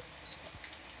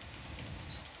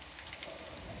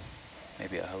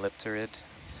 Maybe a halipterid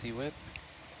sea whip.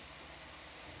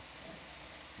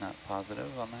 Not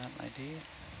positive on that ID.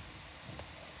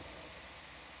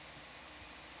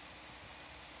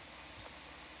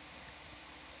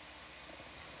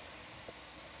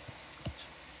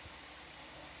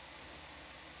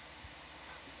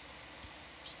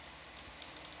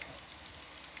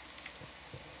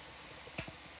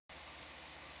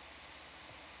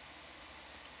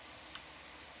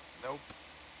 Nope.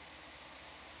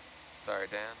 Sorry,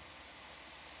 Dan.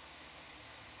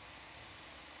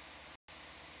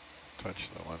 Touch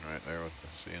the one right there with the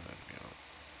sea anemone on it.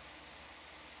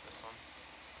 This one?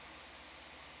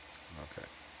 Okay.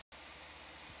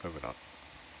 Move it on.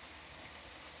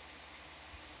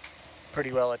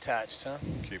 Pretty well attached, huh?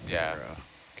 Keep your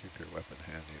weapon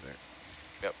handy there.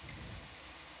 Yep.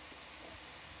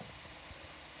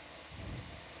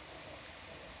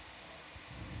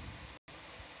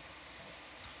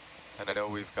 And I know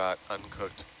we've got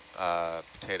uncooked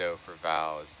potato for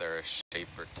Val. Is there a shape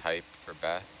or type for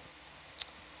Beth?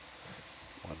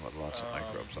 One with lots of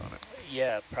microbes on it.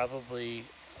 Yeah, probably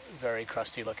very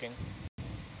crusty looking. Maybe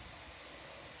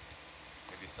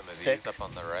some of Thick. these up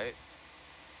on the right?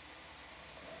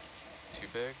 Too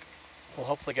big? We'll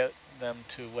hopefully get them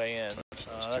to weigh in.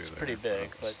 That's pretty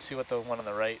big, but see what the one on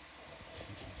the right.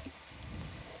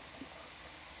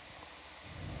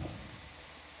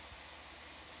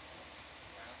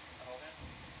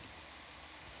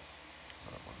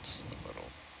 That one's a little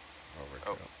overkill.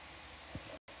 Oh.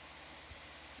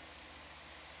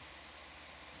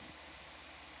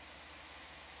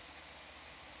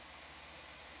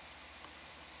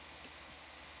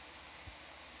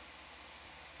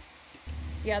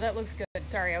 Yeah, that looks good.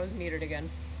 Sorry, I was muted again.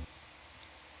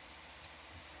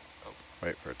 Oh.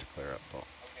 Wait for it to clear up, Paul.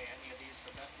 Okay, any of these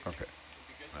for Beth? Okay.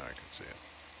 Now I can see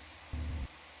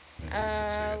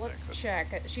it. Let's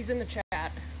check. She's in the chat.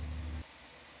 I'm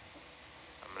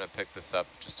going to pick this up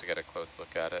just to get a close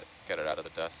look at it. Get it out of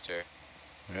the dust here.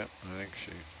 Yeah, I think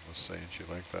she was saying she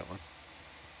liked that one.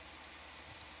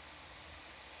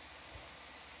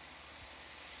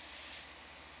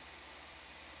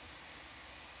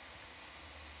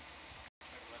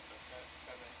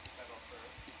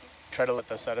 Try to let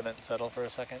the sediment settle for a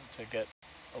second to get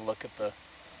a look at the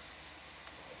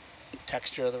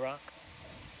texture of the rock.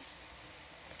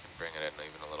 I can bring it in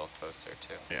even a little closer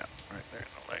too. Yeah, right there in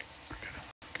the light. We're gonna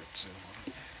good zoom on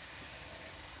it.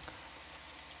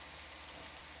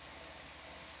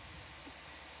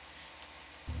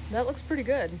 That looks pretty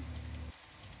good.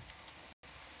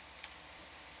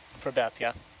 For Beth,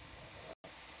 yeah.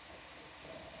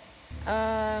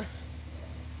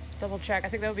 Let's double check. I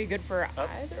think that would be good for either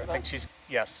I of think us.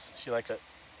 yes, she likes it.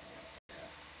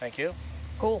 Thank you.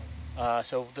 Cool.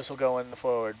 So this will go in the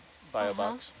forward bio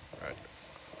box. Right.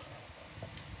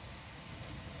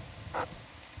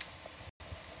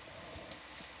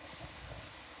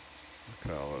 Look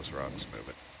at all those rocks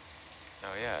moving.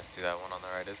 Oh yeah, see that one on the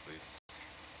right is loose.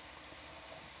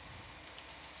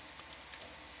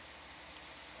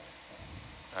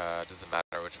 Does it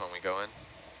matter which one we go in?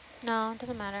 No, it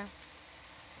doesn't matter.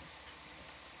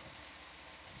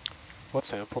 What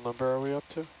sample number are we up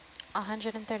to?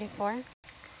 134. Thank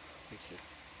you.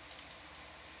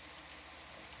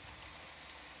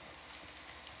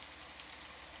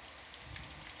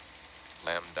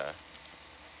 Lambda.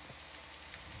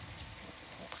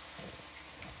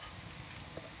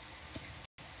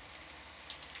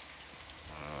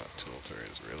 Tilter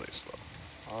is really slow.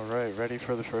 All right, ready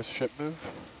for the first ship move?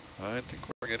 I think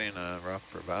we're getting a rock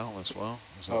for Val as well.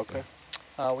 Is that Okay.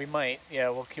 We might, yeah,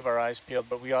 we'll keep our eyes peeled,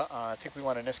 but we I think we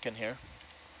want a Niskin here.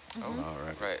 Oh, all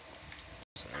right. Right.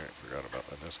 Sorry, I forgot about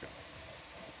the Niskin.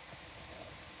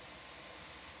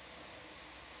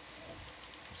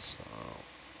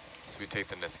 So we take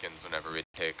the Niskins whenever we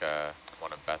take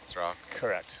one of Beth's rocks?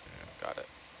 Correct. Yeah. Got it.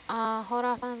 Hold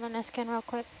off on the Niskin real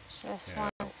quick. Just Yeah,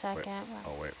 one second.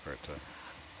 I'll wait for it to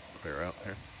clear out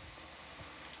here.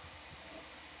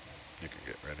 You can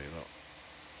get ready though.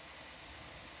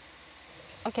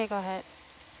 Okay, go ahead.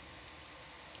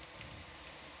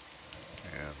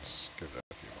 And give that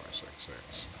a few more seconds.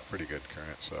 It's pretty good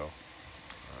current, so.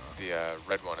 The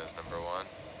red one is number 1.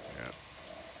 Yeah.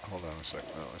 Hold on a second.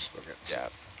 No, I still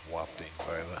get wafting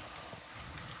by the.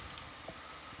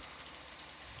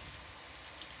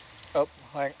 Oh,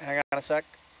 hang on a sec.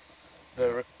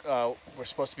 The we're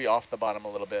supposed to be off the bottom a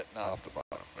little bit now. Off the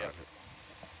bottom. Yep. Roger.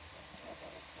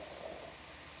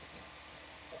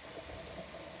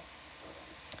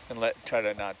 And try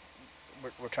to not.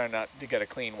 We're trying not to get a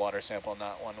clean water sample,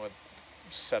 not one with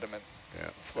sediment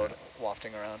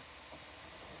wafting around.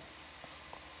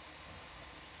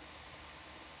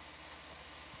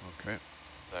 Okay. Is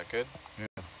that good? Yeah,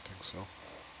 I think so.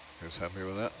 You guys happy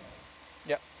with that?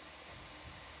 Yep.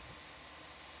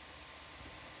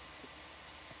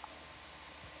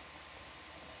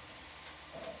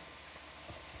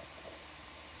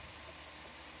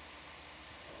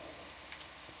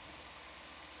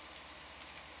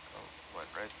 Oh, went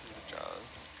right through the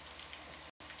jaws.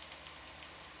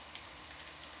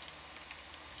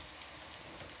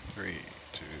 Three,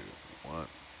 two,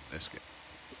 Niskin.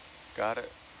 Got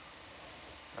it.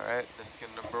 All right,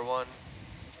 Niskin number 1.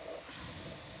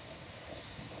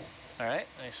 All right,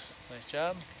 nice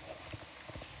job.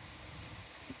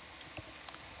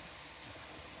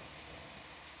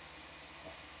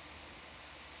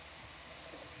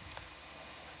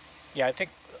 Yeah, I think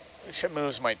ship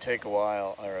moves might take a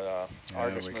while, or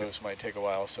Argus moves might take a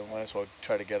while, so might as well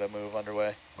try to get a move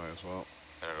underway. Might as well.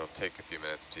 And it'll take a few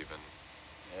minutes to even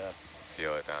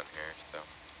feel it down here, so.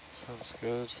 Sounds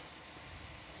good.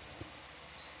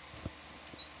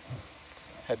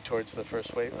 Head towards the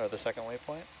first waypoint, or the second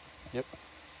waypoint? Yep.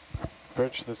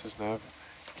 Bridge, this is Nav.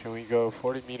 Can we go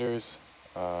 40 meters,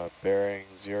 bearing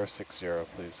 060,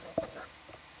 please?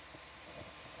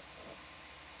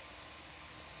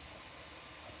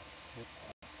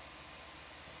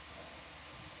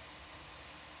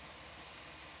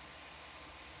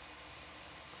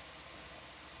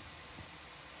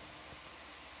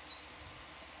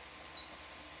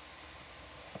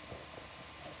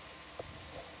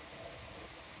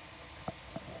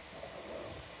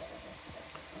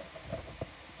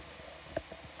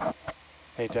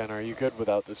 Hey Dan, are you good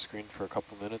without the screen for a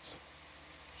couple minutes?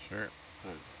 Sure.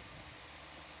 Right.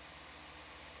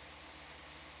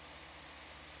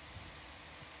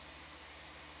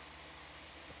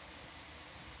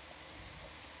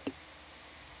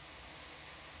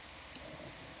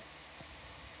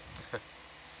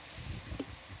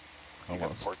 You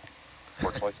have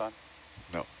port lights on?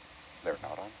 No. They're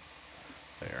not on?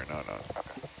 They are not on.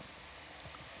 Okay.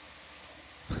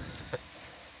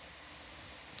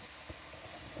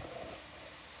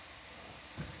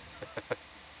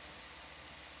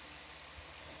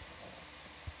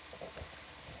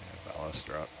 Ballast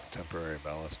drop, temporary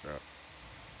ballast drop.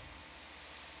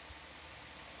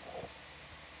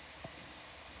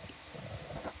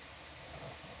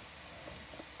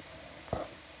 If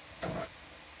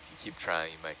you keep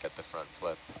trying, you might get the front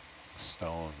flip.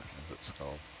 Stone, as it's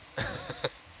called. That's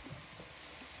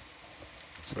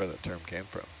where the term came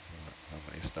from. How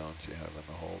many stones you have in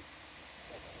the hold.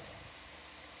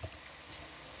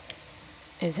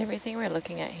 Is everything we're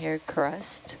looking at here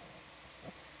crust?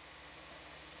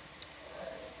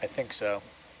 I think so.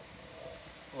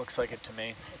 Looks like it to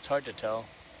me. It's hard to tell.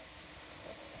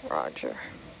 Roger.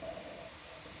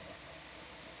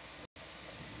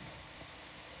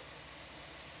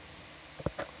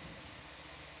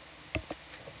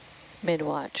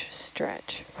 Mid-watch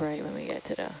stretch, right when we get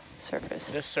to the surface.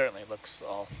 This certainly looks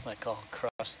all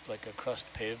crust, like a crust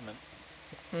pavement.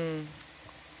 Hmm.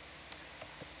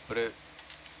 But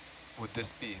would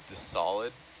this be the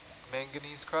solid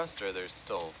manganese crust, or there's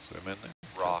still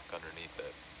rock underneath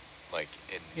it? Like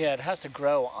in... Yeah, it has to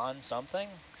grow on something,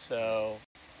 so,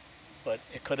 but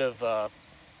it could have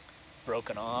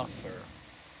broken off, or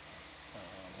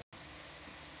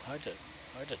hard to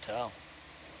tell.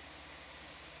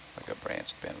 It's like a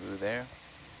branched bamboo there.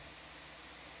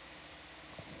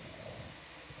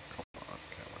 Come on,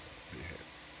 camera. Behave.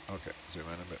 Okay, zoom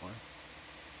in a bit more.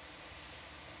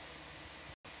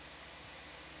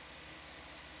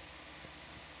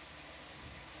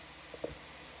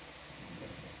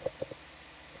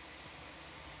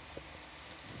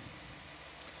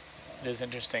 It is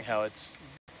interesting how it's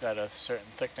got a certain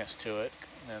thickness to it,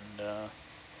 and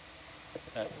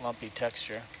that lumpy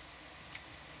texture.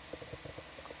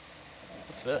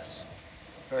 What's this?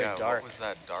 Very dark. What was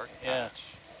that dark patch? Yeah.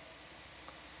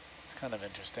 It's kind of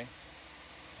interesting.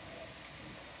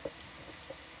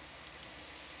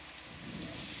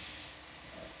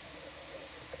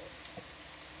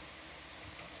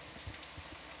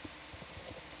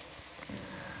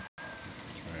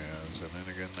 Zoom in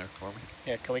again there for me.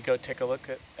 Yeah, can we go take a look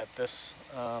at this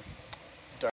dark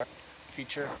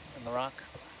feature in the rock?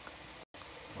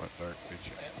 What dark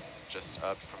feature? Just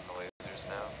up from the lasers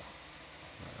now.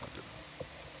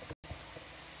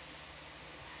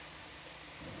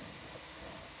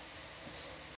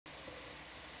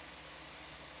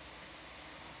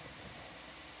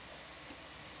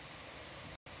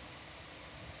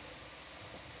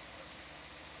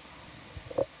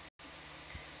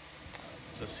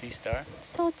 It's a sea star.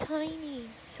 So tiny,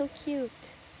 so cute.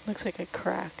 Looks like a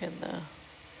crack in the,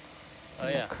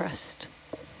 the crust.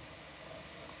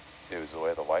 It was the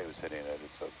way the light was hitting it.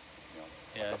 It's a,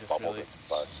 yeah, like a bubble that's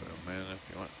bust. Zoom in if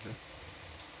you want to.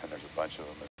 And there's a bunch of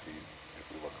them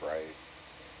if we look right.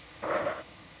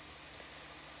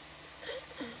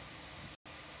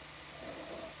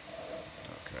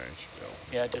 Okay, should be able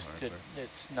to Yeah, just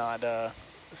it's not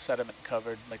sediment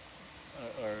covered, like,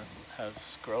 or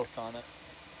has growth on it.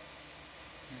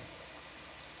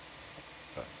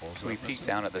 Can we peek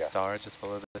down at the star just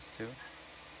below this too?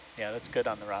 Yeah, that's good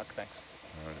on the rock, thanks.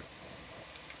 Roger.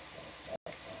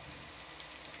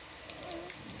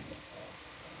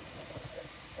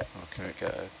 It's Okay. like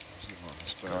a Does he want to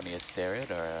start? Gonia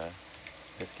sterid or a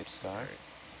biscuit star.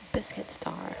 Biscuit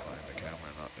star. Find the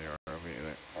camera, not the ROV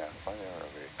either. Yeah, find the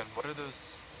ROV. And what are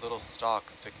those little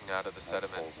stalks sticking out of the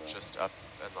sediment just up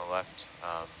and the left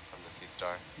from the sea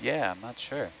star? Yeah, I'm not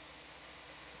sure.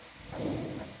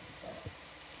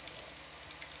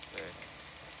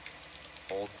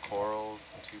 Old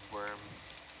corals, tube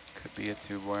worms. Could be a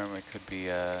tube worm. It could be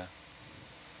a.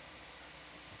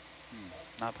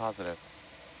 Not positive.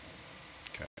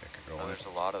 Okay, I can go Oh, in. there's a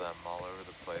lot of them all over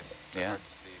the place. They're Yeah. hard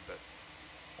to see, but.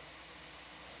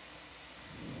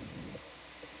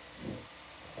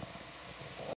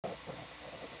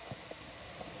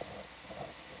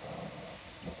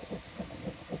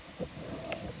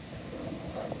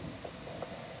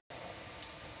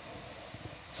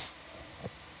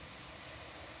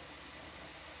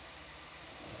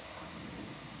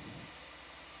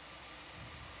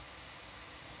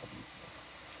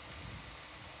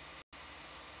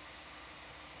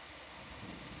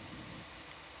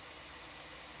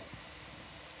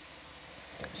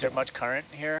 Is there much current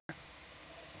here?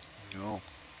 No.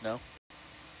 No?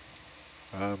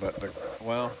 But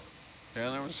well,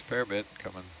 yeah, there was a fair bit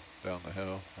coming down the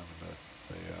hill. I mean,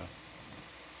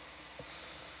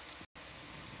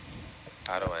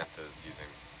 Atalanta's using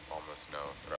almost no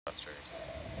thrusters.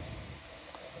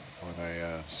 when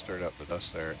I stirred up the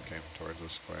dust there, it came towards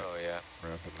us quite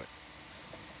rapidly.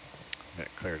 And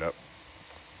it cleared up.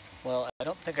 Well, I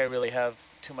don't think I really have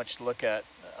too much to look at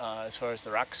as far as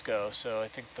the rocks go, so I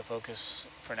think the focus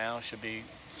for now should be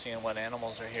seeing what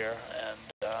animals are here, and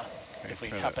if we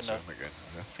happen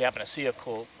to see a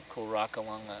cool rock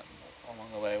along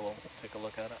the way, we'll take a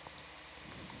look at it.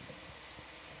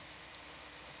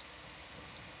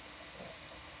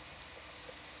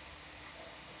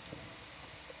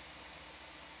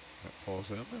 That pulls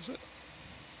in, is it?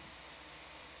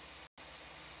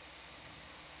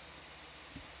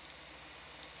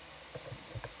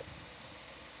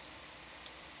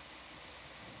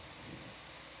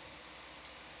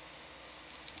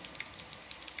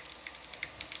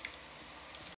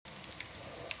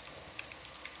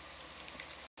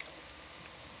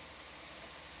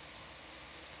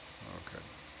 Okay.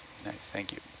 Nice,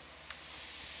 thank you.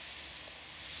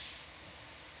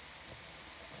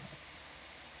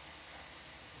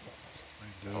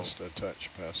 Just a touch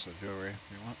past the jewelry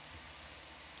if you want.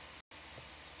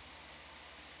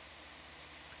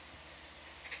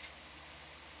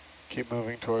 Keep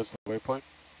moving towards the waypoint.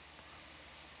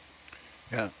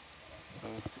 Yeah.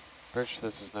 Birch,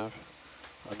 this is Nev.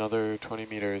 Another 20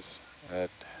 meters at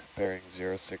bearing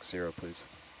 060, please.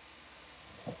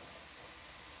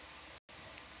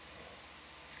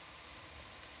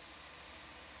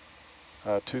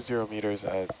 Uh, 20 meters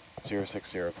at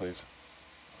 060, please.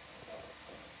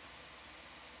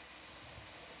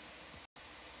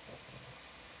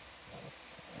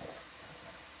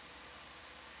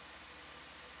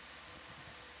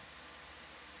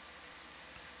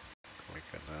 We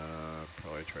can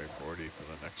probably try 40 for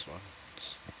the next one.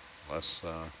 Unless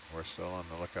we're still on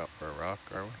the lookout for a rock,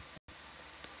 are we?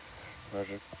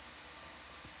 Roger.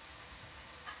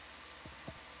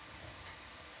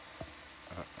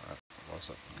 That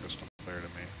wasn't crystal clear to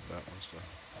me. That was the...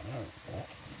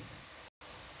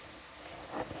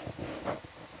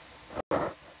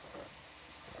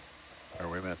 Are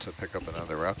we meant to pick up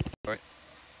another rock? Right?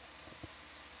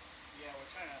 Yeah,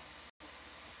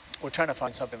 we're trying to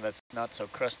find something that's not so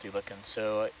crusty looking,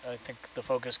 so I think the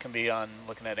focus can be on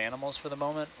looking at animals for the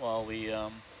moment while we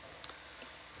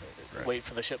wait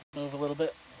for the ship to move a little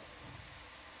bit.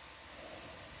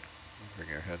 Bring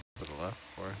your head to the left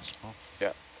for us, Paul.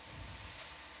 Yeah.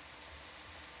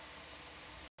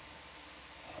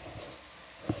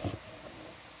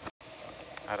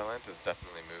 Atalanta's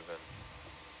definitely moving.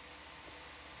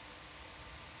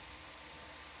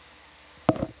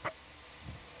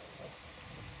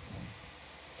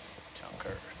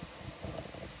 Junker.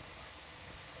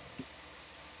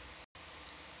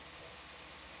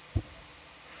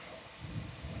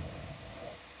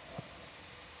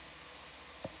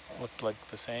 Looked like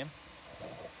the same.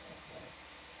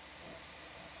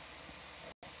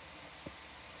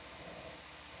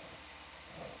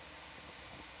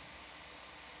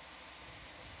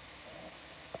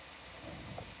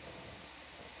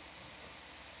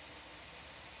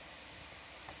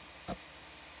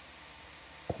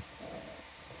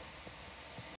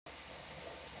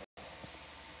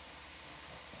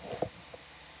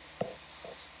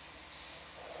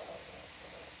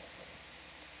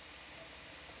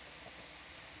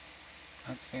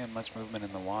 Not seeing much movement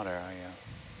in the water, are you?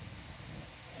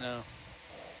 No.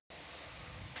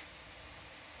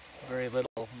 Very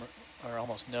little, or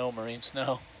almost no marine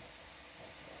snow.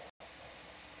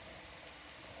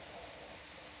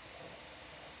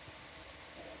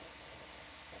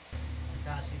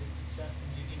 Hitachi, this is Justin.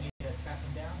 Do you need me to track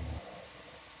him down?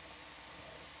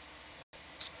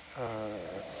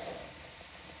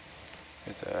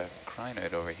 There's a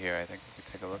crinoid over here I think we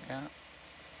could take a look at.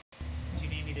 Do you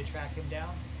need me to track him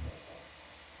down?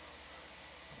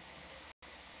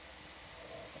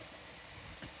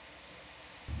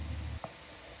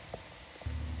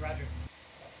 Roger.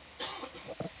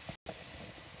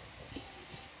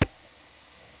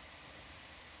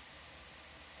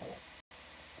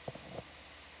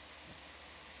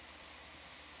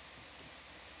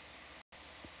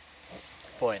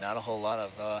 Boy, not a whole lot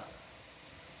of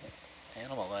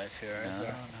animal life here, is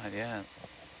there? No, not yet.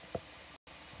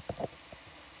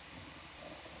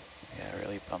 Yeah,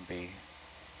 really bumpy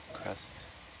crust.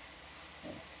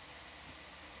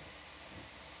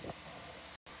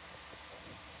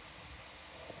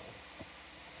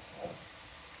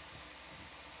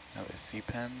 Another sea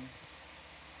pen.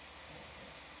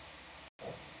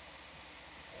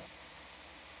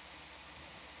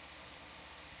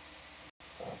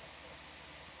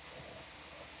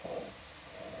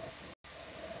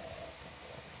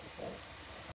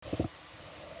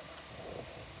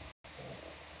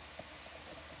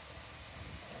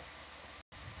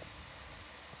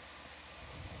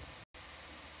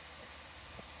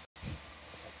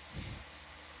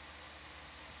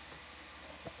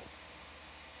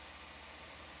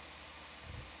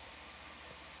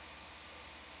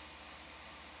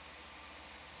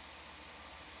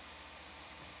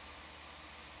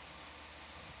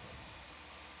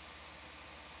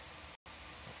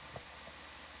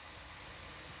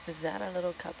 Is that a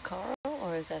little cup coral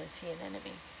or is that a sea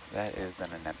anemone? That is an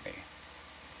anemone.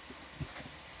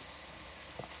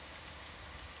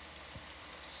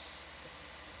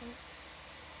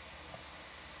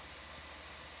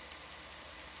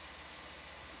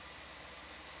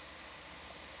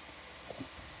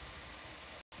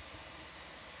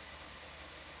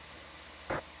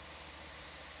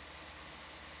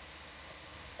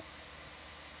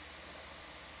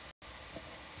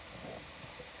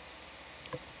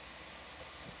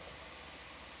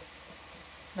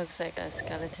 Looks like a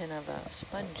skeleton of a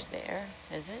sponge there,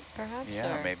 is it perhaps?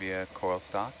 Yeah, or maybe a coral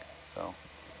stalk. So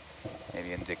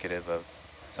maybe indicative of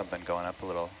something going up a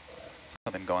little,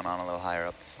 something going on a little higher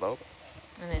up the slope.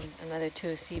 And then another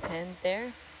 2 sea pens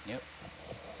there. Yep.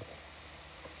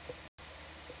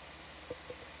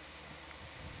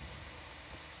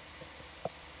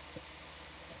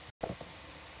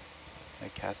 They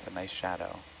cast a nice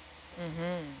shadow.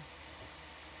 Mm-hmm.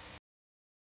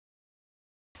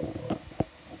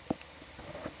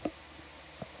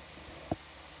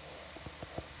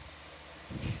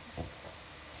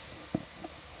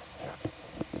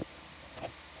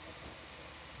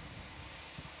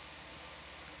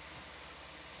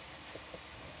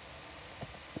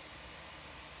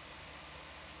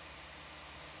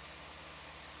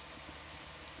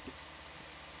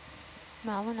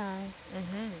 Malina,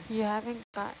 you haven't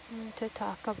gotten to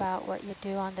talk about what you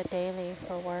do on the daily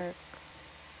for work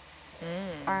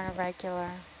or on a regular.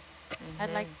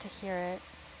 I'd like to hear it.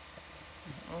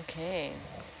 Okay.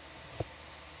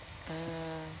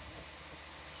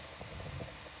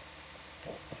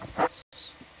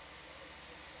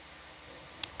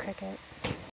 Cricket.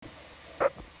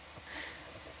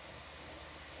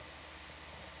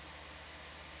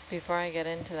 Before I get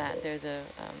into that, there's a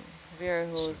viewer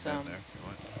who's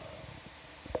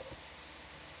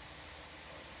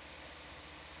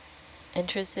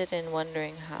interested in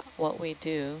wondering what we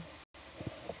do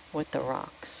with the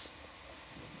rocks.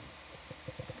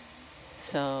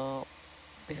 So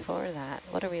before that,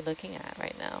 what are we looking at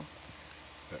right now?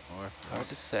 A bit more. Hard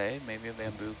to say, maybe a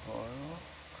bamboo coral.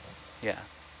 Yeah.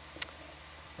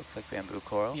 Looks like bamboo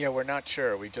coral. Yeah, we're not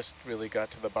sure. We just really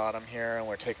got to the bottom here and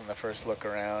we're taking the first look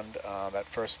around. At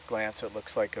first glance, it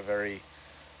looks like a very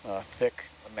thick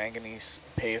manganese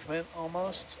pavement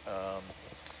almost.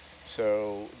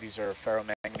 So these are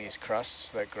ferromanganese crusts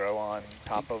that grow on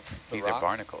top of the rock. These are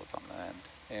barnacles on the end.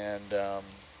 And there's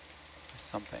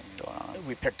something going on.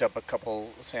 We picked up a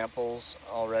couple samples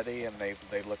already and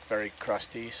they look very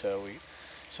crusty. So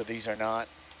these are not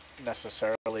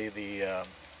necessarily the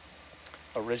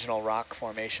original rock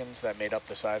formations that made up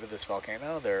the side of this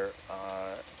volcano. They're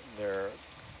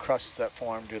crusts that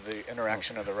formed due to the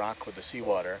interaction of the rock with the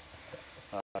seawater,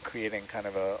 creating kind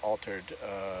of a altered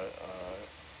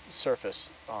surface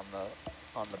on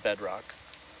the bedrock.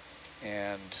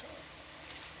 And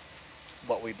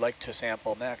what we'd like to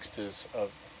sample next is a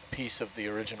piece of the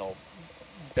original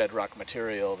bedrock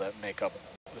material that make up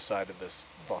the side of this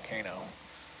volcano,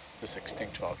 this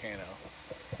extinct volcano.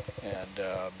 And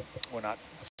we're not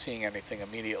seeing anything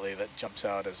immediately that jumps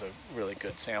out as a really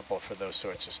good sample for those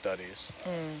sorts of studies.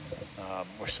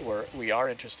 We are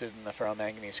interested in the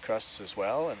ferromanganese crusts as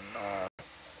well, and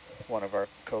one of our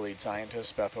co-lead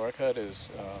scientists, Beth Orcutt,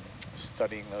 is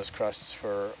studying those crusts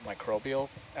for microbial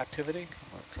activity.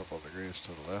 Come a couple of degrees to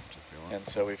the left if you want. And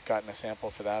so we've gotten a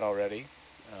sample for that already.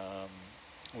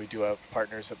 We do have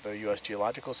partners at the U.S.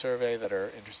 Geological Survey that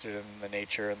are interested in the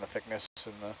nature and the thickness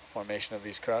and the formation of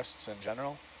these crusts in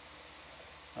general.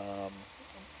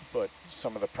 But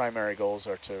some of the primary goals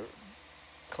are to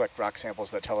collect rock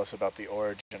samples that tell us about the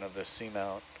origin of this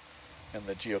seamount and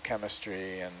the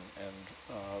geochemistry and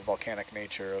volcanic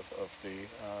nature of the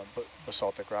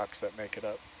basaltic rocks that make it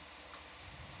up.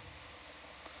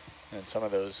 And some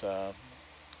of those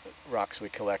rocks we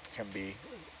collect can be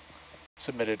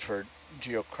submitted for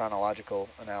geochronological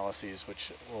analyses,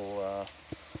 which will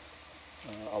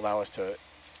allow us to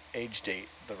age date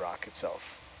the rock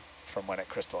itself from when it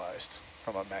crystallized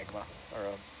from a magma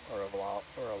or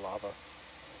a lava.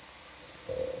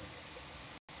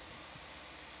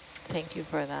 Thank you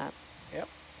for that. Yep.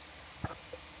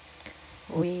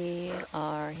 We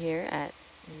are here at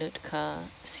Nootka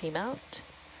Seamount.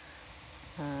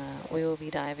 We will be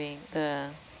diving.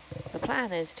 The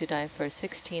plan is to dive for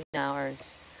 16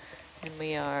 hours, and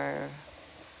we are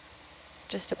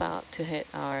just about to hit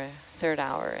our 3rd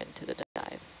hour into the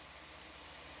dive.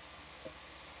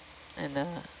 And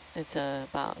it's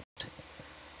about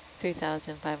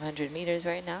 3,500 meters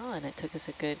right now, and it took us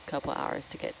a good couple hours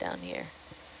to get down here.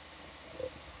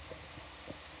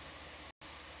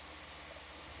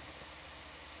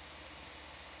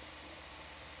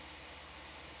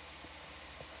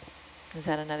 Is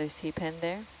that another sea pen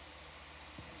there?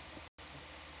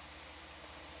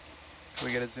 Can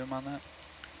we get a zoom on that?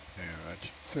 Yeah,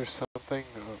 Raj. Is there something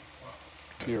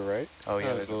to your right? Oh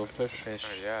yeah, there's a little fish.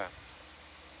 Oh, yeah.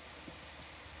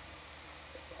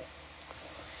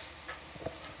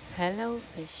 Hello,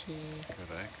 fishy.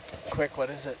 Good eye. Quick, what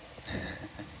is it? I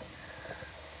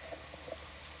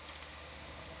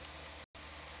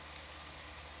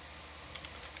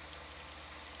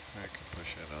can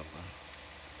push it on the...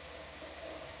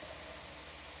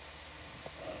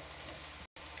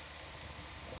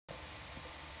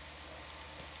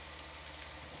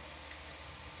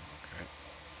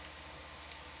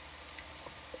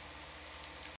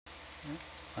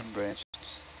 Unbranched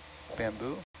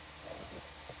bamboo.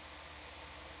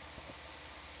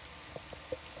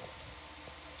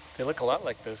 They look a lot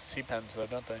like those sea pens, though,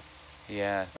 don't they?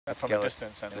 Yeah, From a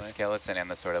distance, anyway. The skeleton and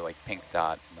the sort of like pink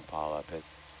dot in the polyp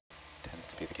tends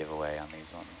to be the giveaway on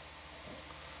these ones.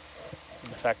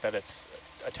 And the fact that it's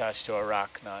attached to a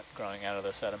rock, not growing out of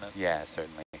the sediment. Yeah,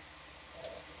 certainly.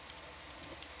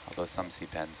 Although some sea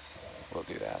pens will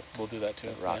do that. We'll do that too.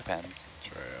 The rock pens.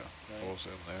 Try a full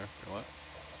zoom there if you want.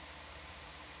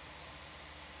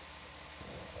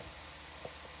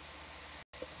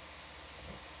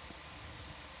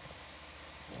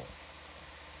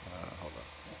 Hold on.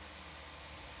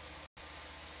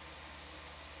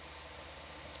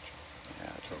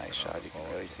 Yeah, it's a nice shot. You can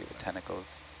really see the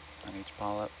tentacles on each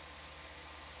polyp.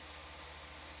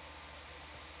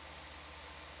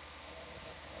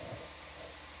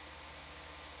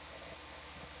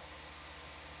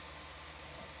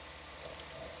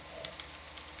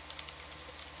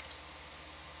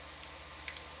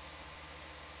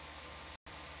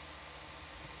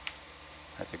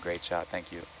 That's a great shot,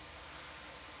 thank you.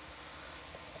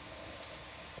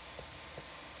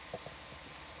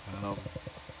 I'm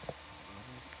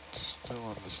still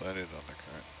undecided on the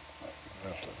current. I'm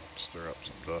going to have to stir up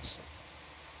some dust.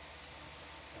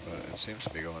 But it seems to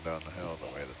be going down the hill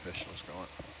the way the fish was going.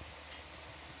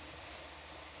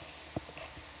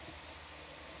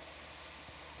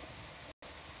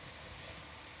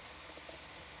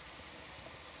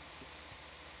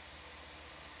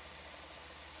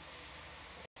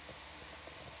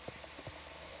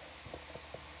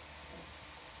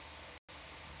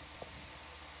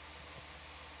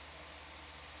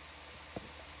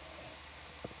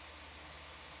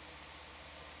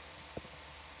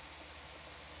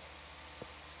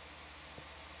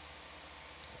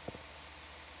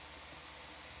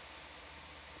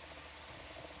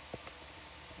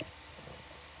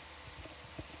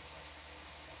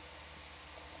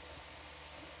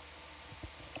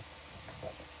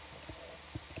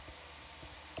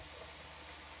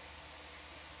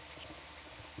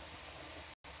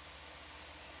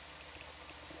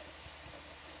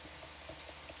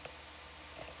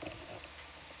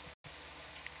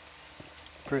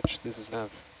 Bridge, this is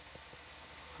Nav.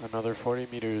 Another 40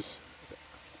 meters,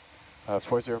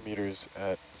 40 meters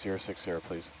at 060,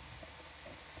 please.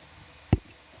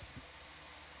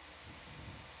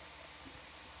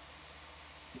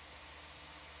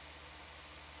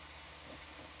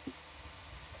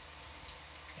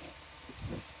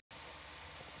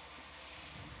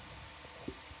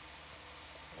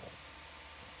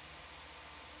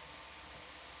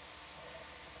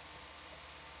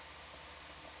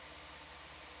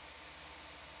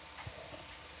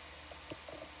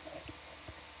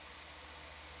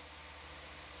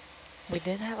 We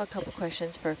did have a couple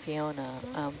questions for Fiona.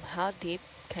 How deep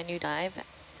can you dive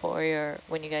for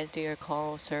when you guys do your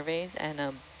coral surveys?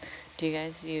 And do you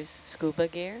guys use scuba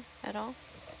gear at all?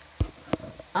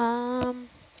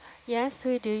 Yes,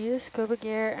 we do use scuba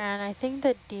gear, and I think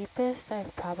the deepest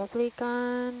I've probably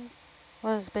gone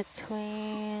was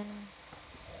between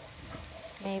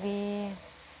maybe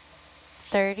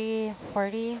 30,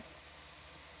 40.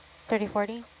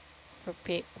 For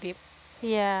feet deep?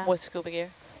 Yeah. With scuba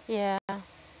gear? Yeah.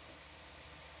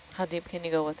 How deep can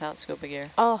you go without scuba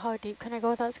gear? Oh, how deep can I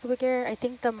go without scuba gear? I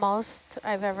think the most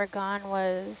I've ever gone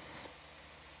was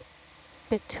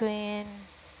between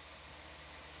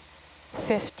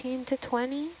 15 to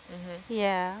 20.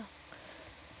 Yeah.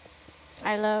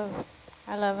 I love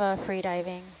free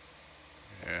diving.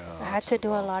 Yeah. I had to do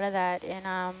a lot of that in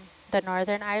the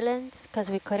northern islands because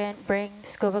we couldn't bring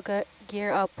scuba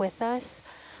gear up with us.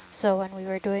 So when we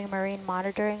were doing marine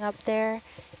monitoring up there,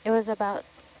 it was about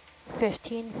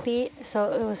 15 feet.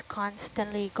 So it was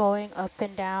constantly going up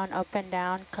and down,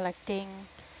 collecting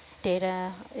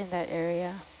data in that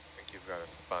area. I think you've got a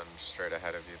sponge straight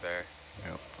ahead of you there.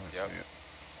 Yep. Yep.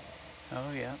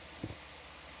 Oh, yeah.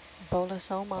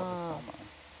 Bolosoma.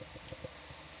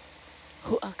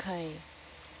 Huakai.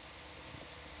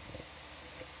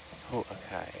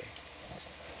 Huakai.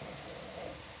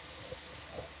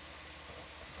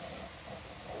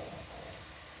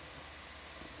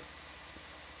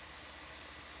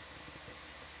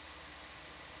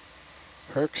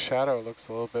 Herc's shadow looks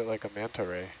a little bit like a manta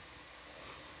ray.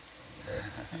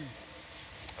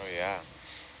 Oh yeah.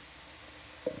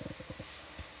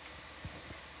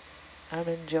 I'm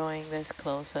enjoying this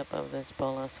close-up of this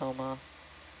Bolosoma.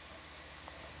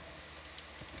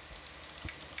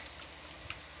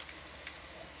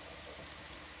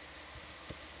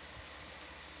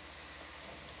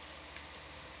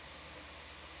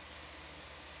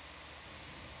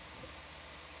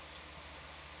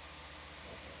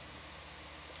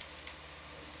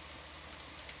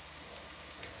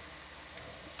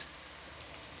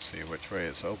 See which way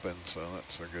it's open, so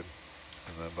that's a good,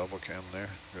 and then bubble cam there,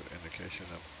 good indication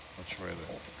of which way the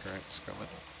current's coming.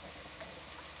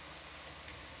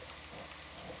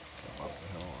 Come up the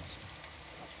hill also.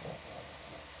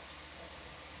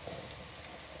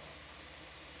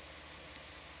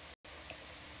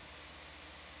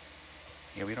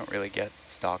 Yeah, we don't really get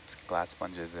stocked glass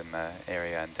sponges in the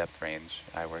area and depth range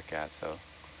I work at, so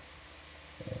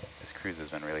this cruise has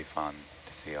been really fun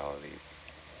to see all of these.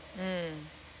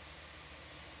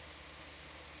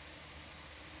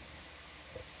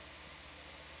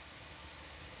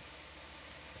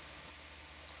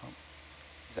 Oh,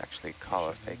 this is actually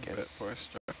Caulophacus,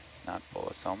 not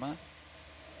Bolosoma.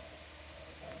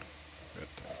 Good.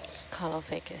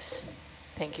 Caulophacus.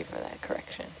 Thank you for that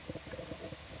correction.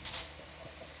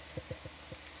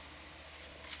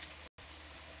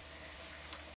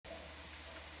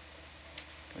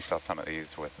 We saw some of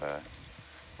these with a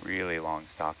really long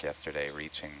stalk yesterday,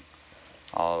 reaching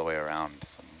all the way around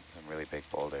some really big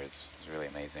boulders. It was really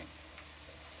amazing.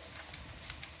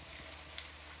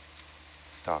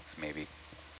 Stalks maybe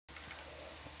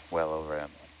well over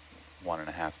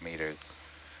 1.5 meters.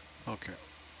 Okay.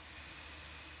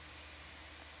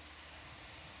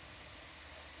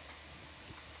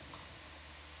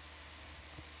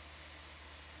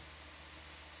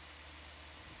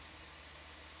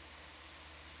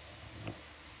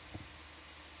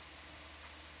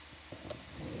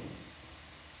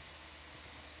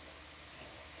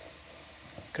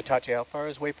 Katachi, how far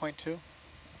is waypoint 2?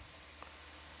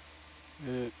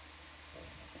 It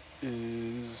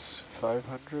is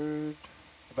 500,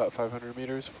 about 500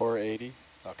 meters, 480.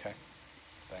 Okay,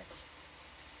 thanks.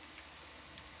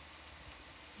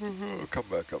 I'll come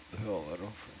back up the hill, I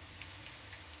don't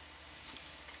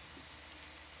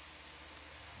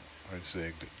I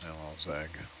zigged, now I'll zag.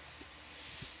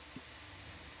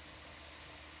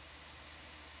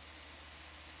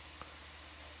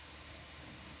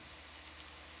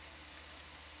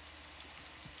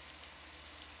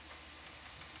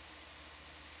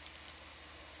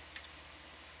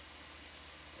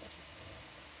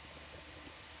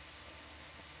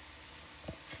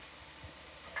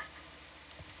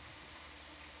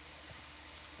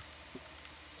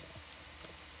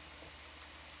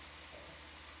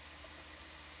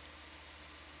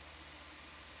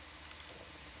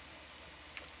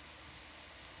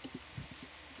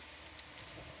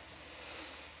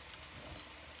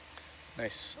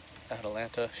 Nice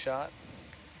Atalanta shot.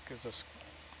 Gives us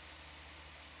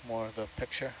more of the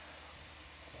picture.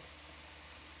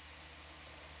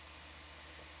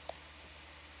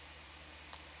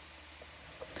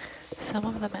 Some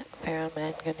of the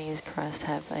ferromanganese crust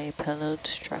have a pillowed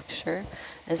structure.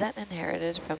 Is that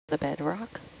inherited from the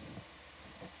bedrock?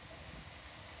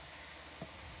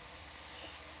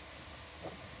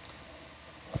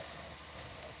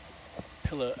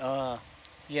 Pillow,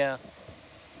 yeah.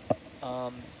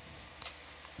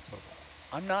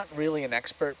 I'm not really an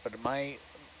expert, but my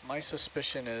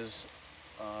suspicion is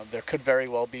there could very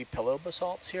well be pillow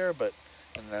basalts here,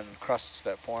 and then crusts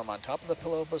that form on top of the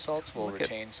pillow basalts will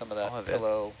retain some of that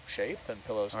pillow shape and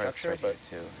pillow structure. Right but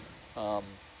too.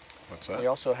 What's that? we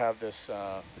also have this,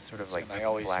 It's sort of like and I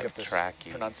always black get this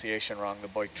tracky pronunciation wrong, the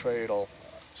botryoidal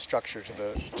structure to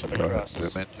the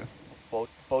crusts.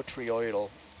 Botryoidal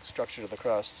structure to the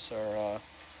crusts are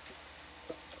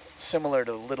similar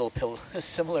to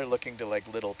similar looking to like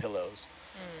little pillows.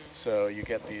 So you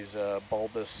get these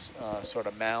bulbous sort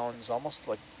of mounds, almost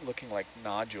like looking like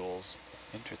nodules.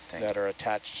 Interesting. That are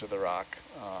attached to the rock.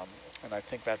 And I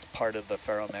think that's part of the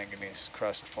ferromanganese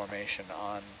crust formation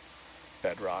on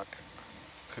bedrock.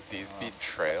 Could these be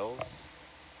trails?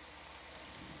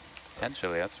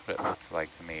 Potentially, that's what it looks like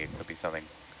to me. It could be something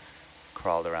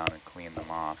crawled around and cleaned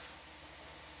them off.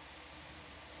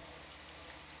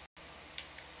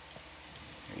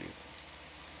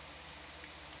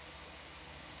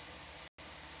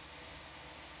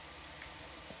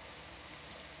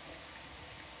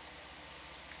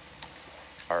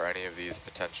 Are any of these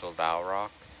potential Dow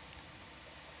rocks?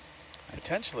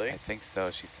 Potentially. I think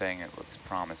so. She's saying it looks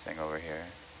promising over here.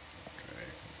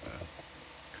 Okay.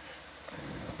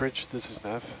 Bridge, this is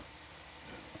Nav.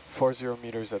 40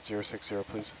 meters at 060,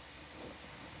 please.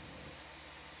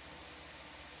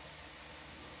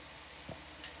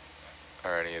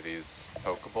 Are any of these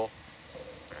pokeable?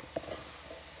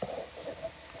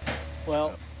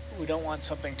 Well, we don't want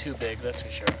something too big, that's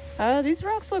for sure. These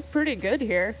rocks look pretty good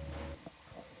here.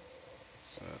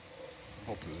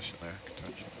 Hold position there, can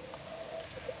touch.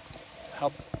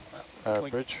 How,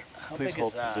 Bridge, how please big hold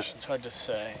is that? position. It's hard to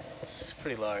say. It's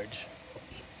pretty large.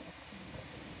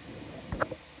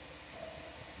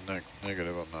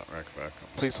 Negative, I'm not rack back.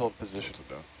 Please hold position.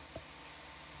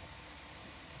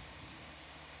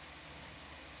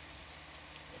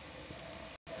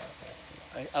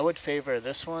 I would favor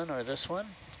this one or this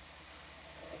one,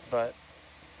 but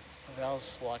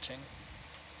Val's watching.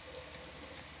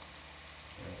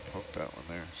 Poke that one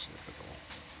there, see if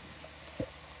it'll...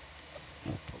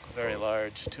 Very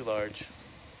large, too large.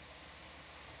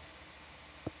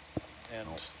 And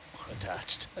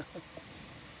attached.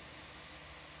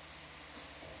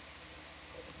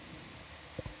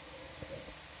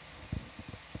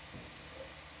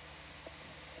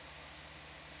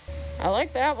 I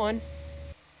like that one.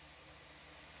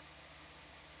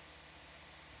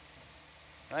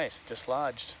 Nice,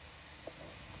 dislodged.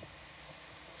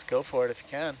 Let's go for it if you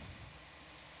can.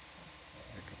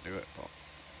 You can do it, Paul.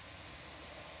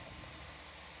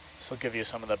 This will give you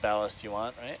some of the ballast you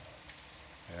want, right?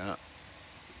 Yeah.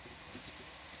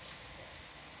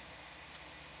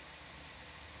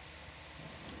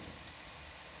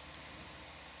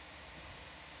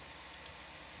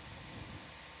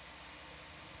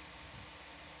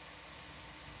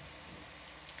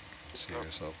 See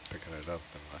yourself picking it up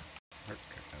in the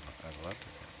Atalanta.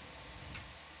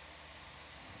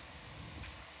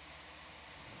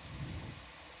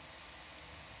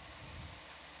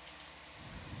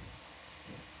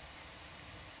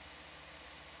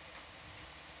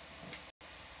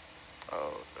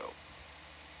 Oh no.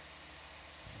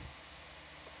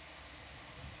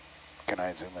 Can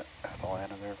I zoom it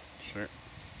Atalanta there? Sure.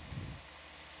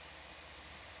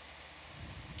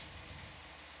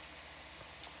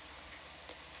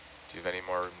 Do you have any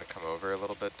more room to come over a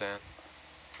little bit, Dan?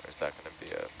 Or is that going to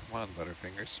be a... Come on,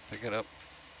 Butterfingers, pick it up.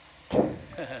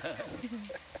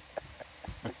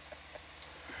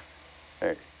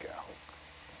 There you go.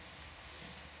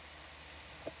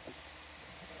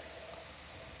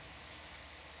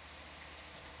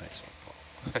 Nice one, Paul.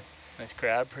 Nice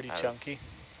grab, pretty chunky.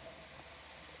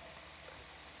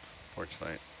 Porch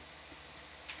light.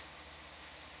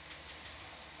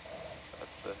 So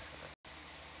that's the...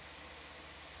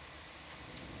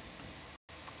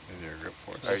 Is your grip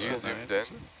force? Are you zoomed in?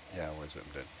 Yeah, we're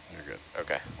zoomed in. You're good.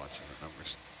 Okay. I'm watching the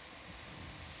numbers.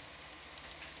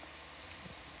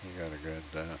 You got a good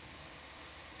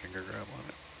finger grab on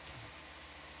it.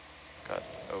 Got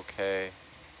okay.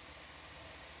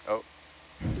 Oh.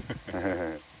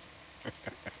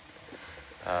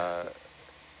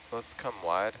 Let's come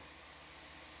wide.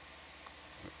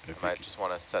 I might just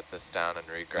want to set this down and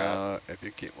re-grab. If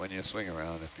you keep, when you swing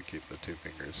around, if you keep the 2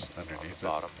 fingers underneath the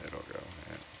bottom, it'll go.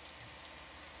 Yeah.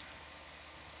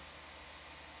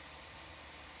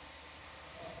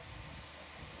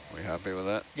 We happy with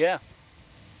that? Yeah.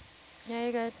 Yeah,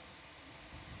 you're good.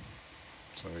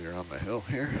 So you're on the hill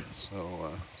here, so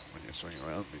when you swing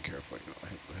around, be careful you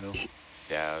don't hit the hill.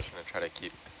 Yeah, I was going to try to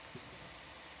keep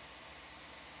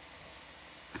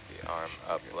the arm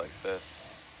up like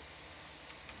this.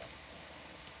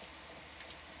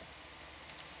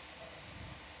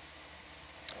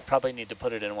 Probably need to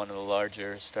put it in one of the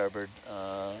larger starboard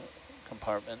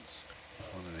compartments.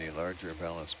 One of the larger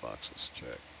ballast boxes,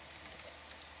 check.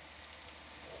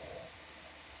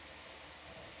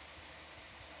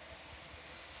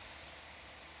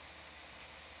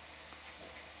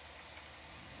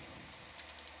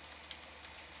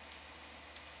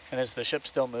 And is the ship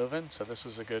still moving? So this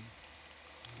was a good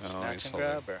snatch and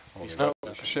grab? Or No,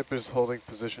 the ship is holding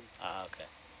position. Ah, okay.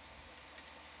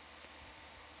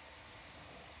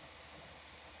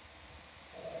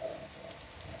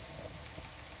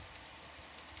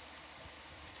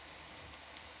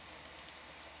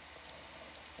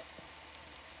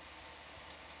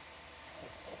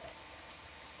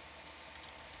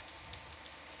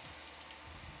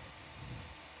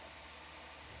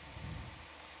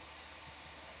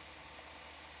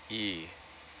 E.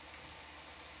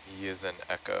 E is an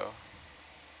echo.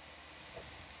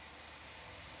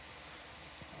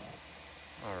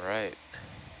 All right.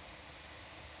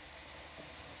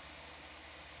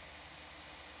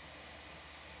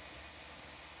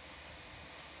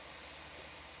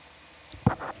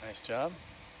 Nice job.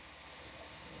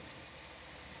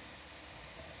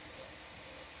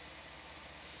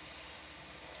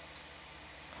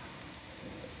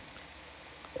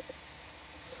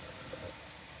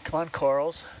 Come on,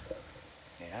 corals.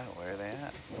 Yeah, where are they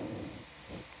at?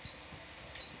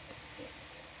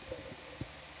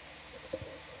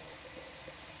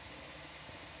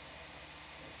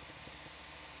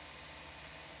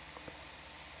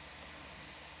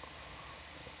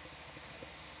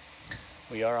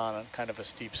 We are on a kind of a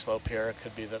steep slope here. It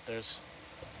could be that there's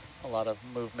a lot of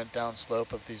movement down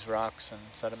slope of these rocks and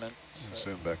sediments.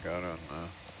 Zoom back out on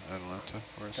Atalanta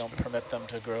for us. Don't permit them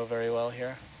to grow very well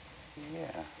here. Yeah,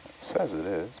 it says it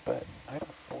is, but I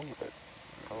don't believe it.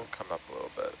 I'll come up a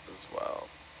little bit as well.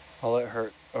 I'll let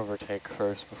Hurt overtake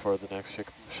first before the next ship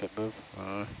move.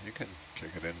 You can kick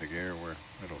it into gear where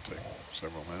it'll take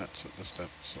several minutes at this step.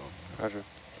 So Roger.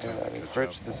 good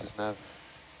Bridge, job. this is Nav.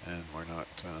 And we're not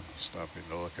stopping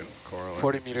to look at coral.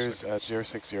 40 meters at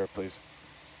 060, please.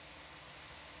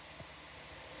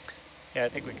 Yeah, I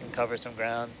think we can cover some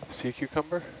ground. Sea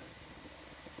cucumber?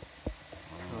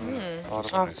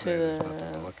 Off to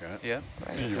the... To look at. Yeah.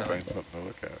 You find something to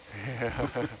look at.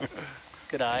 Yeah.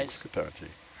 Good eyes. Katachi.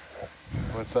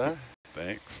 What's that?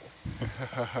 Thanks.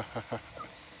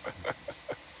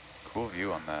 Cool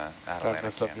view on the Don't Atalanta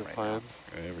mess up cam your right plans.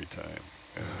 Every time.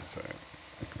 Every time.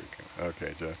 I think we can.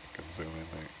 Okay, Jeff, you can zoom in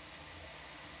there.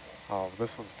 Oh,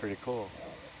 this one's pretty cool.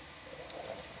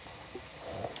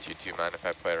 Do you two mind if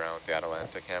I play around with the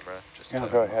Atalanta camera? Just Yeah,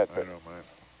 to go ahead. I don't mind.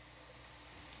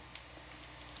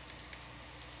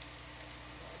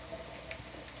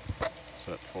 Is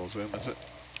that full zoom, is it?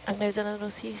 And there's a little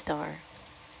sea star.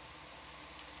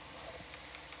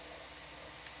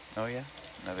 now. Oh yeah,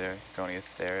 another Gonius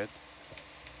sterid.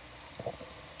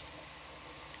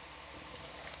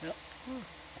 Yep.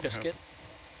 Biscuit.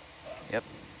 Yep.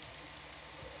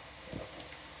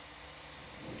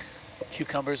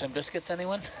 Cucumbers and biscuits,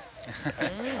 anyone?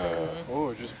 Oh,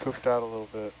 it just pooped out a little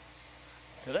bit.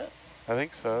 Did it? I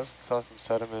think so. Saw some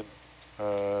sediment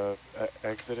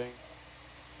exiting.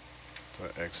 So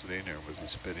exiting, or was he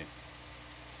spitting?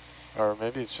 Or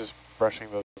maybe it's just brushing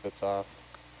those bits off.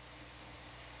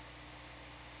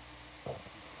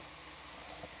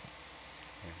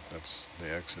 That's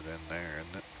the exit in there,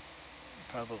 isn't it?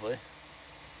 Probably.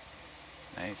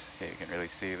 Nice. Yeah, you can really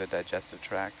see the digestive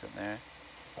tract in there.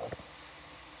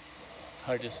 It's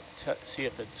hard to see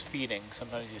if it's feeding.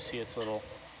 Sometimes you see its little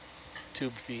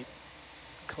tube feet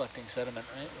collecting sediment,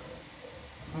 right?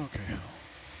 Okay.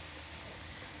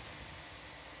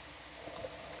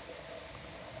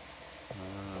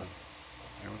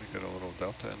 You want to get a little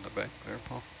delta in the bank there,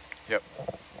 Paul? Yep.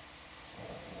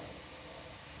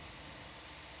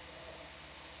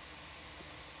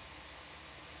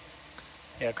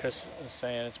 Yeah, Chris is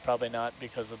saying it's probably not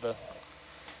because of the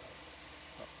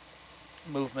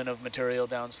movement of material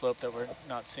downslope that we're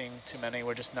not seeing too many.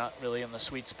 We're just not really in the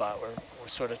sweet spot. We're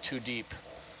sort of too deep.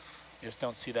 You just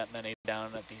don't see that many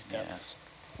down at these depths.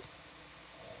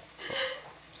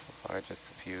 So far just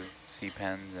a few sea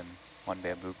pens and one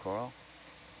bamboo coral.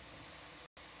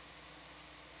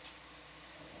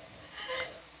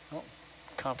 Oh,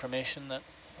 confirmation that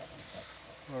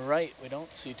we're right. We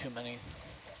don't see too many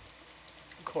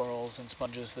corals and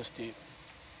sponges this deep.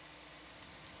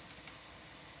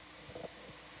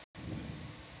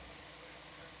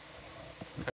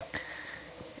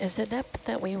 Is the depth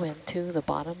that we went to the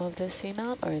bottom of this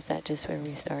seamount, or is that just where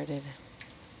we started?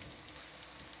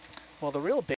 Well, the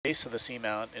real base of the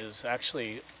seamount is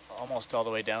actually almost all the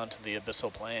way down to the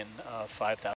abyssal plain,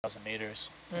 5,000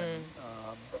 meters. And,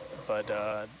 but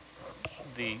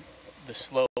the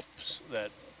slopes that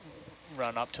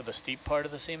run up to the steep part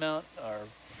of the seamount are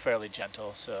fairly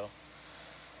gentle. So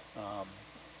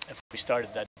if we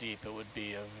started that deep, it would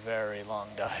be a very long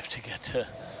dive to get to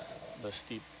the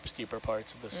steeper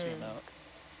parts of the seamount.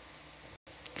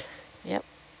 Yep,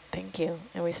 thank you.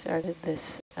 And we started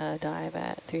this dive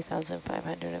at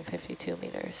 3,552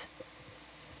 meters.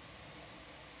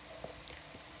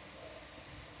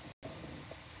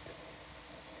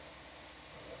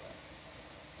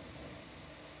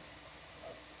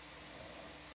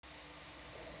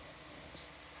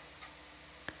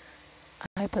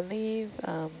 I believe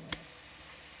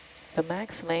the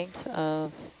max length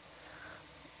of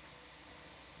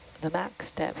the max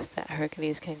depth that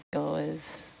Hercules can go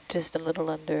is just a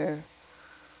little under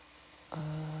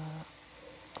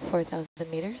 4,000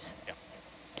 meters. Yep.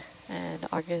 And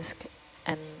Argus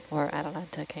or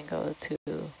Atalanta can go to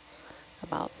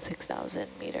about 6,000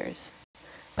 meters.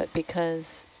 But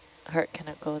because Herc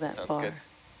cannot go that far,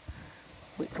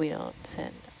 we don't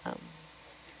send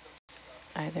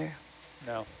either.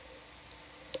 No.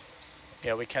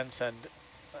 Yeah, we can send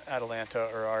Atalanta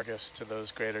or Argus to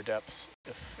those greater depths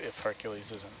if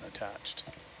Hercules isn't attached.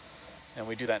 And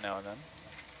we do that now and then.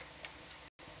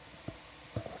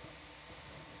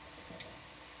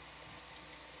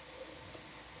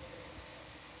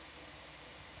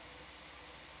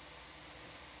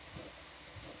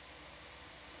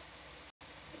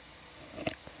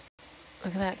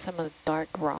 Look at that, some of the dark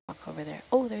rock over there.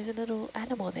 Oh, there's a little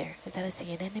animal there. Is that a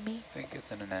sea anemone? I think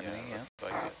it's an anemone, yeah. Looks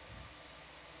like it.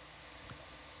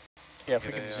 Yeah, if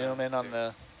we can zoom in on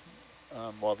the,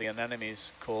 well, the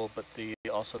anemone's cool, but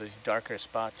also these darker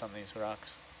spots on these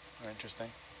rocks are interesting.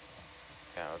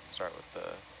 Yeah, let's start with the...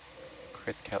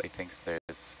 Chris Kelly thinks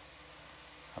there's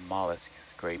a mollusk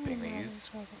scraping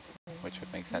these, which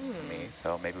would make sense to me.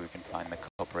 So maybe we can find the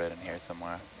culprit in here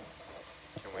somewhere.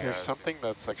 There's something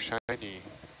that's like shiny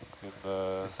in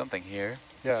the... There's something here.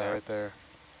 Yeah, right there.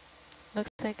 Looks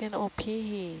like an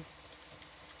opihi.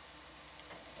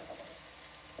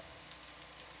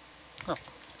 Huh.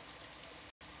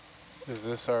 Is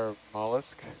this our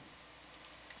mollusk?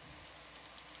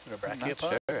 Is it a I'm not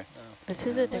brachiopod? sure. No. This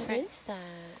is a What different is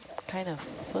that? kind of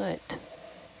foot.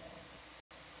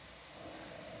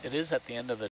 It is at the end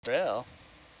of the trail.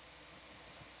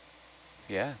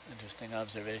 Yeah, Interesting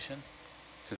observation.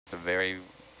 just a very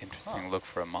interesting look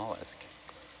for a mollusk.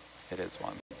 It is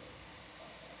one.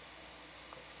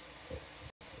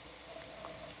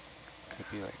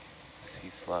 Could be like a sea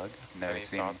slug. Never Any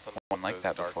seen thoughts on one like those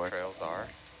that dark before. trails are?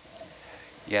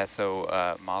 Yeah,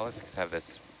 so mollusks have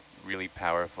this really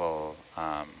powerful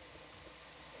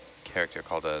character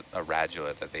called a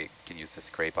radula that they can use to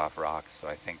scrape off rocks. So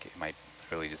I think it might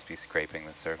really just be scraping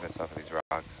the surface off of these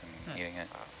rocks and eating it.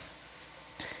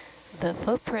 The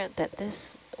footprint that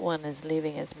this one is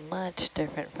leaving is much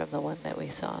different from the one that we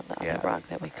saw on the other rock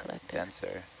that we collected.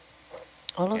 Denser.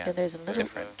 Oh, look, Yeah, and there's a little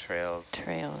different trails.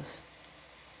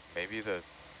 Maybe the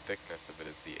thickness of it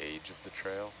is the age of the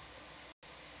trail.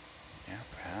 Yeah,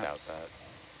 I doubt perhaps. that.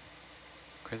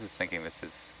 Chris is thinking this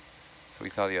is, so we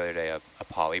saw the other day a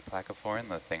polyplacophorine,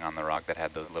 the thing on the rock that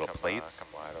had those little plates.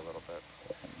 Come wide a little bit.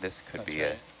 And this could That's be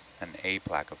right. an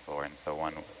aplacophorine, so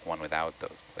one without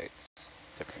those plates.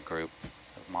 Different group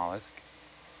of mollusk.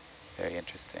 Very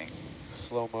interesting.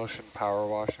 Slow motion power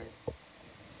washing.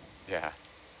 Yeah.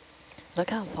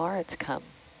 Look how far it's come.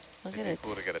 Look It'd at be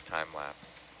cool to its get a time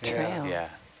lapse. trail. Yeah.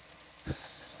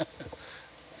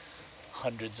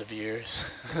 Hundreds of years.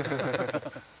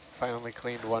 Finally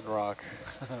cleaned one rock.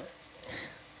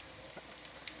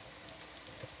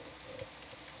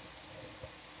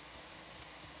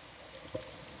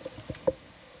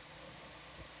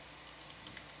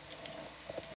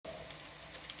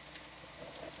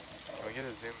 Can we get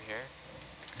a zoom here?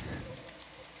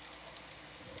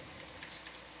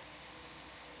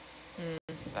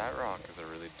 That rock is a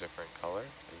really different color.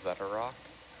 Is that a rock?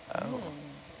 Oh.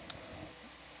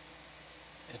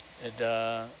 It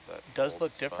does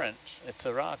look different. It's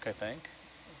a rock, I think.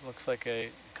 It looks like a.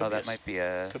 Oh, that might be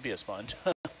a. Could be a sponge.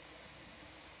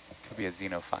 Could be a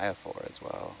xenophyophore as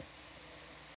well.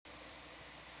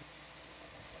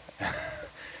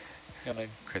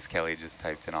 Chris Kelly just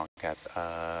types in all caps,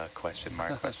 question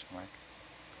mark, question mark.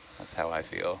 That's how I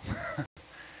feel.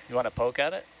 You want to poke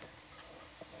at it?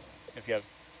 If you have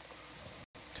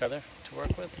tether to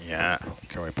work with? Yeah.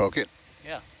 Can we poke it?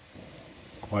 Yeah.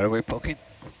 What are we poking?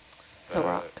 The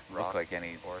rock. Look like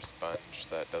any or sponge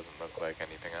that doesn't look like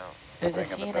anything else. There's a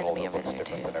Something sea in the middle anemone that over looks there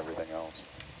different too. than everything else.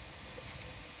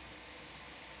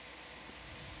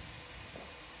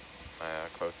 Am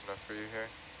I close enough for you here?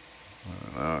 I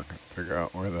don't know. I can figure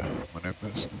out where the manip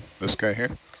is. This guy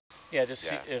here? Yeah, just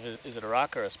see if is it a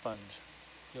rock or a sponge?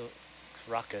 It's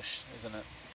rockish, isn't it?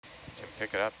 You can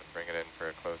pick it up and bring it in for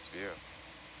a close view.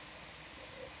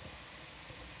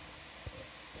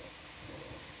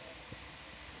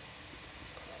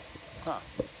 Huh.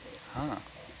 Huh.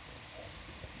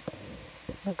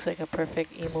 Looks like a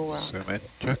perfect emu rock. Zoom in,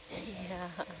 check.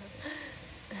 Yeah.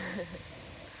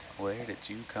 Where did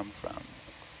you come from?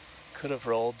 Could have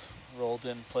rolled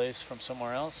in place from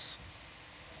somewhere else.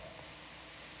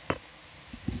 I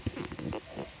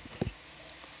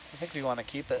think we want to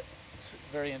keep it. It's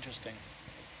very interesting.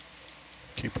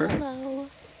 Keep her. Hello.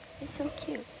 It's so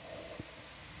cute.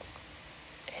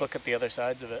 Let's look at the other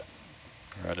sides of it.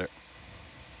 Roger.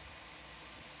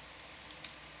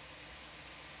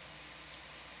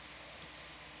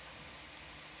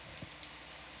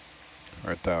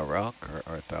 Art thou rock or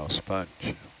art thou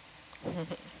sponge?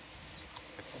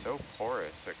 It's so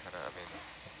porous, it kind of, I mean,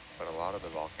 but a lot of the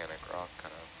volcanic rock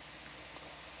kind of...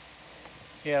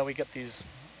 Yeah, we get these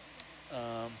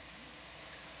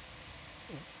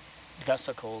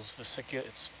vesicles,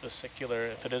 it's vesicular,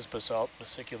 if it is basalt,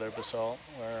 vesicular basalt,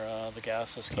 where the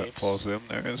gas That escapes, full zoom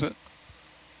there, is it?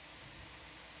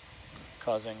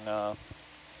 causing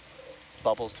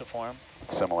bubbles to form.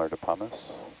 Similar to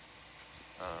pumice.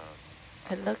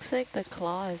 It looks like the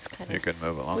claw is kind You of can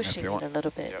move along if pushing you it want. a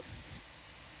little bit. Yep.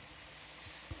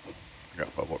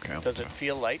 Got bubble count. Does it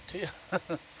feel light to you?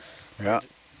 Yeah.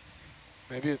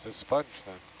 Maybe it's a sponge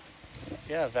then.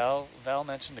 Yeah, Val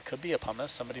mentioned it could be a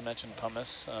pumice. Somebody mentioned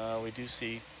pumice. We do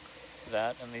see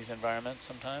that in these environments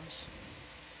sometimes.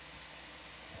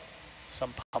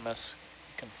 Some pumice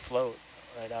can float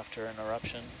right after an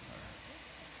eruption.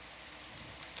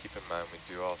 Keep in mind, we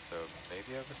do also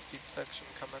maybe have a steep section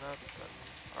coming up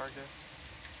in Argus.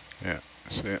 Yeah, I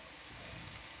see it.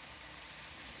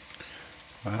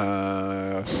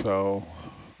 So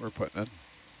we're putting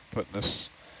this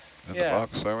in the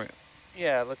box, are we?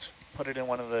 Yeah, let's put it in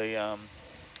one of the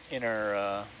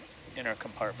inner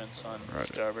compartments on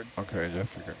starboard. Okay,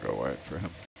 Jeff, you can go wide for him.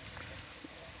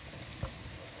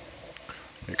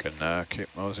 You can keep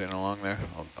moseying along there.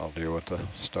 I'll deal with the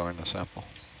storing the sample.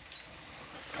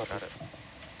 Got it.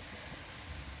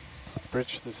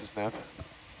 Bridge, this is Nav.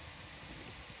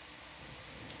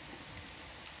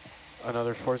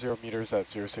 Another 40 meters at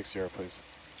 060, please.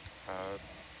 I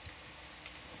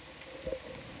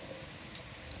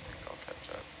think I'll catch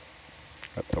up.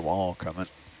 Got the wall coming.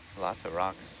 Lots of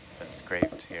rocks been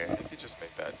scraped here. I think you just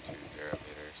make that 20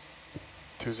 meters.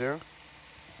 20? Right.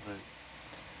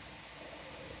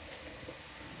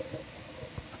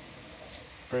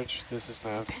 Bridge, this is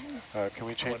Nav. Can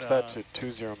we change that to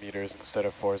 20 meters instead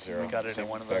of 40? We got it Same in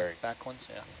one of bearing. the back ones,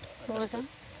 yeah. What was that?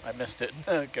 I missed it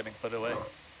getting put away.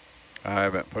 I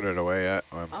haven't put it away yet.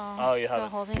 Oh, you still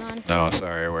haven't? holding on? No,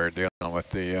 sorry, we're dealing with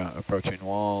the approaching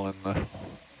wall and the...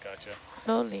 Gotcha.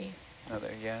 Slowly.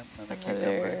 Another cucumber.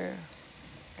 Another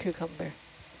cucumber.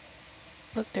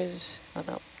 Look, there's, oh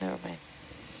no, never mind.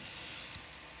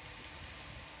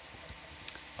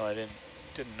 Oh, I didn't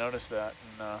notice that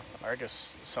in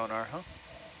Argus sonar, huh?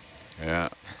 Yeah.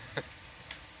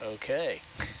 Okay.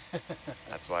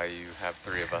 That's why you have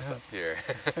 3 of us up here.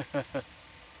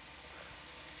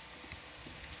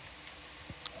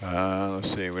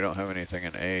 Let's see, we don't have anything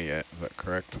in A yet, is that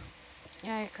correct?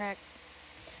 Yeah, you're correct.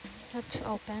 That's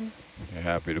open. You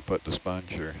happy to put the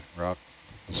sponge or rock,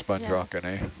 the sponge rock in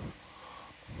A?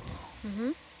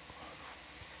 Mm-hmm.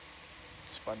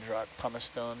 Sponge rock, pumice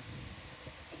stone.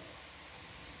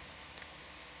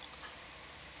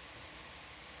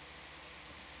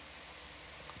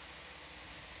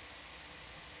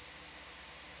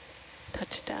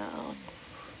 Touchdown.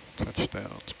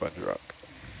 Touchdown, sponge rock.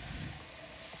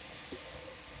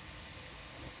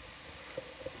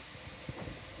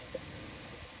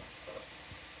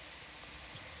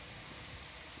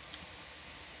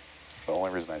 The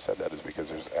only reason I said that is because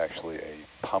there's actually a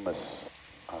pumice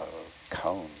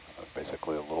cone of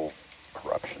basically a little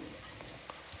eruption.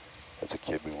 As a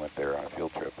kid, we went there on a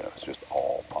field trip, and it was just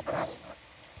all pumice.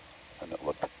 And it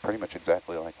looked pretty much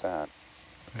exactly like that.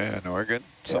 Yeah, in Oregon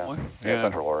somewhere? Yeah,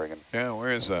 Central Oregon. Yeah,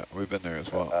 where is that? We've been there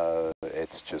as well.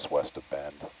 It's just west of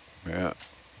Bend. Yeah.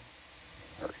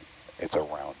 Or it's a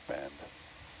round bend.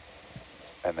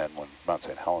 And then when Mount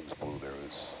St. Helens blew, there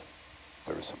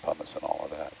was some pumice and all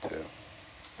of that too.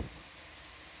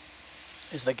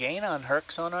 Is the gain on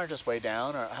Herc sonar just way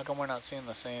down, or how come we're not seeing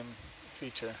the same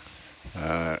feature?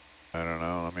 I don't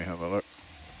know. Let me have a look.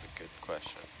 That's a good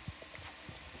question.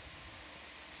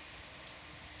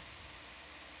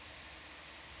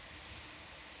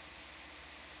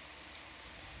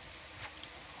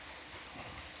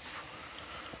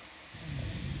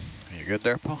 You good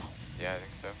there, Paul? Yeah, I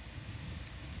think so.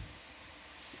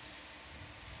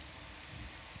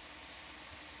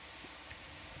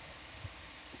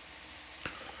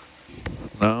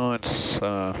 No, it's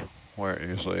where it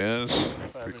usually is.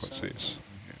 5%? Frequencies.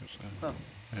 Huh.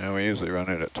 Yeah, we usually run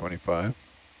it at 25.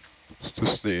 It's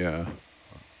just the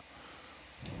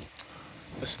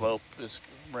slope is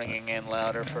ringing in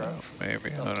louder for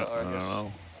maybe. I don't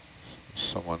know.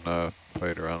 Someone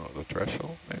played around with the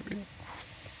threshold, maybe.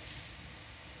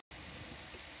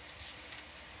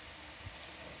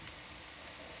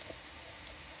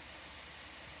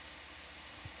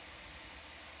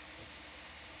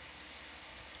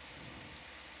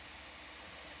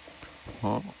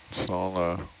 Well, it's all,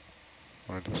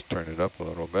 I just turned it up a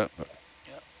little bit, but.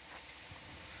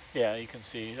 Yeah, you can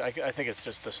see. I think it's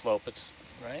just the slope. It's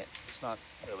right. It's not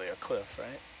really a cliff,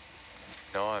 right?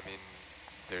 No, I mean,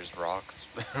 there's rocks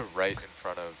right in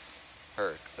front of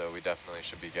Herc, so we definitely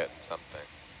should be getting something.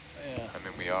 Yeah. I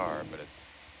mean, we are, but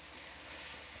it's...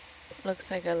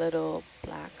 Looks like a little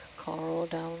black coral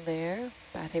down there,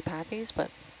 bathypathes,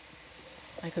 but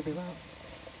I could be wrong.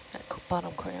 That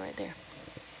bottom corner right there.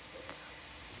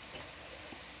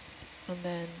 And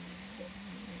then...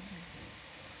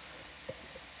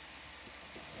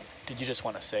 Did you just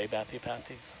want to say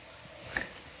bathypathes?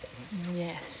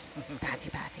 Yes,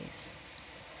 bathypathes.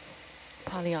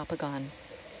 Poliopogon.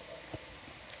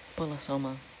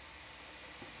 Bolosoma.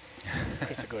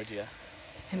 Chrysogorgia.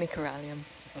 Hemicorallium.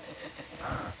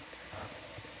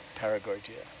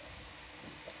 Paragorgia.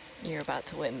 You're about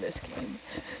to win this game.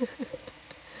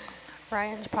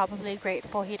 Ryan's probably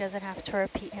grateful he doesn't have to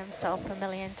repeat himself a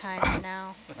million times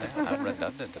now. I'm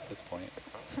redundant at this point.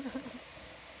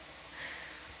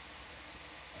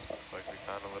 Looks like we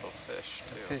found a little fish,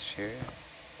 too. Fish here.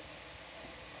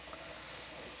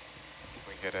 Can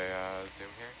we get a zoom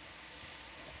here?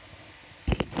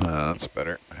 That's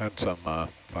better. Had some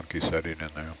funky setting in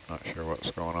there. I'm not sure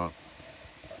what's going on.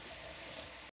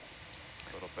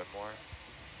 A little bit more.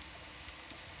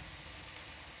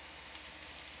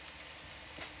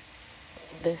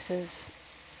 This is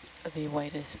the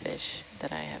whitest fish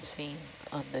that I have seen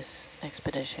on this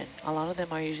expedition. A lot of them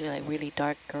are usually like really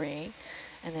dark gray,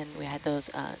 and then we had those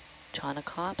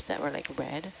chaunacops that were like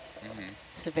red. Mm-hmm.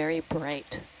 It's very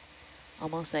bright,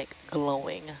 almost like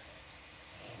glowing.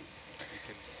 You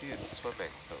can see it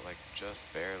swimming, but like just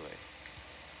barely.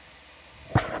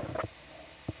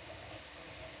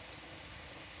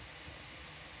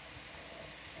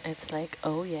 It's like,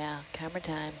 oh yeah, camera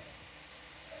time.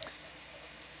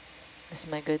 This is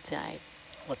my good side.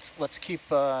 Let's keep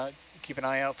an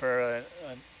eye out for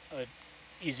a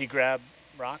easy grab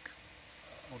rock.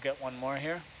 We'll get one more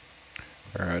here.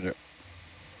 Roger.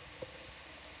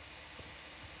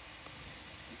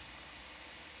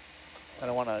 I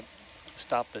don't want to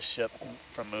stop the ship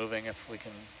from moving if we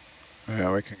can.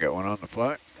 Yeah, we can get one on the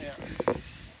fly. Yeah. All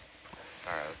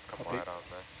right, let's come wide on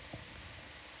this.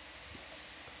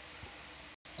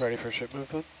 Ready for ship move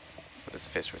then? So this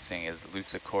fish we're seeing is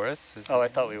Lucicorus? Is Oh, I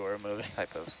thought we were moving.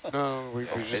 Type of. No, we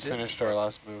just finished our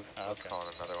last move. Let's call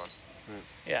in another one. Right.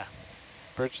 Yeah.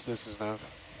 Bridge, this is Nav.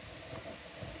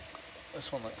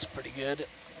 This one looks pretty good.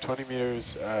 20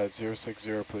 meters at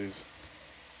 060, please.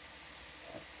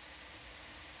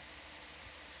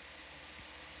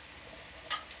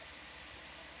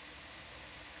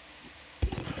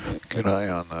 Good eye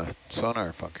on the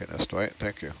sonar funkiness, Dwight.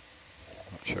 Thank you.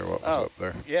 Not sure what was up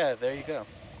there. Yeah, there you go.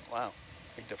 Wow,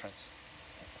 big difference.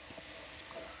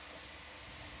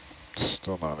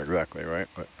 Still not exactly right,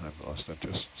 but I've lost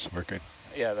interest. It's working.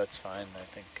 Yeah, that's fine. I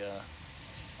think can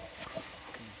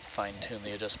fine tune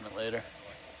the adjustment later.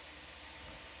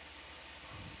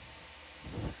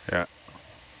 Yeah.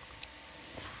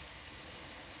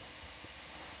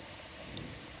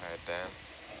 All right, Dan.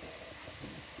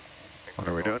 What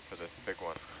are we doing? For this big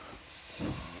one.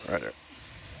 Roger.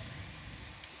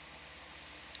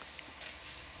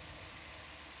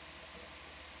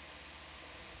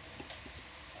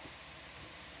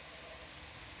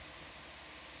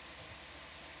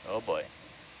 Oh boy.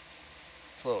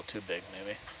 It's a little too big,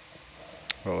 maybe.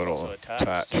 A It's little also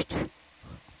attached.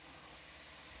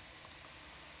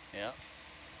 Yeah.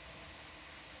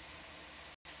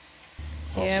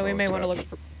 Yeah, we Also may want to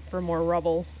attached. look for more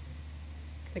rubble.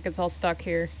 I think it's all stuck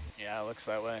here. Yeah, it looks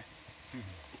that way.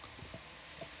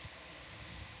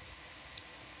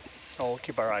 Oh, we'll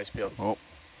keep our eyes peeled. Oh,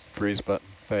 freeze button,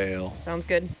 fail. Sounds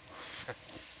good.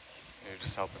 You're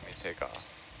just helping me take off.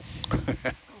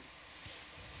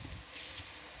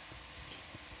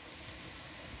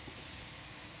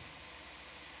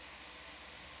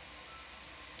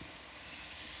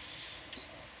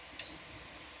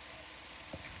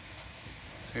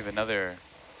 So we have another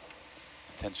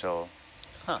potential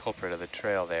culprit of the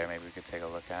trail there. Maybe we could take a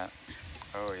look at.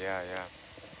 Oh, yeah, yeah.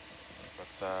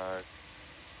 Let's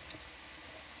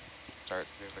start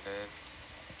zooming in.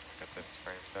 Get this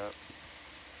framed up.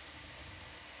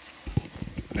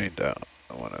 I need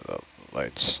one of the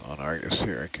lights on Argus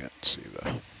here. I can't see the...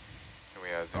 Can we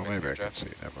zoom Oh, in maybe here, I can Jeff?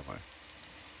 see. Never mind.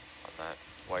 On that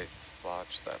white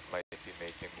splotch that might be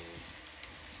making these.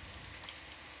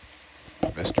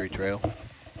 Mystery trail.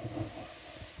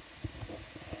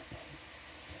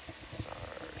 Sorry.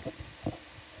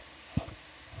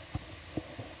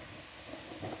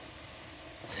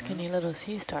 Skinny little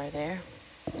sea star there.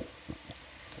 Doesn't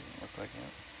look like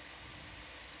it.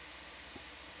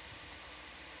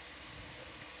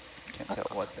 Can't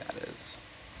tell what that is.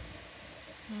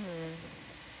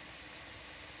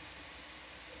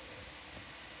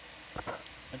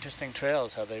 Interesting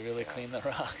trails, how they really clean the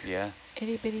rock. Yeah.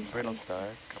 Itty bitty Brittle sea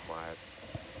stars. Come wide.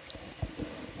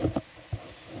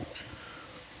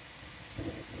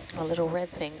 A little red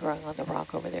thing growing on the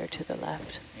rock over there to the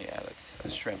left. Yeah, that's a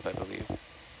shrimp, I believe.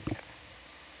 Okay.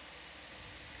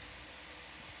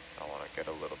 I want to get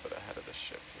a little bit ahead of the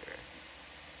ship here.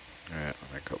 All right,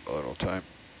 I'll make up a little time.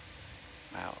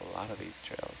 Wow, a lot of these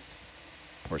trails.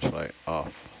 Porch light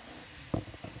off.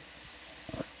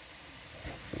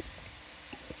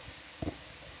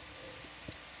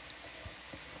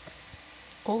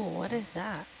 Oh, what is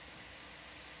that?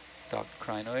 Stalked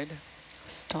crinoid.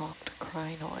 Stalked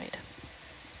crinoid.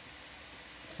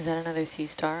 Is that another sea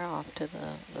star off to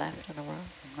the left on a rock?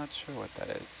 I'm not sure what that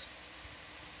is.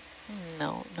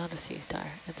 No, not a sea star.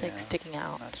 It's like sticking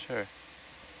out. Not sure.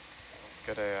 Let's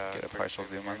get a quick partial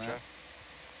zoom on here, that. Jeff.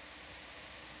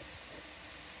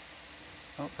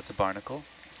 Oh, that's a barnacle.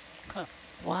 Huh.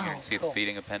 You Wow. can see its Cool.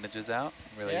 feeding appendages out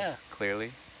really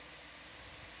clearly.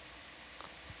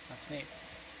 That's neat.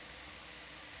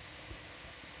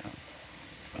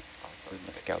 Also,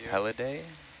 the thank you. Scalpellidae.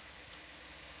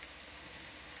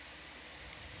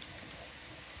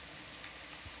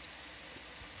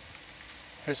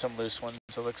 Here's some loose ones,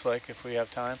 it looks like, if we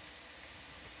have time.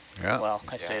 Yeah. Well,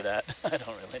 I say that. I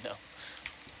don't really know.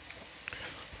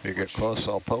 If you get close,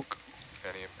 I'll poke.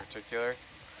 Any in particular?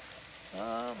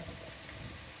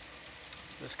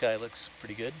 This guy looks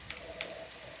pretty good.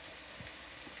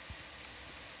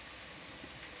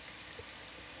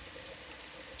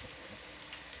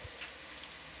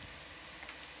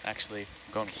 Actually,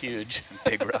 Going huge.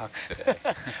 Big rocks today.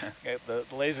 Yeah, the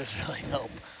lasers really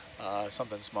help.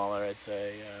 Something smaller, I'd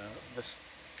say. This.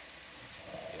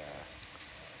 Yeah.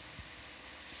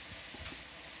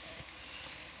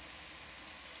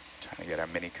 Trying to get our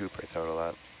Mini Cooper total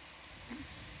up.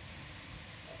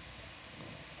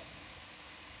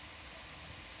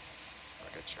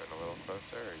 I'll get you in a little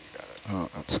closer, or you got it? Oh,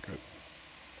 that's good.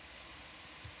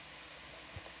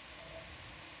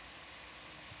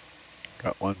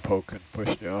 Got one poke and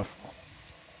pushed you off.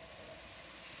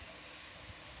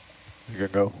 You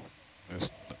can go. Just,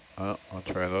 I'll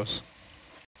try those.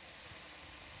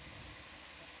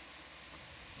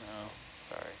 No.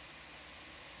 Sorry.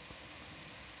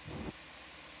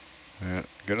 Yeah,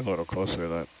 get a little closer.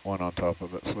 That one on top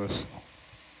of it's loose.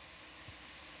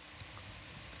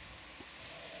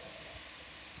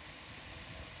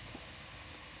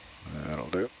 That'll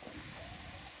do.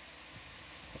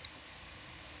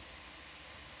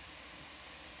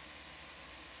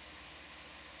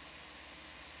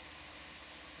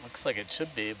 Looks like it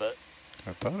should be, but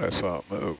I thought I saw it move.